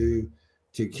adjust to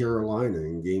Carolina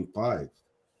in game 5.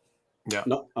 Yeah.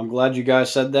 No, I'm glad you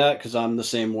guys said that, because I'm the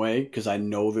same way, because I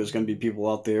know there's going to be people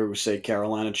out there who say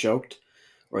Carolina choked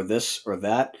or this or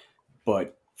that.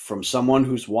 But from someone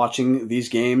who's watching these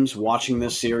games, watching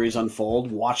this series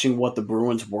unfold, watching what the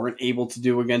Bruins weren't able to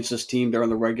do against this team during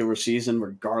the regular season,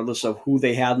 regardless of who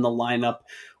they had in the lineup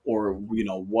or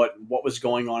what was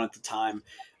going on at the time,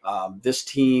 this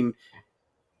team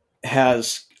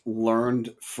has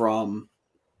learned from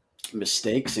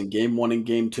mistakes in game 1 and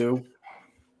game 2,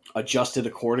 adjusted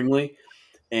accordingly.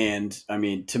 And I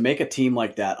mean, to make a team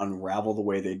like that unravel the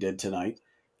way they did today,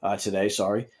 that's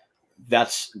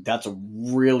a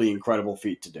really incredible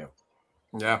feat to do.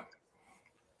 Yeah.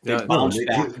 They bounce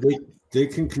back. They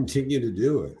can continue to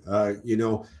do it.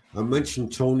 I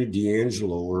mentioned Tony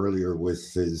D'Angelo earlier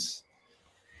with his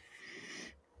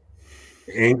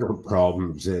anger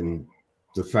problems and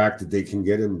the fact that they can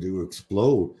get him to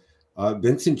explode.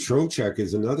 Vincent Trocheck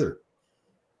is a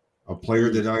player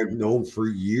that I've known for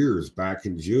years back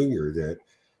in junior that,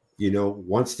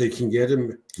 once they can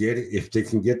if they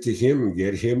can get to him and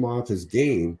get him off his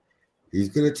game, he's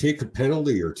going to take a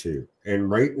penalty or two. And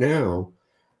right now,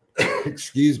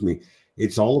 excuse me,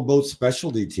 it's all about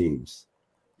specialty teams.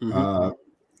 If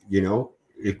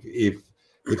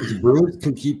the Bruins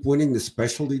can keep winning the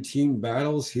specialty team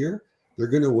battles here, they're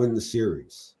going to win the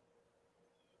series.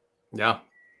 Yeah,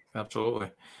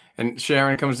 absolutely. And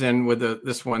Sharon comes in with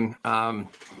this one. I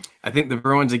think the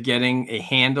Bruins are getting a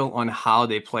handle on how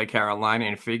they play Carolina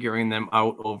and figuring them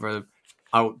out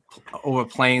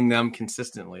overplaying them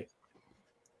consistently.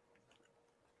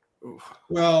 Oof.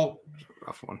 Well,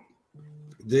 rough one.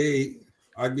 I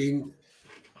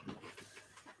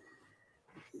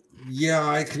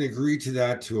can agree to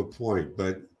that to a point,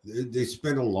 but they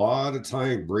spend a lot of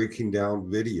time breaking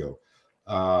down video.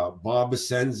 Bob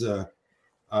Essenza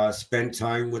spent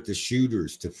time with the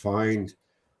shooters to find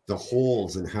the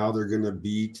holes and how they're going to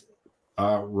beat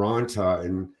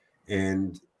Ronta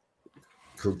and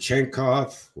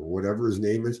Kochenkov or whatever his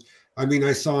name is. I mean,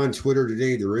 I saw on Twitter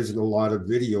today there isn't a lot of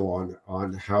video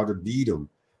on how to beat them,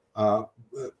 but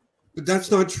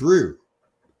that's not true.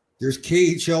 There's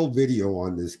KHL video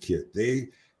on this kid. They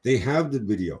have the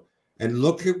video, and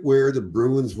look at where the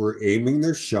Bruins were aiming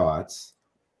their shots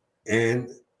and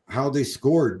how they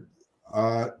scored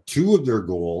two of their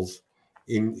goals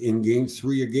in game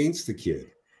 3 against the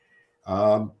kid.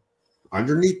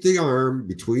 Underneath the arm,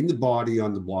 between the body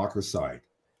on the blocker side.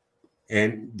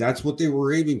 And that's what they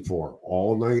were aiming for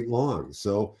all night long.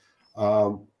 So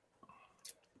Bob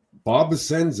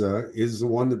Essenza is the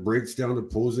one that breaks down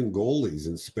opposing goalies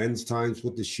and spends time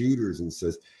with the shooters and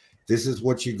says, this is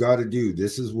what you got to do.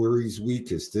 This is where he's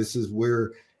weakest. This is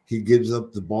where he gives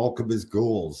up the bulk of his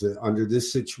goals. Under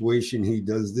this situation, he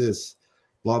does this,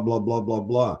 blah, blah, blah, blah,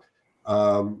 blah.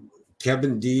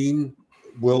 Kevin Dean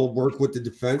will work with the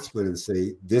defenseman and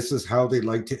say, this is how they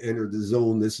like to enter the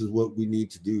zone. This is what we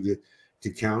need to do to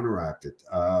counteract it.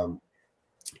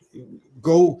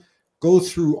 Go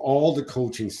through all the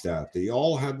coaching staff. They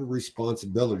all have a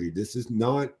responsibility. This is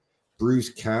not Bruce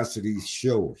Cassidy's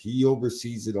show. He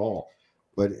oversees it all.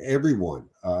 But everyone,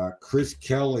 Chris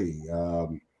Kelly,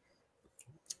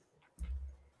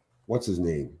 what's his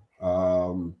name?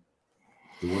 The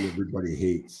one everybody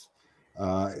hates.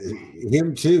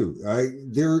 Him too.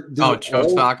 Joe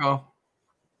Sacco.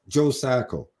 Joe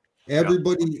Sacco.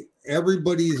 Everybody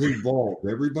is involved.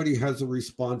 Everybody has a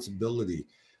responsibility.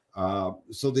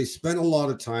 So they spent a lot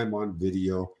of time on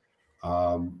video,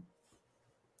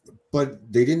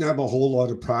 but they didn't have a whole lot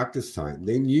of practice time.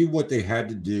 They knew what they had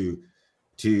to do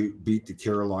to beat the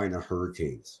Carolina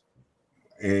Hurricanes.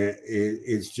 And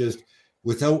it's just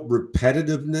without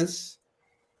repetitiveness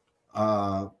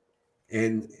and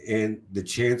the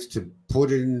chance to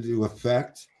put it into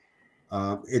effect,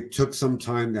 it took some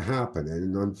time to happen.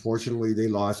 And unfortunately, they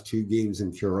lost 2 games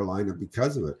in Carolina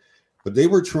because of it. But they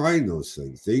were trying those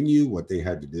things. They knew what they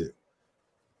had to do.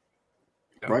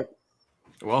 Right.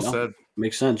 Well said.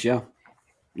 Makes sense, yeah.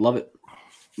 Love it.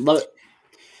 Love it.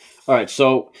 All right,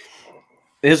 so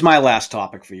here's my last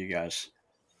topic for you guys.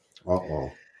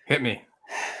 Uh-oh. Hit me.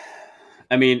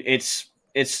 I mean, it's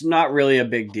not really a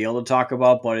big deal to talk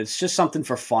about, but it's just something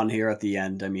for fun here at the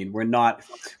end. I mean, we're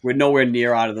nowhere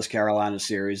near out of this Carolina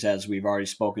series, as we've already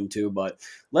spoken to, but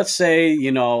let's say,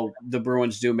 the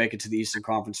Bruins do make it to the Eastern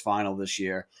Conference Final this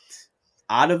year.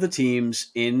 Out of the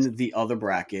teams in the other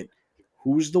bracket,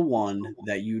 who's the one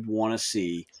that you'd want to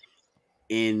see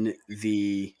in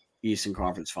the Eastern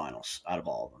Conference Finals out of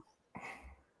all of them?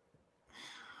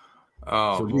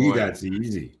 Oh, for me, that's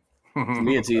easy. For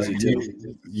me, it's easy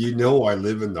too. I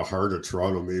live in the heart of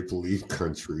Toronto Maple Leaf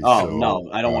country. Oh, so, no,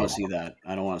 I don't want to see that.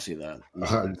 I don't want to see that.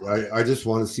 No. I just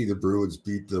want to see the Bruins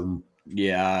beat them.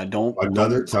 Yeah,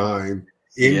 another time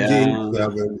in Game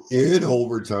 7 in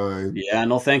overtime. Yeah,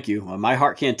 no, thank you. My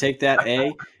heart can't take that.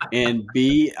 A and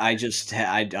B. I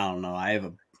don't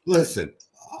know. Listen.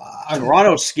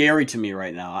 Toronto's scary to me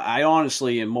right now. I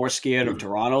honestly am more scared of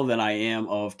Toronto than I am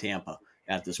of Tampa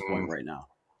at this point right now.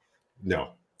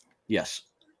 No. Yes.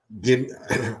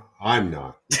 I'm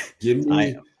not.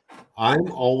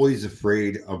 I'm always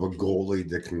afraid of a goalie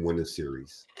that can win a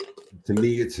series. To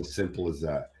me, it's as simple as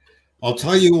that. I'll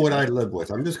tell you what I live with.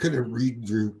 I'm just going to read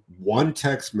through one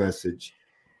text message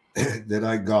that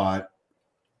I got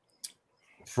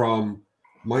from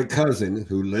my cousin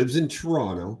who lives in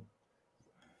Toronto,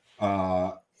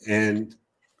 and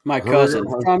My her and cousin her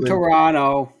from husband-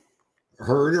 Toronto.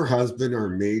 her and her husband are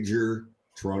major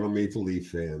Toronto Maple Leaf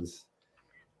fans.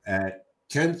 At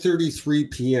 10:33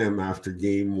 p.m. after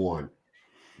game 1.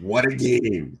 What a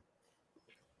game.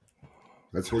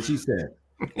 That's what she said.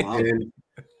 Wow. And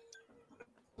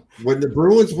when the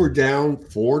Bruins were down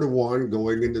 4-1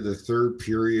 going into the third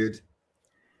period,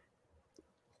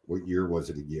 what year was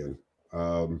it again?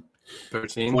 13.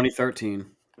 2013.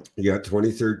 Yeah,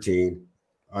 2013.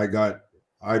 I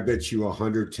bet you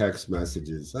 100 text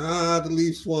messages. The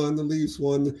Leafs won. The Leafs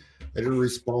won. I didn't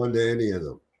respond to any of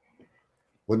them.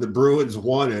 When the Bruins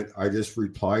won it, I just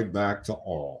replied back to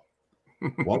all.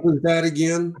 What was that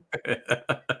again?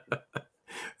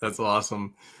 That's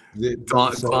awesome.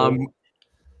 So-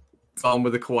 Tom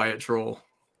with a quiet troll.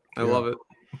 I love it.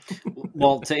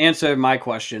 Well, to answer my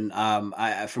question,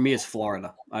 for me, it's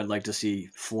Florida. I'd like to see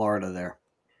Florida there.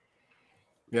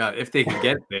 Yeah, if they can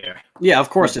get there. Yeah, of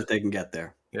course, if they can get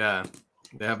there. Yeah,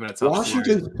 they have been a tough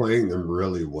Washington's series. playing them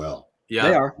really well. Yeah,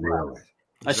 They are. Really.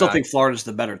 I still think Florida's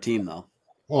the better team, though.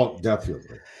 Well,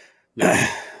 definitely.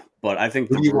 But I think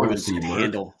Who the do you wanna Bruins see, can Mark?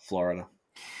 handle Florida.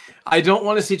 I don't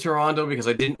want to see Toronto because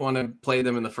I didn't want to play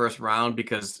them in the first round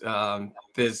because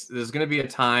there's going to be a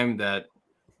time that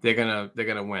they're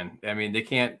gonna win. I mean, they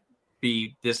can't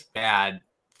be this bad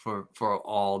for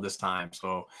all this time.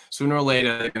 So sooner or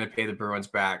later they're going to pay the Bruins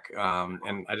back,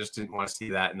 and I just didn't want to see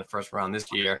that in the first round this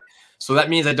year. So that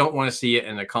means I don't want to see it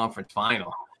in a conference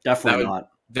final. Definitely not.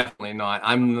 Definitely not.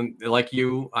 I'm like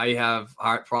you. I have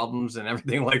heart problems and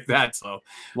everything like that. So,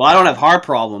 Well, I don't have heart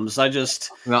problems. I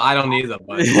just no, I don't either.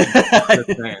 But just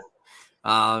saying.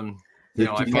 You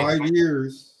know, 55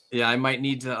 years. Yeah, I might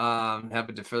need to have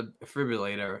a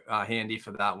defibrillator handy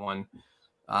for that one.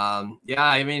 Yeah,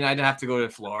 I mean, I'd have to go to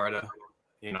Florida,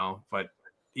 you know. But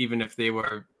even if they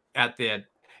were at the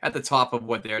top of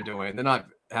what they're doing, they're not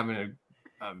having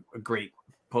a great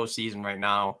postseason right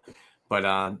now.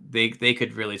 But they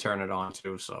could really turn it on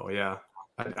too. So yeah,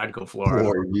 I'd go Florida.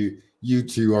 Boy, you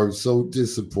two, I'm so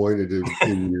disappointed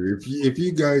in you. If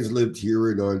you guys lived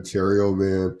here in Ontario,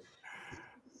 man,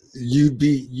 you'd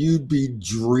be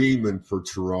dreaming for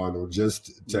Toronto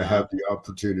just to have the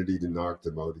opportunity to knock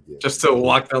them out again. Just to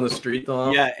walk down the street,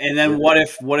 though. Yeah, and then what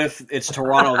if it's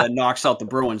Toronto that knocks out the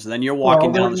Bruins? And then you're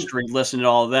walking down the street listening to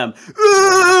all of them.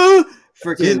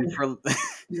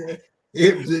 Yeah.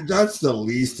 That's the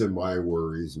least of my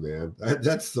worries, man.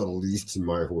 That's the least of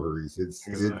my worries. It's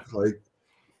like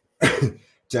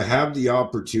to have the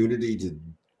opportunity to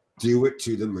do it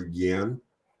to them again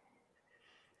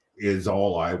is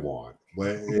all I want.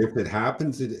 If it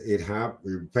happens, it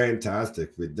happens.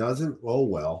 Fantastic. If it doesn't, oh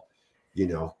well, you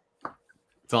know.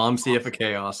 Tom's here for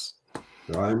chaos.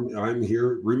 I'm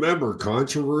here. Remember,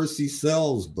 controversy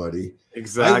sells, buddy.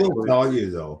 Exactly. I will tell you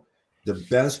though, the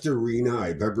best arena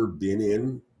I've ever been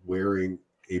in wearing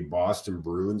a Boston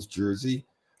Bruins jersey,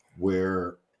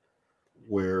 where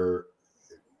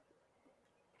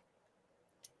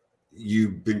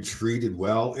you've been treated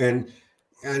well, and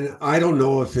I don't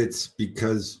know if it's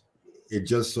because it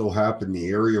just so happened the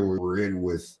area we're in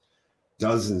with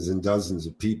dozens and dozens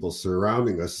of people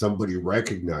surrounding us, somebody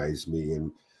recognized me,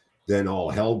 and then all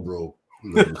hell broke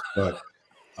loose. But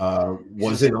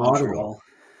was in Ottawa.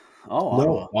 Oh,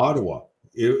 no, Ottawa.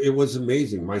 It was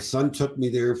amazing. My son took me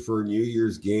there for a New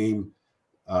Year's game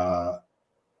the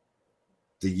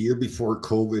year before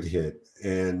COVID hit,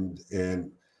 and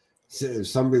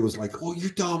somebody was like, "Oh, you're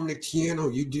Dominic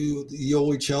Tiano. You do the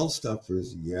OHL stuff." I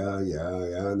was, yeah.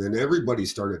 And then everybody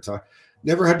started talking.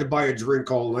 Never had to buy a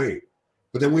drink all night.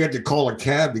 But then we had to call a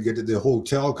cab to get to the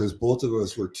hotel because both of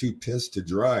us were too pissed to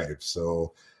drive.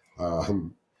 So,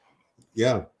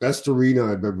 yeah, best arena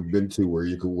I've ever been to where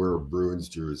you could wear a Bruins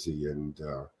jersey and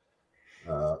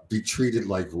be treated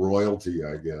like royalty,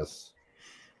 I guess.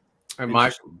 And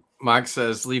Mark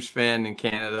says, Leafs fan in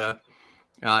Canada,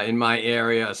 in my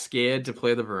area, scared to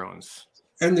play the Bruins.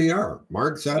 And they are.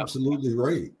 Mark's absolutely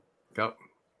right. Yep.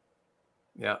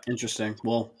 Yeah. Interesting.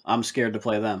 Well, I'm scared to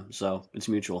play them, so it's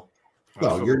mutual.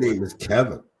 Well, your name is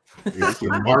Kevin. It's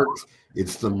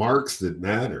the marks that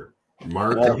matter.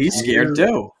 Mark. Well, he's scared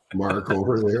too. Mark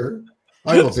over there.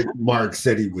 I don't think Mark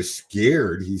said he was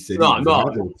scared. He said he was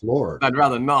on the floor. I'd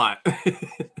rather not.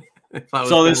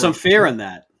 So there's some fear in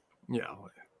that. Yeah.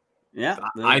 Yeah.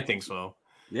 I think so.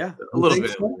 Yeah. A little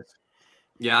bit. So?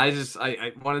 Yeah,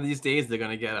 I one of these days they're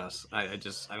gonna get us. I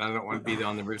don't want to be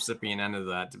on the recipient end of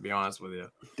that, to be honest with you.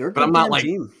 But I'm not like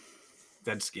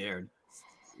dead scared.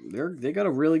 They got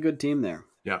a really good team there.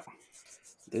 Yeah.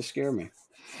 They scare me.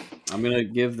 I'm gonna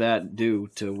give that due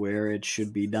to where it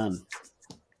should be done.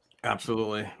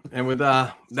 Absolutely. And with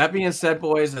that being said,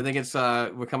 boys, I think it's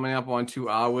we're coming up on 2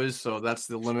 hours, so that's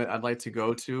the limit I'd like to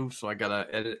go to. So I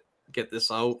gotta get this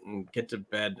out and get to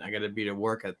bed. I gotta be to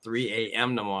work at 3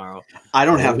 a.m. tomorrow. I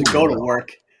don't have to go to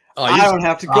work. Oh, I don't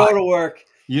have to go to work.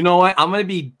 You know what? I'm gonna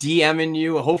be DMing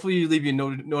you. Hopefully, you leave your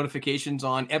notifications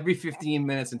on every 15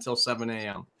 minutes until 7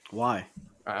 a.m. Why?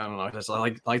 I don't know. I just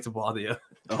like to bother you.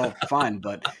 Oh, fine,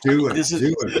 but do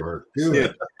it, Mark. Do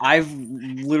it. I've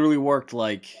literally worked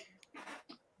like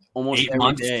almost 8 every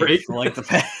months day straight for like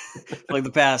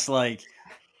the past like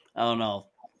I don't know,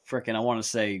 freaking I want to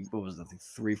say what was it,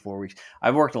 3-4 weeks.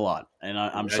 I've worked a lot, and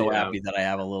I'm so happy that I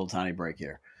have a little tiny break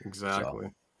here. Exactly.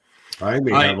 So, I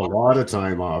may have a lot of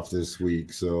time off this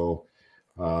week, so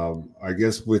I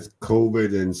guess with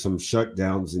COVID and some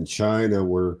shutdowns in China,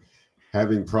 we're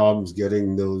having problems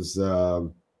getting those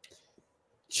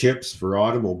chips for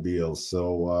automobiles.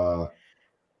 So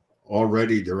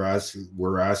already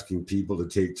we're asking people to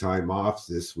take time off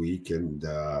this week, and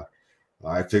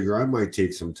I figure I might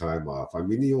take some time off. I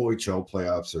mean, the OHL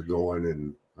playoffs are going,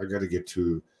 and I got to get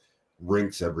to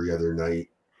rinks every other night.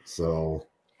 So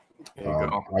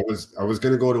I was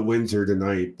going to go to Windsor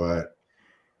tonight, but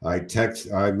I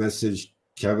messaged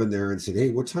Kevin there and said, "Hey,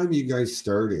 what time are you guys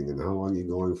starting, and how long are you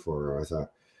going for?" I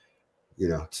thought,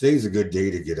 today's a good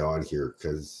day to get on here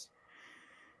because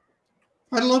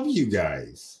I love you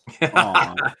guys.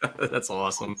 That's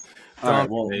awesome. All right,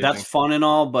 well, that's fun and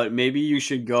all, but maybe you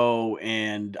should go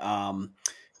and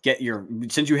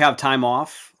since you have time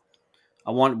off,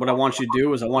 what I want you to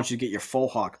do is I want you to get your full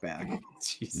hawk bag.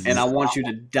 Jesus. And I want you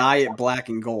to dye it black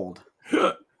and gold.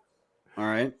 All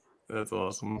right? That's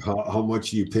awesome. How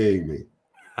much are you paying me?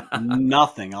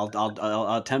 Nothing.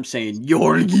 I'll attempt saying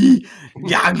Yorgi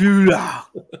Gagula.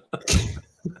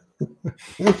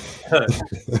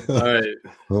 All right.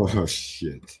 Oh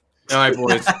shit. All right,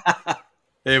 boys.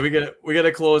 Hey, we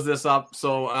gotta close this up.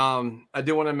 So I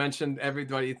do want to mention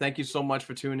everybody, thank you so much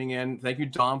for tuning in. Thank you,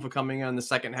 Dom, for coming on the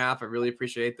second half. I really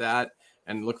appreciate that,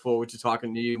 and look forward to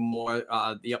talking to you more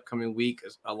the upcoming week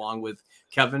along with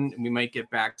Kevin. We might get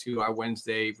back to our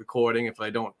Wednesday recording if I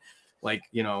don't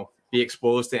be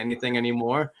exposed to anything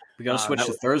anymore. We got to switch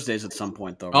to Thursdays at some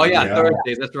point, though. Oh yeah,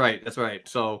 Thursdays. That's right.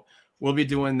 So we'll be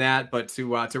doing that. But to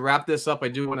wrap this up, I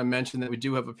do want to mention that we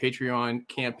do have a Patreon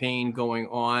campaign going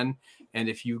on. And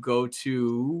if you go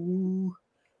to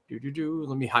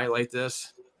let me highlight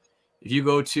this. If you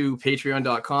go to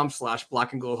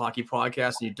patreon.com/Black and Gold Hockey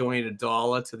Podcast and you donate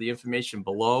 $1 to the information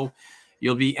below,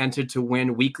 you'll be entered to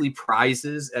win weekly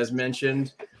prizes. As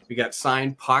mentioned, we got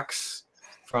signed pucks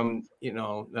from,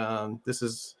 this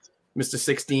is Mr.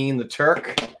 16, the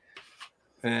Turk,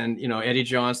 and, Eddie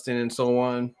Johnston and so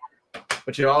on.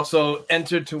 But you're also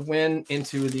entered to win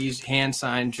into these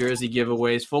hand-signed jersey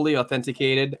giveaways, fully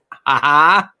authenticated.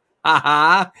 I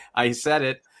said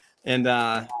it. And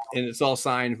it's all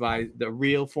signed by the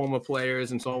real former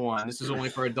players and so on. This is only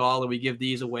for $1. We give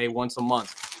these away once a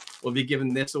month. We'll be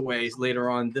giving this away later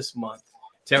on this month.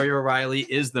 Terry O'Reilly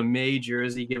is the May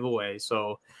jersey giveaway.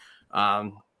 So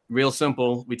real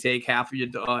simple. We take half of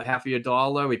your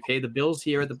dollar. We pay the bills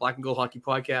here at the Black and Gold Hockey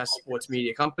Podcast Sports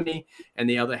Media Company, and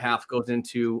the other half goes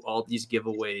into all these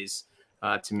giveaways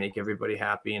to make everybody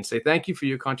happy and say thank you for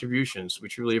your contributions. We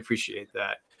truly appreciate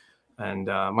that. And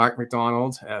Mark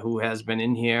McDonald, who has been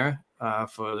in here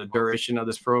for the duration of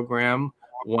this program,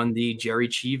 won the Jerry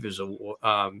Cheevers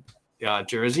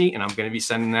jersey, and I'm going to be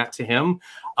sending that to him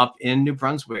up in New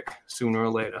Brunswick sooner or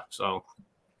later. So,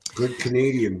 good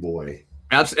Canadian boy.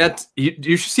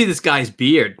 You should see this guy's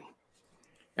beard.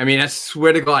 I mean, I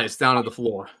swear to God, it's down to the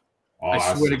floor.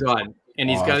 Awesome. I swear to God. And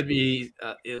he's got to be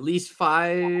at least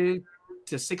 5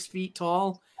 to 6 feet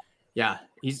tall. Yeah,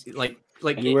 he's like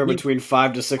anywhere between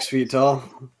 5 to 6 feet tall.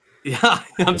 Yeah,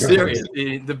 I'm serious.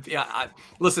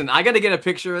 Listen, I got to get a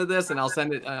picture of this, and I'll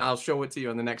send it. I'll show it to you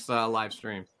on the next live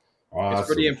stream. Awesome. It's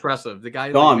pretty impressive. The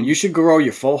guy. Dom, you should grow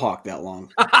your faux hawk that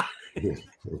long.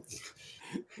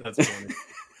 That's funny.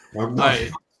 All right.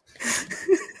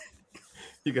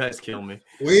 You guys kill me.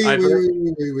 Wait. I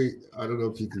don't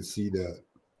know if you can see that.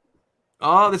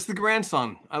 Oh, that's the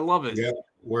grandson. I love it. Yeah,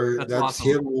 that's awesome.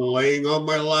 Him laying on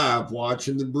my lap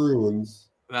watching the Bruins.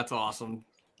 That's awesome.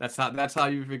 That's how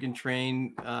you freaking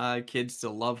train kids to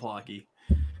love hockey.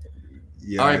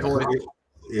 Yeah. All right, boy.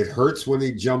 It hurts when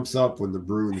he jumps up when the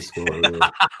Bruins score.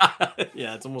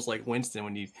 Yeah, it's almost like Winston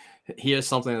when you hear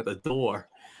something at the door.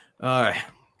 All right.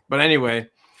 But anyway,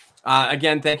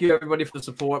 again, thank you everybody for the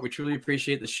support. We truly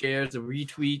appreciate the shares, the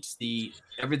retweets, the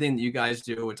everything that you guys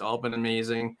do. It's all been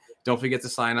amazing. Don't forget to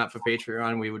sign up for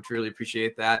Patreon. We would really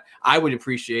appreciate that. I would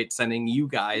appreciate sending you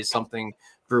guys something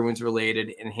Bruins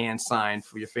related and hand signed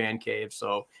for your fan cave.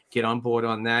 So get on board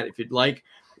on that if you'd like.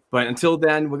 But until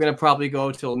then, we're going to probably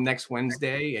go till next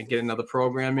Wednesday and get another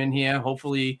program in here.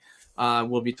 Hopefully,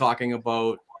 we'll be talking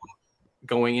about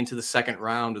going into the second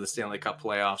round of the Stanley Cup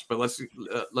playoffs. But let's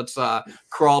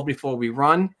crawl before we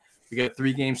run. We got a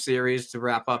 3-game series to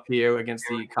wrap up here against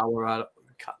the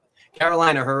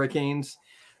Carolina Hurricanes.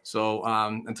 So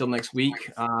until next week,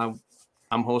 I'm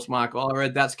host Mark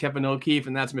Allred. That's Kevin O'Keefe,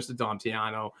 and that's Mr. Dom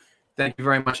Tiano. Thank you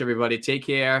very much, everybody. Take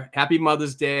care. Happy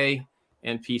Mother's Day,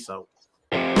 and peace out.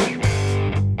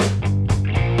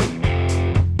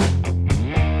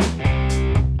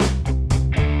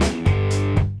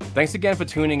 Thanks again for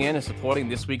tuning in and supporting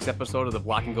this week's episode of the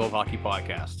Black and Gold Hockey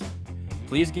Podcast.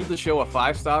 Please give the show a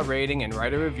 5-star rating and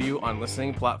write a review on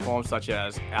listening platforms such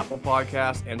as Apple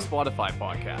Podcasts and Spotify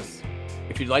Podcasts.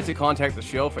 If you'd like to contact the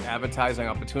show for advertising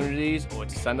opportunities or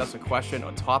to send us a question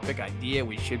or topic idea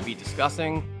we should be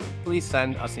discussing, please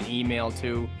send us an email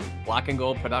to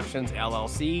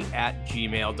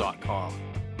blackandgoldproductionsllc@gmail.com.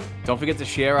 Don't forget to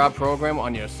share our program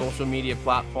on your social media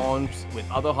platforms with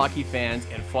other hockey fans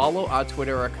and follow our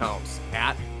Twitter accounts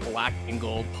at Black and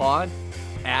Gold Pod,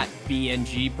 at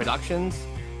BNG Productions,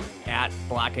 at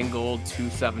Black and Gold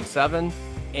 277,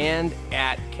 and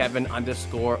at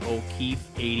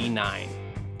Kevin_O'Keefe89.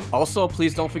 Also,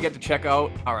 please don't forget to check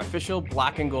out our official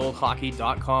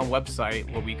blackandgoldhockey.com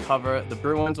website where we cover the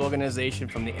Bruins organization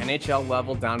from the NHL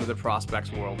level down to the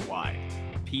prospects worldwide.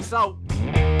 Peace out.